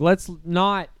 guys. Like, let's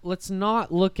not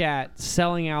look at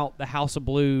selling out the House of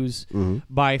Blues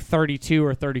by 32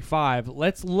 or 35.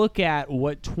 Let's look at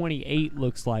what 28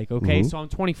 looks like. Okay, so I'm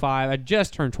 25. I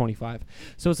just turned 25.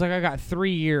 So it's like I got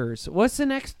 3 years. What's the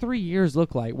next 3 years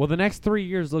look like? Well, the next 3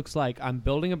 years looks like I'm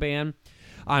building a band.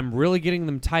 I'm really getting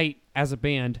them tight as a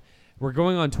band. We're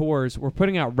going on tours, we're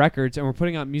putting out records, and we're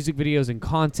putting out music videos and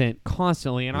content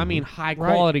constantly. And I mean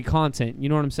high-quality content, you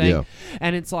know what I'm saying? Yeah.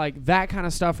 And it's like that kind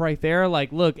of stuff right there.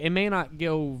 Like, look, it may not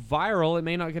go viral. It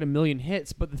may not get 1 million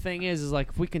hits. But the thing is like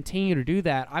if we continue to do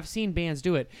that, I've seen bands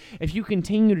do it. If you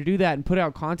continue to do that and put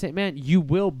out content, man, you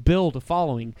will build a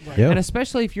following. Right. Yeah. And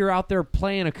especially if you're out there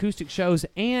playing acoustic shows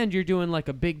and you're doing like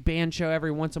a big band show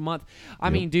every once a month. I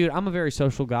mean, dude, I'm a very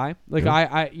social guy. Like,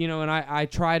 I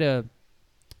try to...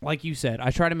 Like you said,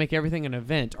 I try to make everything an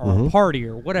event or a party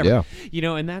or whatever,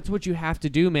 and that's what you have to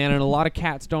do, man. And a lot of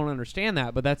cats don't understand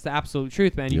that, but that's the absolute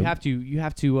truth, man. You have to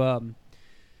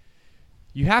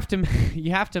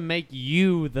make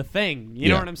you the thing. You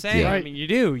know what I'm saying? Yeah. I mean, you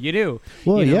do.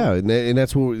 Well, yeah, and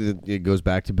that's what it goes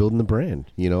back to building the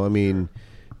brand. I mean,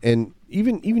 and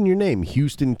even your name,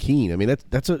 Houston Keen. I mean,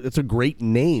 that's a great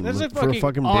name for a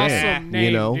fucking awesome brand.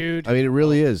 Name, dude. I mean, it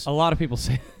really is. A lot of people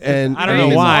say, and I don't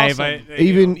know why, awesome. but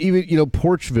even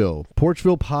Porchville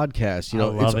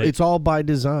podcast. It's all by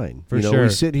design. For sure. We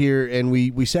sit here and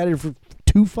we sat here for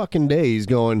 2 fucking days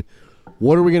going,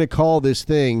 what are we going to call this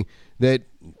thing that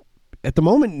at the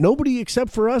moment nobody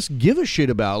except for us give a shit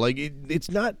about? Like, it's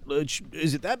not.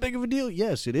 Is it that big of a deal?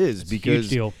 Yes, it is, because a huge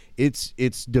deal.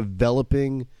 It's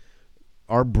developing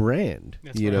our brand.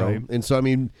 That's right. And so I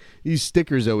mean, these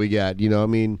stickers that we got, I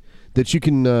mean, that you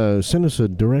can send us a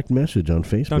direct message on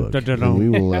Facebook. And we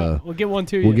will. We'll get one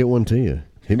to you. We'll get one to you.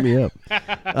 Hit me up.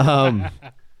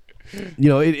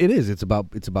 It is. It's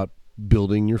about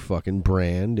building your fucking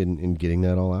brand and getting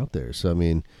that all out there. So I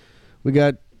mean, we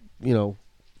got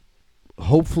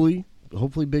hopefully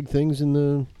big things in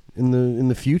the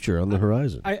future on the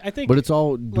horizon. I think, but it's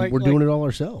all we're doing it all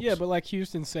ourselves. Yeah, but like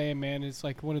Houston's saying, man, it's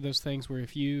like one of those things where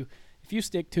if you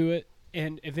stick to it,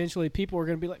 and eventually people are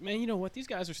going to be like, man, you know what? These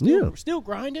guys are still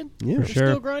grinding. Yeah, We're sure.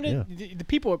 still grinding. Yeah. The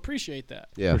people appreciate that.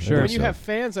 Yeah, For sure. When you have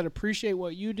fans that appreciate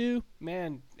what you do,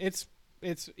 man, it's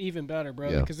even better,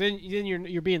 brother. Because then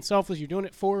you're being selfless. You're doing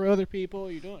it for other people.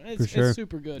 You're doing it's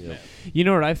super good, man. You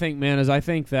know what I think, man, is I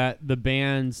think that the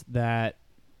bands that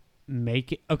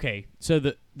make it so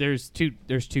there's two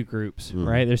groups,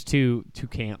 right? There's two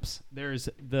camps. There's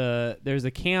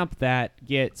a camp that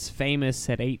gets famous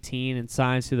at 18 and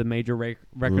signs to the major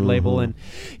record label, and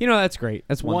that's great.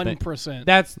 That's 1%.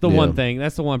 That's the one thing.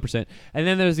 That's the 1%. And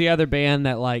then there's the other band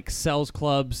that like sells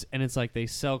clubs, and it's like they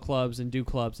sell clubs and do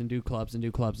clubs and do clubs and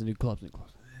do clubs and do clubs and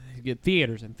clubs. Get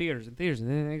theaters and theaters and theaters, and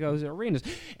then it goes to arenas.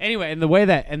 Anyway, and the way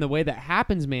that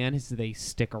happens, man, is they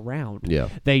stick around. Yeah,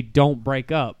 they don't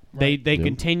break up. Right. They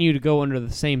continue to go under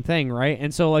the same thing, right?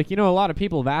 And so, like, a lot of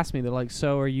people have asked me, they're like,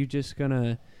 "So, are you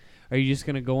are you just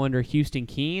going to go under Houston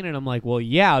Keen? And I'm like, well,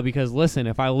 yeah, because listen,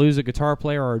 if I lose a guitar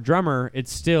player or a drummer,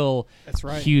 it's still That's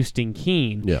right. Houston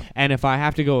Keen. Yeah. And if I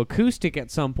have to go acoustic at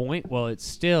some point, well, it's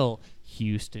still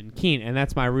Houston Keen. And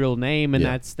that's my real name, and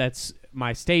that's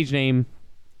my stage name.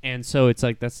 And so it's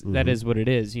like that is what it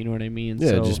is. You know what I mean? Yeah,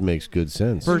 so, it just makes good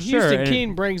sense. For sure. Houston And-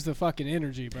 Keen brings the fucking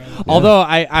energy, bro. Although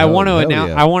I want to hell announce,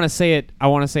 yeah. I want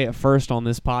to say it first on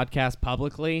this podcast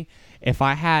publicly. If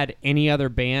I had any other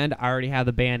band, I already have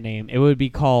the band name. It would be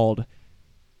called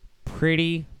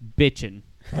Pretty Bitchin'.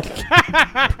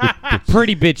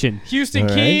 Pretty Bitchin'. Houston All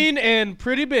right. Keen and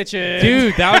Pretty Bitchin'.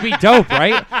 Dude, that would be dope,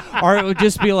 right? Or it would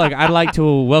just be like, I'd like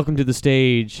to welcome to the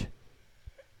stage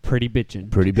Pretty Bitchin'.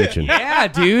 Pretty bitchin'. Yeah,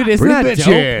 dude, isn't Pretty that dope?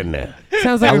 bitchin'.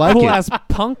 Sounds like I a like cool it. ass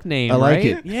punk name, I like right?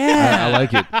 it. Yeah. I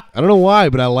like it. I don't know why,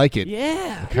 but I like it.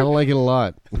 Yeah. Kind of like it a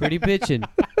lot. Pretty Bitchin'.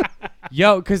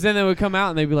 Yo, because then they would come out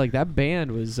and they'd be like, that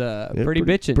band was Yeah, pretty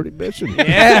bitchin'. Pretty bitchin'.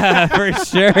 Yeah, for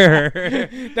sure.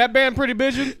 That band Pretty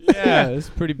Bitchin'. Yeah, it's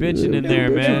pretty bitchin' in there,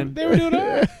 man. They were doing all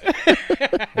right.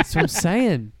 That's what I'm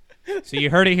saying. So you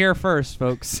heard it here first,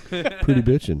 folks. Pretty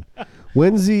bitchin'.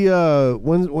 When's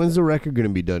the record gonna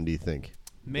be done? Do you think?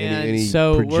 Man, Any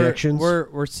so projections?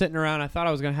 we're sitting around. I thought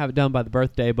I was gonna have it done by the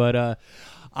birthday, but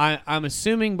I'm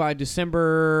assuming by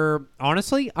December.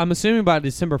 Honestly, I'm assuming by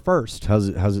December 1st.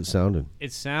 How's it sounding?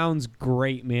 It sounds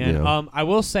great, man. Yeah. I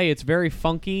will say it's very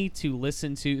funky to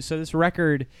listen to. So this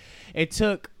record, it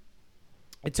took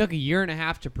a year and a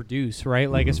half to produce, right?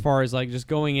 Like as far as like just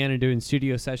going in and doing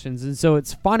studio sessions. And so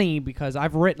it's funny because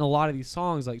I've written a lot of these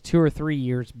songs like 2 or 3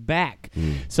 years back.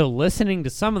 So listening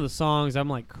to some of the songs, I'm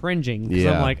like cringing because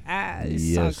I'm Yeah. like,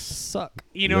 these suck.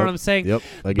 You know what I'm saying? Yep.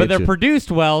 I get But they're you.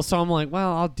 produced well, so I'm like,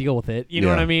 well, I'll deal with it. You know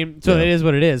what Yeah. I mean? So Yeah. it is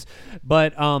what it is.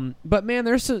 But man,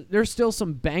 there's still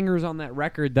some bangers on that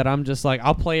record that I'm just like,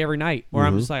 I'll play every night. Where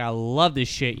I'm just like, I love this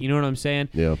shit. You know what I'm saying?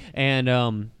 Yeah.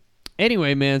 And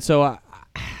anyway, man, so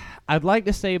I'd like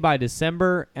to say by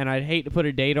December, and I'd hate to put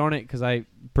a date on it because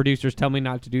producers tell me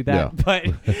not to do that.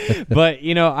 Yeah. But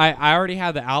you know, I already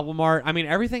have the album art. I mean,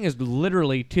 everything is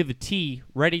literally to the T,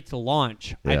 ready to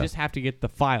launch. I Yeah. just have to get the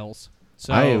files.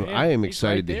 So I am it's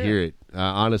excited right to there. hear it.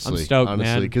 Honestly, I'm stoked,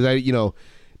 man. because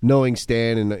knowing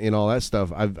Stan and all that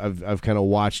stuff, I've kind of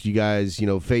watched you guys,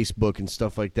 Facebook and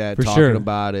stuff like that, For talking sure.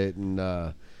 about it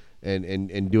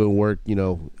and doing work,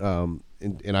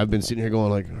 and I've been sitting here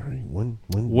going like, all right, when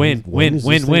is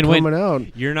this thing coming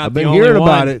out? You're not I've the been only hearing one.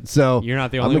 about it, so You're not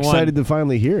the I'm only excited one. to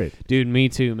finally hear it. Dude, me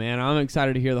too, man. I'm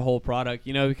excited to hear the whole product,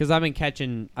 because I've been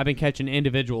catching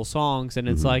individual songs, and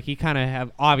it's like you kind of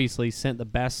have obviously sent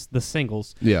the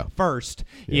singles Yeah. first,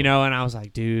 and I was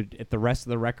like, dude, if the rest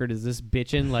of the record is this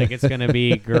bitchin', like it's gonna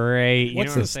be great. You What's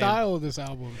know what the I'm saying? style of this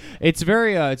album? It's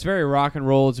very rock and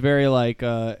roll. It's very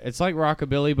it's like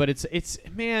rockabilly, but it's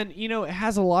man, it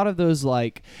has a lot of those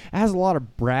it has a lot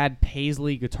of Brad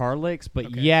Paisley guitar licks,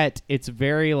 but yet it's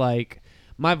very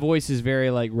my voice is very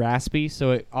raspy,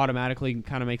 so it automatically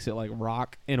kind of makes it like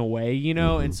rock in a way,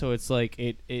 and so it's like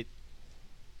it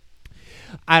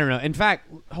I don't know. In fact,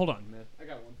 hold on, man. I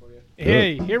got one for you.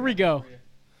 Hey, here we go.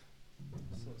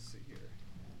 Let's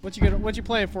see here. What you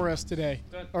playing for us today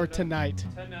or tonight?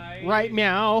 Tonight. Right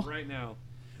now.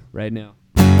 Right now.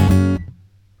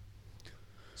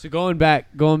 So going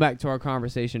back to our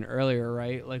conversation earlier,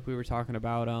 right? Like we were talking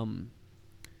about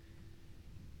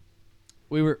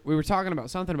we were talking about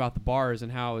something about the bars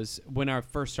and how it was when I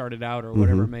first started out or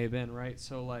whatever it may have been, right?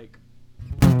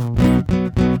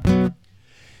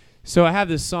 So I have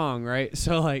this song, right?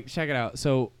 So check it out.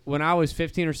 So when I was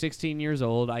 15 or 16 years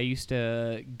old, I used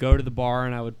to go to the bar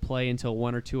and I would play until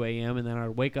 1 or 2 a.m. and then I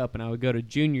would wake up and I would go to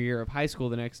junior year of high school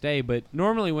the next day. But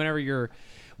normally whenever you're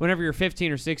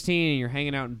 15 or 16 and you're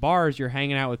hanging out in bars, you're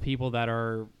hanging out with people that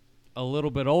are a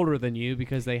little bit older than you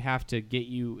because they have to get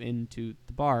you into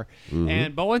the bar.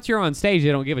 But once you're on stage,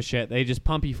 they don't give a shit. They just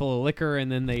pump you full of liquor and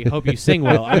then they hope you sing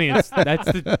well. I mean, that's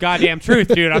the goddamn truth,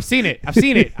 dude. I've seen it.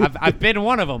 I've been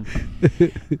one of them.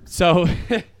 So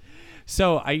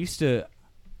I used to,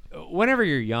 whenever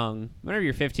you're young, whenever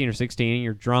you're 15 or 16 and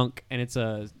you're drunk and it's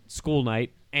a school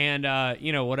night, and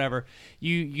whatever,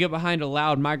 you get behind a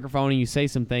loud microphone and you say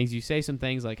some things. You say some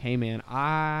things like, "Hey man,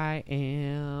 I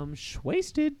am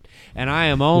wasted, and I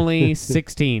am only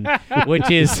 16,"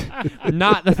 which is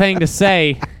not the thing to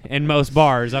say in most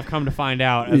bars. I've come to find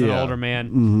out as an older man.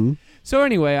 Mm-hmm. So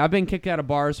anyway, I've been kicked out of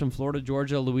bars from Florida,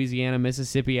 Georgia, Louisiana,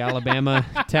 Mississippi, Alabama,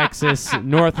 Texas,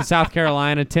 North and South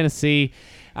Carolina, Tennessee.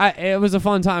 It was a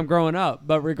fun time growing up.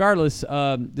 But regardless,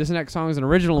 this next song is an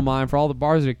original of mine. For all the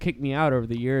bars that have kicked me out over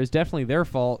the years, definitely their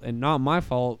fault and not my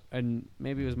fault. And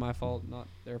maybe it was my fault, not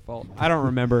their fault. I don't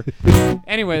remember.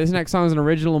 Anyway, this next song is an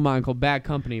original of mine called Bad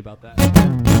Company, about that.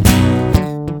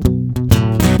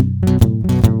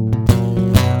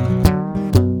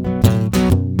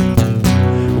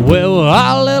 Well, we're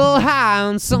all a little high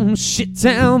on some shit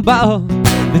town ball.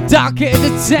 The dark edge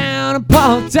of town and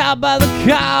parked out by the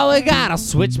car. We got our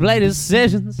switchblade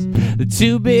decisions, the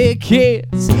two big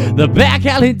kids, the back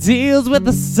alley deals with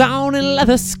the sawn and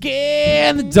leather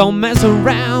skin that don't mess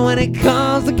around when it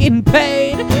comes to getting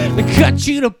paid. They cut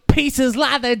you to pieces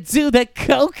like they do that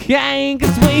cocaine,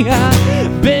 'cause we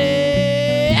are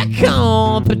big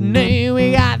company.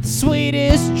 We got the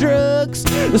sweetest drugs,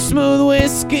 the smooth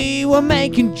whiskey. We're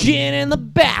making gin in the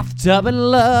bathtub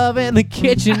and love in the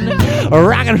kitchen.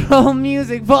 Rock and roll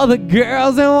music for the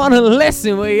girls that want to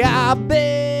listen. We are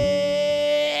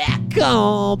big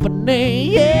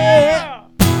company, yeah.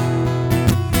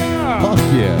 Fuck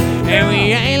yeah. And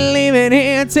we ain't leaving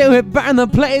here till we burn the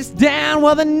place down.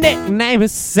 Well, the nickname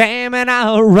is Sam and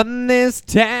I'll run this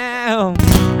town.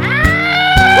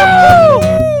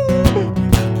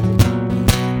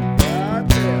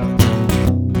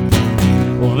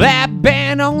 Well, that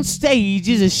band on stage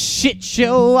is a shit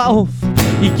show off.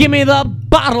 You give me the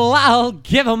bottle, I'll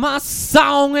give 'em my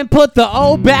song and put the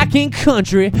old back in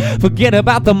country. Forget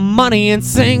about the money and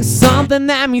sing something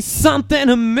that means something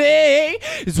to me.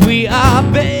 'Cause we are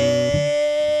big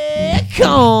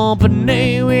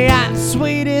company. We got the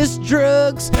sweetest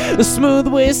drugs, the smooth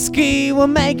whiskey. We're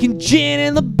making gin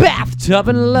in the bathtub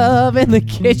and love in the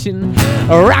kitchen.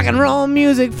 Rock and roll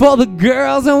music for the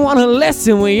girls that want to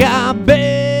listen. We are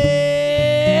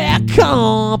big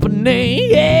company,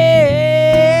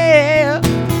 yeah.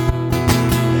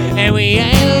 And we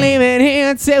ain't leaving here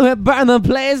until we burn the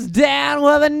place down.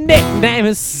 Well, the nickname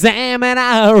is Sam and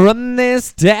I run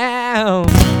this town.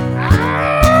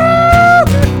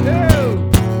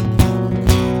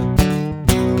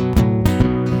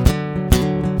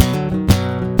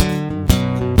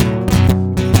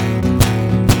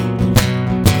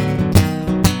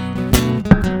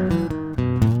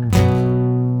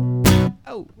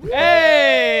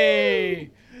 Hey,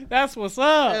 that's what's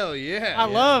up. Hell yeah. I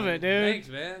love it, dude. Thanks,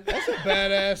 man. That's a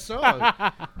badass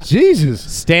song. Jesus.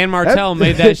 Stan Martell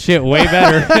made that shit way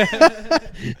better.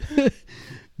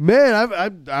 Man,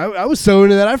 I was so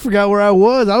into that, I forgot where I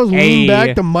was. I was leaning Hey.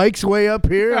 back, the mic's way up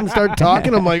here, and start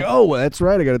talking. I'm like, oh, well, that's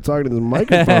right. I got to talk to this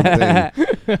microphone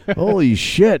thing. Holy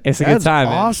shit. It's a good That's time,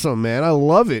 man. awesome, man. I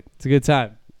love it. It's a good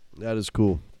time. That is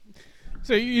cool.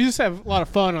 So you just have a lot of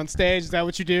fun on stage. Is that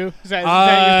what you do? Is that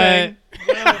your thing?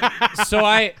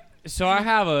 So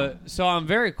I'm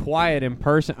very quiet in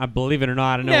person. I believe it or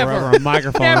not, I know Never. we're over a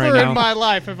microphone Never right in now. my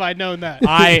life have I known that.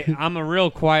 I'm a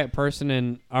real quiet person,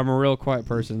 and I'm a real quiet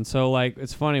person. So like,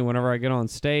 it's funny whenever I get on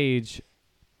stage.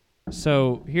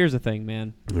 So here's the thing,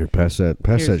 man. Here, pass that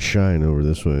shine over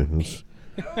this way.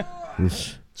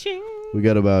 Ching. We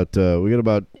got about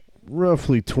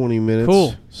roughly 20 minutes.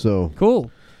 Cool. So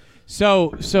Cool. So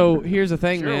here's the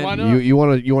thing, Sure, man. why not? you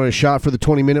want a shot for the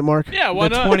 20-minute mark? Yeah, why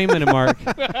The not? 20-minute mark.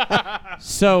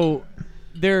 So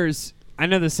I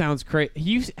know this sounds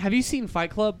crazy. Have you seen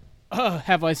Fight Club?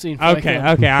 Have I seen Fight Okay.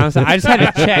 Club? I just had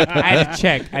to check. I had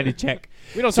to check.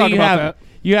 We don't So talk you about have that.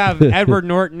 you have Edward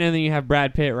Norton and then you have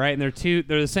Brad Pitt, right? And they're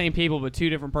the same people but two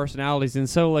different personalities. And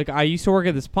so like I used to work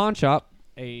at this pawn shop.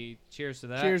 Hey, cheers to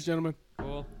that. Cheers, gentlemen.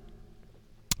 Cool.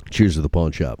 Cheers to the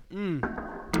pawn shop.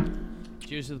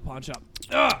 Cheers to the pawn shop.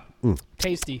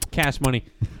 Tasty. Cash money.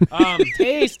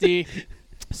 Tasty.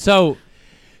 So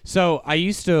I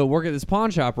used to work at this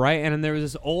pawn shop, right? And then there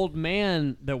was this old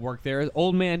man that worked there,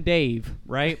 old man Dave,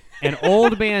 right? And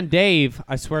old man Dave,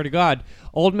 I swear to God,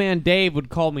 old man Dave would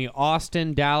call me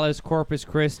Austin, Dallas, Corpus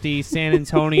Christi, San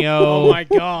Antonio, Oh my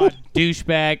God.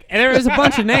 douchebag, and there was a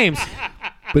bunch of names,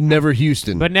 But never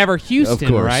Houston. but never Houston,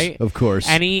 of course, right? Of course.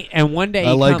 And one day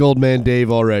I like old man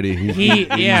Dave already.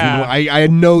 Yeah. I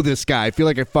know this guy. I feel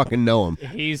like I fucking know him.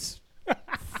 He's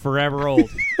forever old.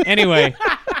 Anyway,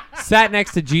 sat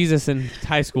next to Jesus in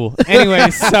high school.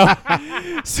 Anyway, so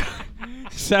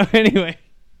anyway,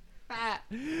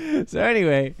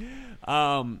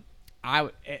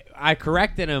 I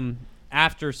corrected him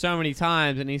after so many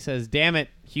times, and he says, "Damn it,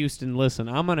 Houston! Listen,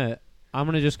 I'm gonna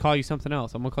just call you something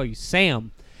else. I'm gonna call you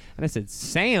Sam." And I said,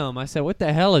 Sam? I said, what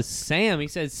the hell is Sam? He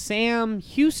said, Sam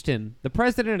Houston, the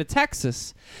president of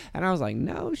Texas. And I was like,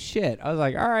 no shit. I was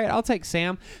like, all right, I'll take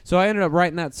Sam. So I ended up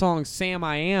writing that song, Sam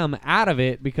I Am, out of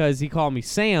it because he called me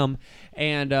Sam.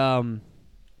 And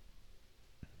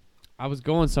I was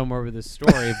going somewhere with this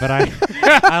story, but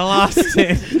I lost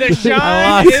it. The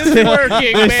shine is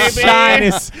working,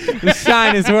 baby. The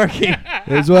shine is working.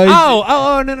 That's why.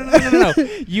 No.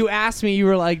 You asked me. You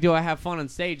were like, "Do I have fun on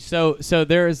stage?" So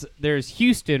there's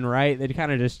Houston, right? That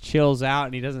kind of just chills out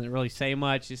and he doesn't really say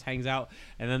much, just hangs out.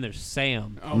 And then there's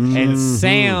Sam, and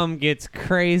Sam gets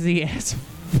crazy as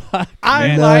fuck.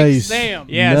 I Nice. like Sam.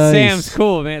 Yeah, Nice. Sam's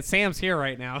cool, man. Sam's here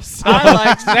right now. So I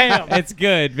like Sam. it's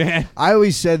good, man. I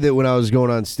always said that when I was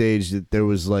going on stage that there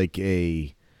was like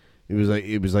it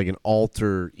was like an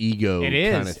alter ego It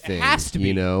is. kind of thing. It has to be.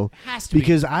 You know, It has to be.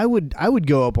 because I would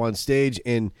go up on stage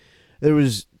and there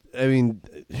was, I mean,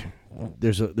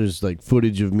 there's like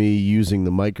footage of me using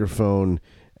the microphone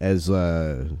as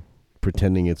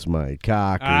pretending it's my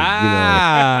cock.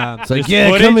 Or, it's like, yeah,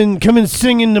 footage? come and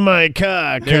sing into my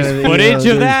cock. There's kinda, footage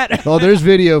of there's- that? Oh, there's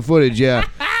video footage. Yeah,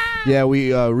 yeah.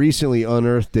 We recently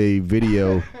unearthed a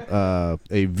video, a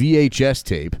VHS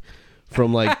tape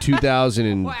from like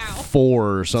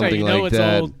 2004 or So something you know like it's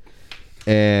that. old.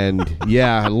 And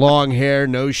yeah, long hair,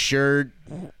 no shirt,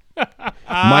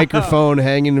 microphone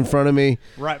hanging in front of me,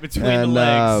 right between and the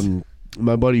legs.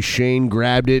 my buddy Shane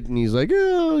grabbed it and he's like,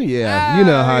 "Oh yeah, you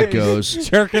know how it goes."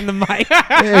 Jerking the mic.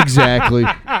 Exactly.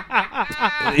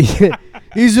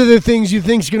 These are the things you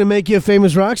think's gonna make you a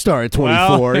famous rock star at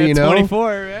 24. Well, you know,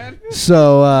 24, man.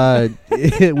 So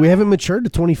we haven't matured to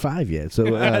 25 yet. So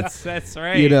That's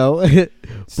right. you know,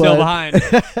 Still but-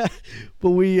 behind. But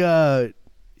we,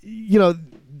 you know,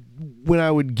 when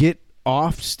I would get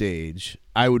off stage,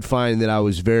 I would find that I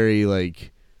was very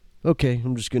like, okay,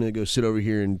 I'm just gonna go sit over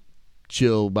here and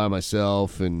chill by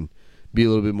myself and be a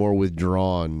little bit more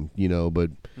withdrawn, you know.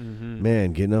 But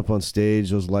man, getting up on stage,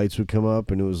 those lights would come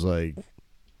up, and it was like,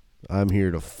 I'm here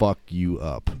to fuck you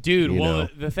up, Dude, you well, know?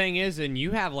 the thing is, and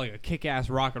you have like a kick-ass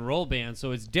rock and roll band,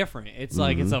 so it's different. It's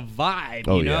like it's a vibe,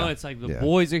 Oh, you know? yeah. It's like the Yeah.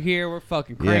 boys are here, we're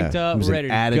fucking cranked Yeah. up, It was we're an ready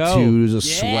to attitude, go. it was a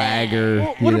swagger.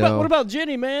 Well, you what know? about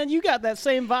Jenny, man? You got that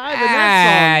same vibe in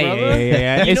that song, brother.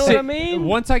 Yeah. You It's know what I mean?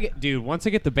 Once I get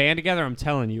the band together, I'm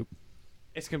telling you,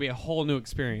 it's gonna be a whole new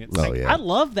experience. Oh yeah. I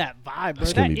love that vibe, bro.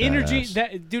 That's gonna That be energy, badass.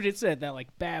 that dude. It's that like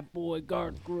bad boy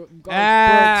Garth Brooks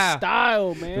Ah.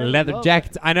 style, man. Leather Love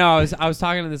jackets. I know. I was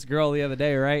talking to this girl the other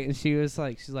day, right? And she's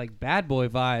like bad boy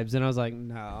vibes, and I was like,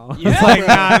 no. Yeah, It's like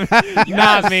bro.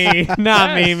 not me,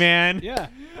 not me, Yes. man. that. Yeah.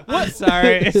 I'm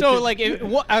sorry. So, like,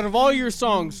 out of all your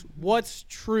songs, what's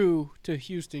true to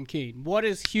Houston Keen? What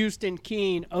is Houston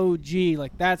Keen OG?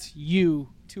 Like, that's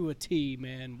you to a T,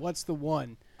 man. What's the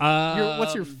one?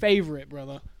 What's your favorite,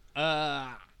 brother?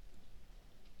 Come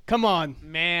on.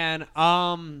 Man,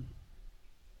 I'm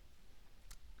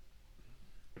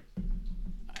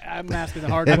asking the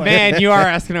hard question. man, you are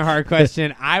asking a hard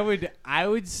question. I would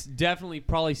definitely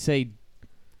probably say,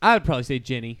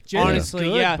 Jenny. Jenny's Honestly,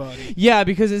 good, yeah, buddy. yeah,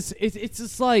 because it's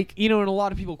just like, you know, and a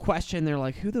lot of people question. They're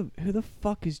like, who the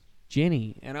fuck is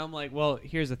Jenny? And I'm like, well,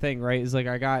 here's the thing, right? Is like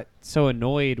I got so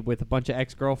annoyed with a bunch of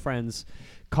ex-girlfriends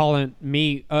calling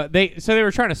me. They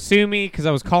were trying to sue me because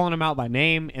I was calling them out by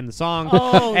name in the song.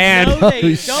 Oh, and no, they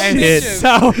dumb and bitches.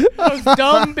 so. Those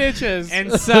dumb bitches.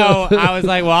 And so I was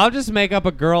like, well, I'll just make up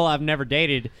a girl I've never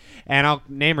dated, and I'll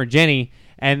name her Jenny,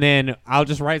 and then I'll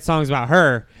just write songs about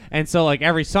her. And so, like,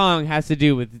 every song has to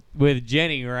do with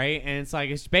Jenny, right? And it's like,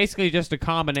 it's basically just a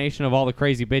combination of all the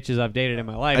crazy bitches I've dated in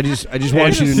my life. I just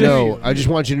want you to know. I just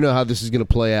want you to know how this is gonna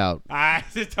play out. I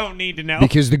just don't need to know.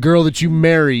 Because the girl that you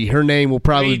marry, her name will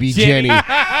probably be Jenny.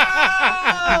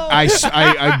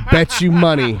 I bet you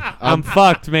money. I'm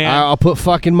fucked, man. I'll put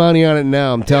fucking money on it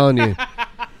now. I'm telling you.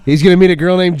 He's gonna meet a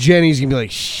girl named Jenny. He's gonna be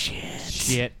like,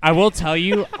 shit. I will tell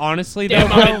you, honestly, though,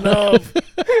 Damn, I love.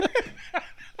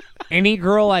 any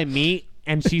girl I meet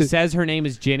and she says her name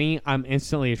is Jenny, I'm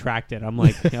instantly attracted. I'm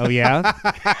like, oh yeah?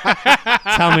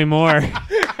 Tell me more.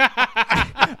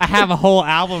 I have a whole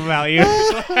album about you.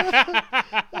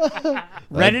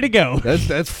 Ready to go.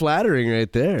 That's flattering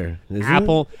right there. isn't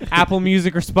it? Apple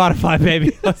Music or Spotify,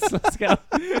 baby. Let's go.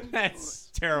 That's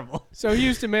terrible. So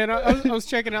Houston, man, I was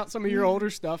checking out some of your older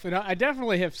stuff, and I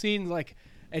definitely have seen like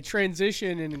a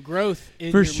transition and growth in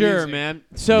For your sure, music. man.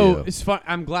 So Yeah. it's fun.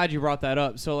 I'm glad you brought that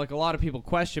up. So like a lot of people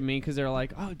question me because they're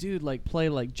like, "Oh, dude, like play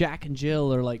like Jack and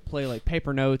Jill or like play like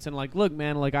Paper Notes." And like, look,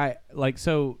 man, like I like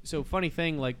so funny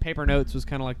thing. Like Paper Notes was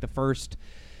kind of like the first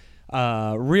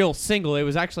real single. It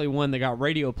was actually one that got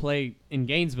radio play in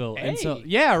Gainesville. And so Hey.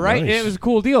 yeah, right. Nice. It was a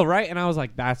cool deal, right? And I was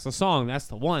like, that's the song. That's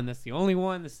the one. That's the only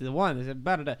one. This is the one. This is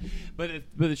but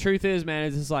the truth is, man,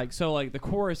 it's just like so like the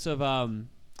chorus of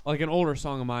like an older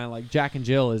song of mine, like Jack and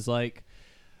Jill, is like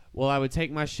well, I would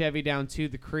take my Chevy down to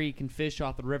the creek and fish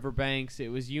off the riverbanks. It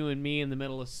was you and me in the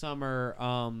middle of summer,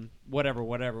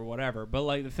 whatever. But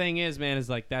like the thing is, man, is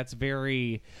like that's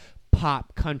very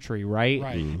pop country, right?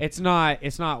 Right. It's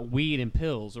not weed and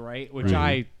pills, right? Which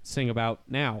I sing about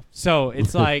now. So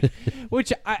it's like,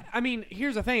 which I mean,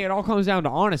 here's the thing. It all comes down to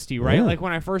honesty, right? Yeah. Like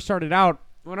when I first started out,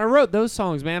 when I wrote those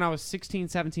songs, man, I was 16,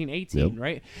 17, 18,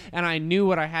 right? And I knew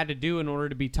what I had to do in order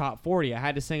to be top 40. I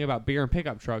had to sing about beer and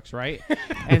pickup trucks, right?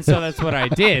 And so that's what I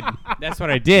did.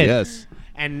 Yes.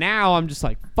 And now I'm just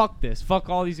like, fuck this. Fuck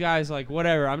all these guys, like,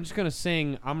 whatever. I'm just going to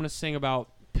sing. I'm going to sing about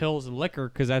pills and liquor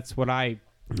because that's what I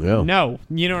know.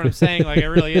 You know what I'm saying? Like, it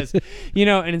really is. You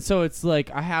know, and so it's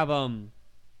like I have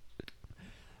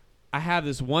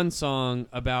this one song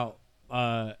about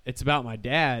it's about my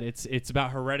dad. It's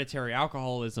about hereditary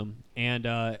alcoholism, and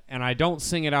I don't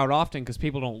sing it out often because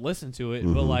people don't listen to it.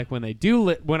 But like when they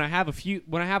do, when I have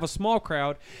a small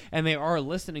crowd and they are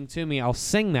listening to me, I'll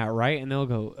sing that, right, and they'll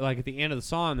go like at the end of the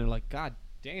song, they're like, "God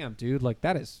damn, dude, like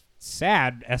that is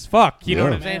sad as fuck." You know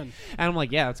what I'm saying? And I'm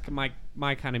like, yeah, it's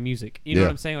my kind of music. You know what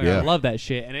I'm saying? Like, I love that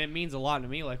shit, and it means a lot to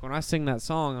me. Like when I sing that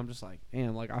song, I'm just like,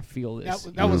 damn, like I feel this.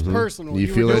 That was personal.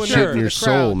 You feel were that doing shit for in your the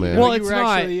soul, crowd. man. Well, You it's were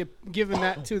not- actually giving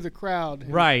that to the crowd,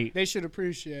 and Right. They should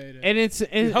appreciate it.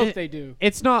 And I hope they do.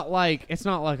 It's not like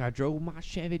I drove my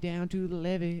Chevy down to the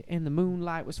levee and the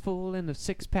moonlight was full and the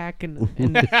 6-pack and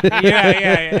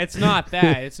yeah. It's not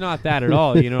that. It's not that at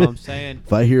all. You know what I'm saying?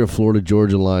 If I hear a Florida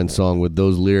Georgia Line song with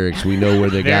those lyrics, we know where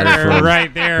they got it from.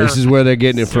 Right there. This is where they're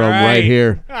getting it That's from, right right.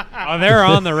 here. Oh, they're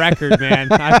on the record,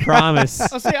 man. I promise.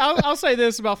 I'll say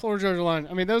this about Florida Georgia Line.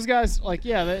 I mean, those guys, like,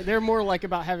 yeah, they're more like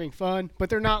about having fun, but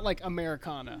they're not like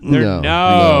Americana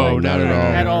No, not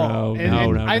at all. at all.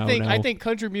 No, I think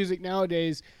country music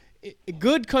nowadays,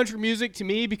 good country music to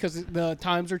me, because the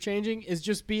times are changing, is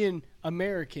just being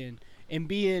American and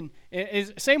being.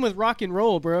 Same with rock and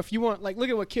roll, bro. If you want, like, look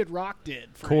at what Kid Rock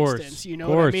did, for instance. You know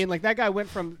what I mean? Like, that guy went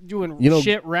from doing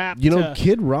shit rap to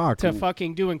Kid Rock to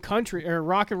fucking doing country or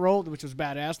rock and roll, which was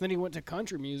badass. Then he went to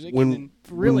country music. When, and then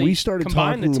really when we started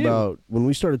combined talking the two.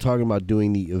 about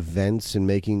doing the events and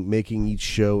making each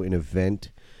show an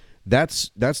event, that's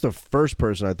the first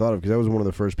person I thought of, because that was one of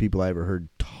the first people I ever heard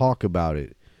talk about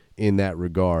it in that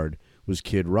regard, was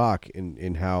Kid Rock,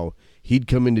 and how he'd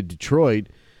come into Detroit.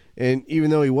 And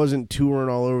even though he wasn't touring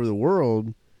all over the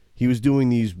world, he was doing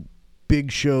these big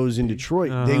shows in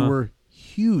Detroit. They were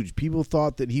huge. People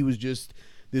thought that he was just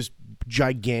this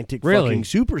gigantic fucking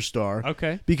superstar.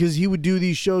 Okay. Because he would do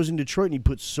these shows in Detroit, and he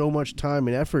put so much time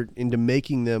and effort into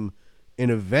making them an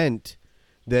event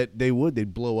that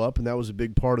they'd blow up, and that was a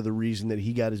big part of the reason that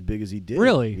he got as big as he did.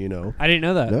 Really? You know? I didn't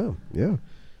know that. No, yeah.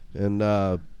 And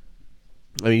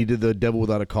I mean, he did the Devil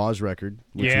Without a Cause record.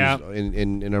 Which Yeah. was,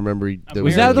 and I remember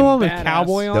Was that the one with Badass.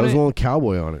 Cowboy on that was it? the one with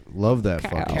Cowboy on it. Love that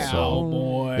fucking song.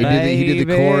 Cowboy. He did the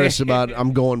Baby. chorus about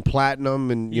I'm going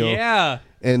platinum, and you know. Yeah.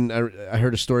 And I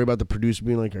heard a story about the producer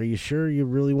being like, "Are you sure you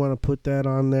really want to put that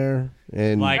on there?"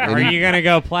 And Like, and are he, you going to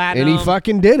go platinum? And he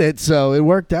fucking did it, so it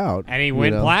worked out. And he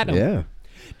went platinum. Yeah.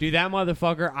 Dude, that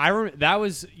motherfucker, that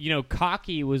was,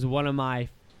 Cocky was one of my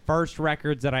first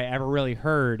records that I ever really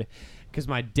heard, because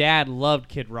my dad loved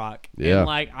Kid Rock. Yeah. And,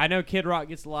 like, I know Kid Rock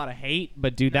gets a lot of hate,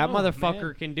 but, dude, that motherfucker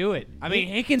man. can do it. I mean,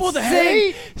 he can For the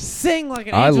hate? sing like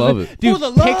an I angel. love it. Dude, For the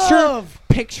love.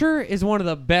 Picture is one of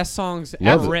the best songs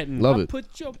Love ever it. written. Love it.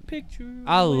 Put your picture.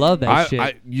 I love that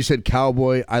shit. You said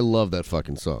Cowboy. I love that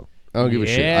fucking song. I don't give a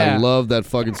shit. Yeah. I love that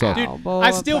fucking song. Dude, Cowboy,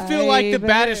 I still feel like the baby.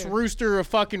 baddest rooster of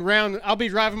fucking round. I'll be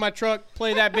driving my truck,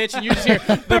 play that bitch, and you just hear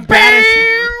the baddest.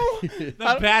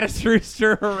 The baddest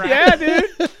rooster around. Yeah, dude.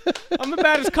 I'm the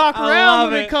baddest cock I around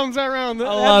love when it. it comes around. That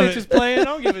love bitch it. is playing. I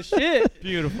don't give a shit.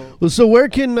 Beautiful. Well, so where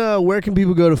can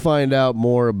people go to find out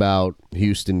more about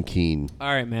Houston Keen? All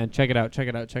right, man. Check it out.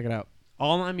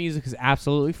 All my music is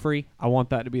absolutely free. I want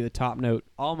that to be the top note.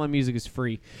 All my music is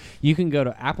free. You can go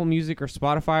to Apple Music or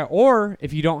Spotify, or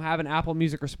if you don't have an Apple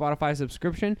Music or Spotify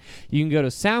subscription, you can go to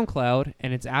SoundCloud,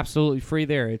 and it's absolutely free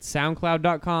there. It's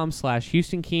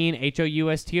soundcloud.com/Houston Keen,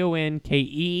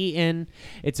 HoustonKeen.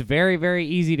 It's very, very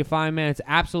easy to find, man. It's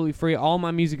absolutely free. All my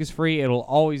music is free. It'll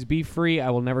always be free. I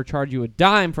will never charge you a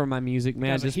dime for my music,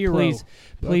 man. Guy's a Just hero. please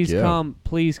yeah.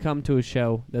 please come to a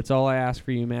show. That's all I ask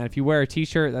for you, man. If you wear a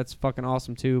t-shirt, that's fucking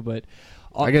awesome too, but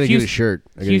I gotta get a shirt.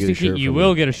 Houston Keen, you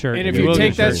will get a shirt. And if You you will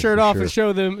take get a that shirt, shirt for off sure.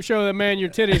 and show the man your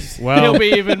titties, Well, he'll be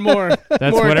even more.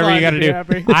 That's more whatever you inclined got to be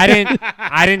do. happy.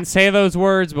 I didn't say those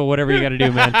words, but whatever you got to do,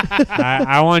 man.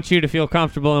 I want you to feel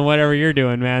comfortable in whatever you're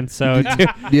doing, man. So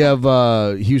You have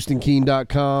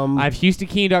HoustonKeen.com. I have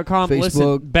HoustonKeen.com. Facebook.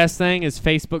 Listen, best thing is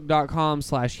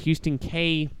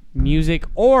Facebook.com/HoustonK music.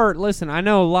 Or listen, I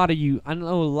know a lot of you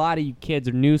kids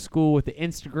are new school with the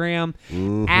Instagram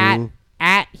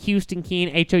at Houston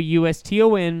Keen,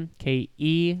 HoustonKeen,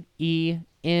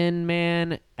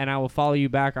 man, and I will follow you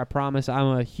back. I promise.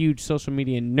 I'm a huge social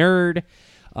media nerd.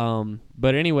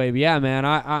 But anyway, yeah, man,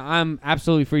 I'm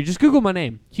absolutely free. Just Google my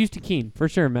name, Houston Keen, for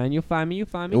sure, man. You'll find me.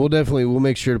 And we'll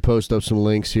make sure to post up some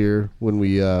links here when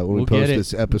we post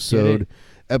this episode,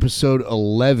 episode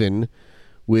 11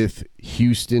 with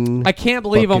Houston. I can't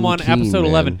believe I'm on Keen, episode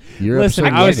 11. Listen,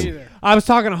 I was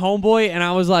talking to homeboy and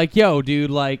I was like, yo,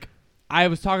 dude, like. I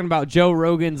was talking about Joe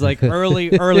Rogan's like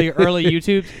early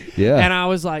YouTube. Yeah. And I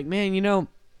was like, man,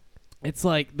 it's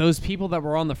like those people that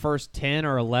were on the first 10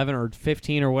 or 11 or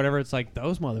 15 or whatever. It's like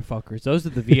those motherfuckers. Those are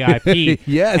the VIP.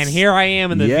 Yes. And here I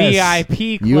am in the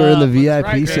VIP club. You are in the VIP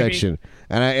right, section.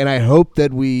 And I hope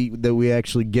that we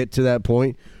actually get to that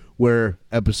point where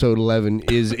episode 11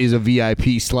 is a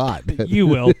VIP slot. You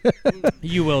will.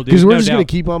 You will, dude. Because we're no just doubt. going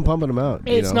to keep on pumping them out.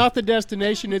 It's not the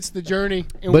destination, it's the journey.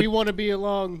 And we want to be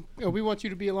along. We want you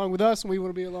to be along with us, and we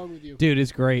want to be along with you. Dude,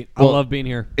 it's great. Well, I love being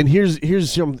here. And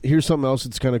here's something else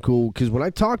that's kind of cool. Because when I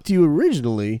talked to you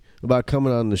originally about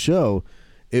coming on the show,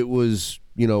 it was,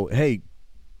 hey,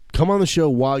 come on the show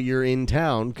while you're in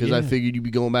town, because I figured you'd be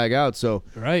going back out. So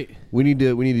right, we need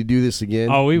to do this again.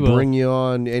 Oh, we will bring you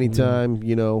on anytime,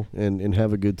 and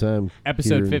have a good time.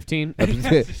 Episode 15,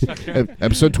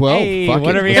 episode 12. Hey, Fuck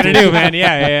whatever it. you gotta do, man.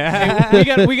 Yeah.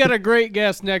 Hey, we got a great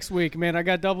guest next week, man. I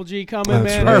got Double G coming,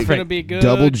 That's man. right. It's gonna be good.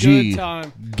 Double G. Good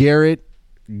time. Garrett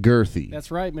Girthy.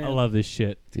 That's right, man. I love this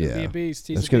shit. It's gonna be a beast.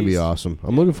 He's That's a going to be beast. awesome.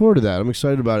 I'm looking forward to that. I'm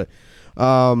excited about it.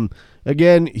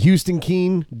 Again,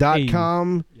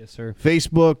 HoustonKeen.com. Yes, sir.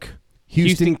 Facebook,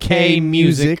 Houston K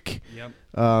Music.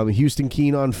 Yep. Houston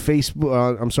Keen on Facebook.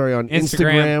 On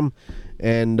Instagram.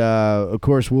 And of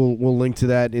course, we'll link to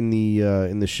that in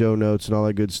the show notes and all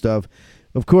that good stuff.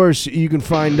 Of course, you can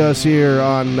find us here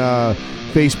on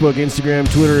Facebook,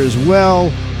 Instagram, Twitter as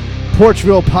well.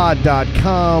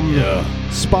 PorchvillePod.com. Yeah.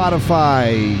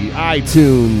 Spotify,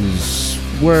 iTunes,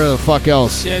 where the fuck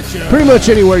else? Stitcher. Pretty much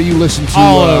anywhere you listen to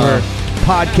All over.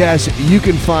 podcasts, you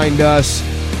can find us.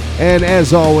 And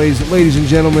as always, ladies and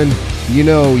gentlemen, you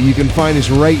can find us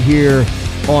right here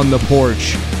on the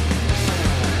porch.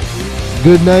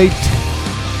 Good night,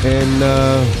 and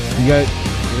you got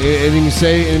anything to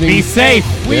say? Anything? Be safe.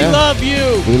 We love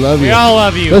you. We love you. We all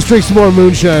love you. Let's drink some more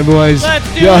moonshine, boys.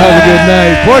 Let's do Y'all have a good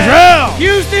night. Porchville!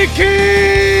 Houston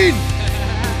Keen.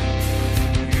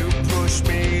 You push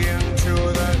me into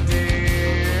the deep.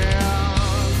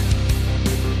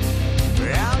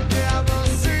 I'll never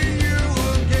see you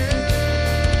again.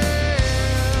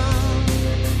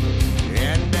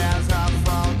 And as I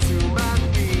fall to my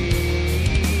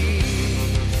knees,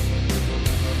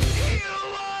 you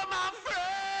are my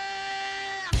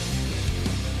friend.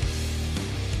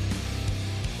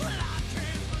 But I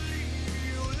can't believe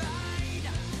you lied.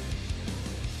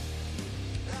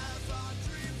 As our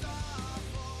dreams are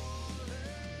falling.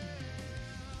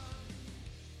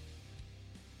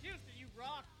 Houston, you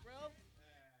rock, bro.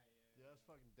 Yeah, that's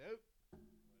fucking dope.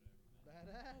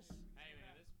 Badass. Hey,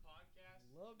 man, this podcast.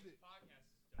 Loved it. Podcast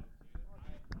is dope, dude. I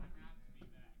have to be back. That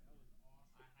was awesome. I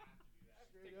have to be back.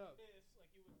 Straight up. This like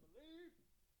you wouldn't believe.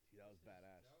 That was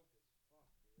badass.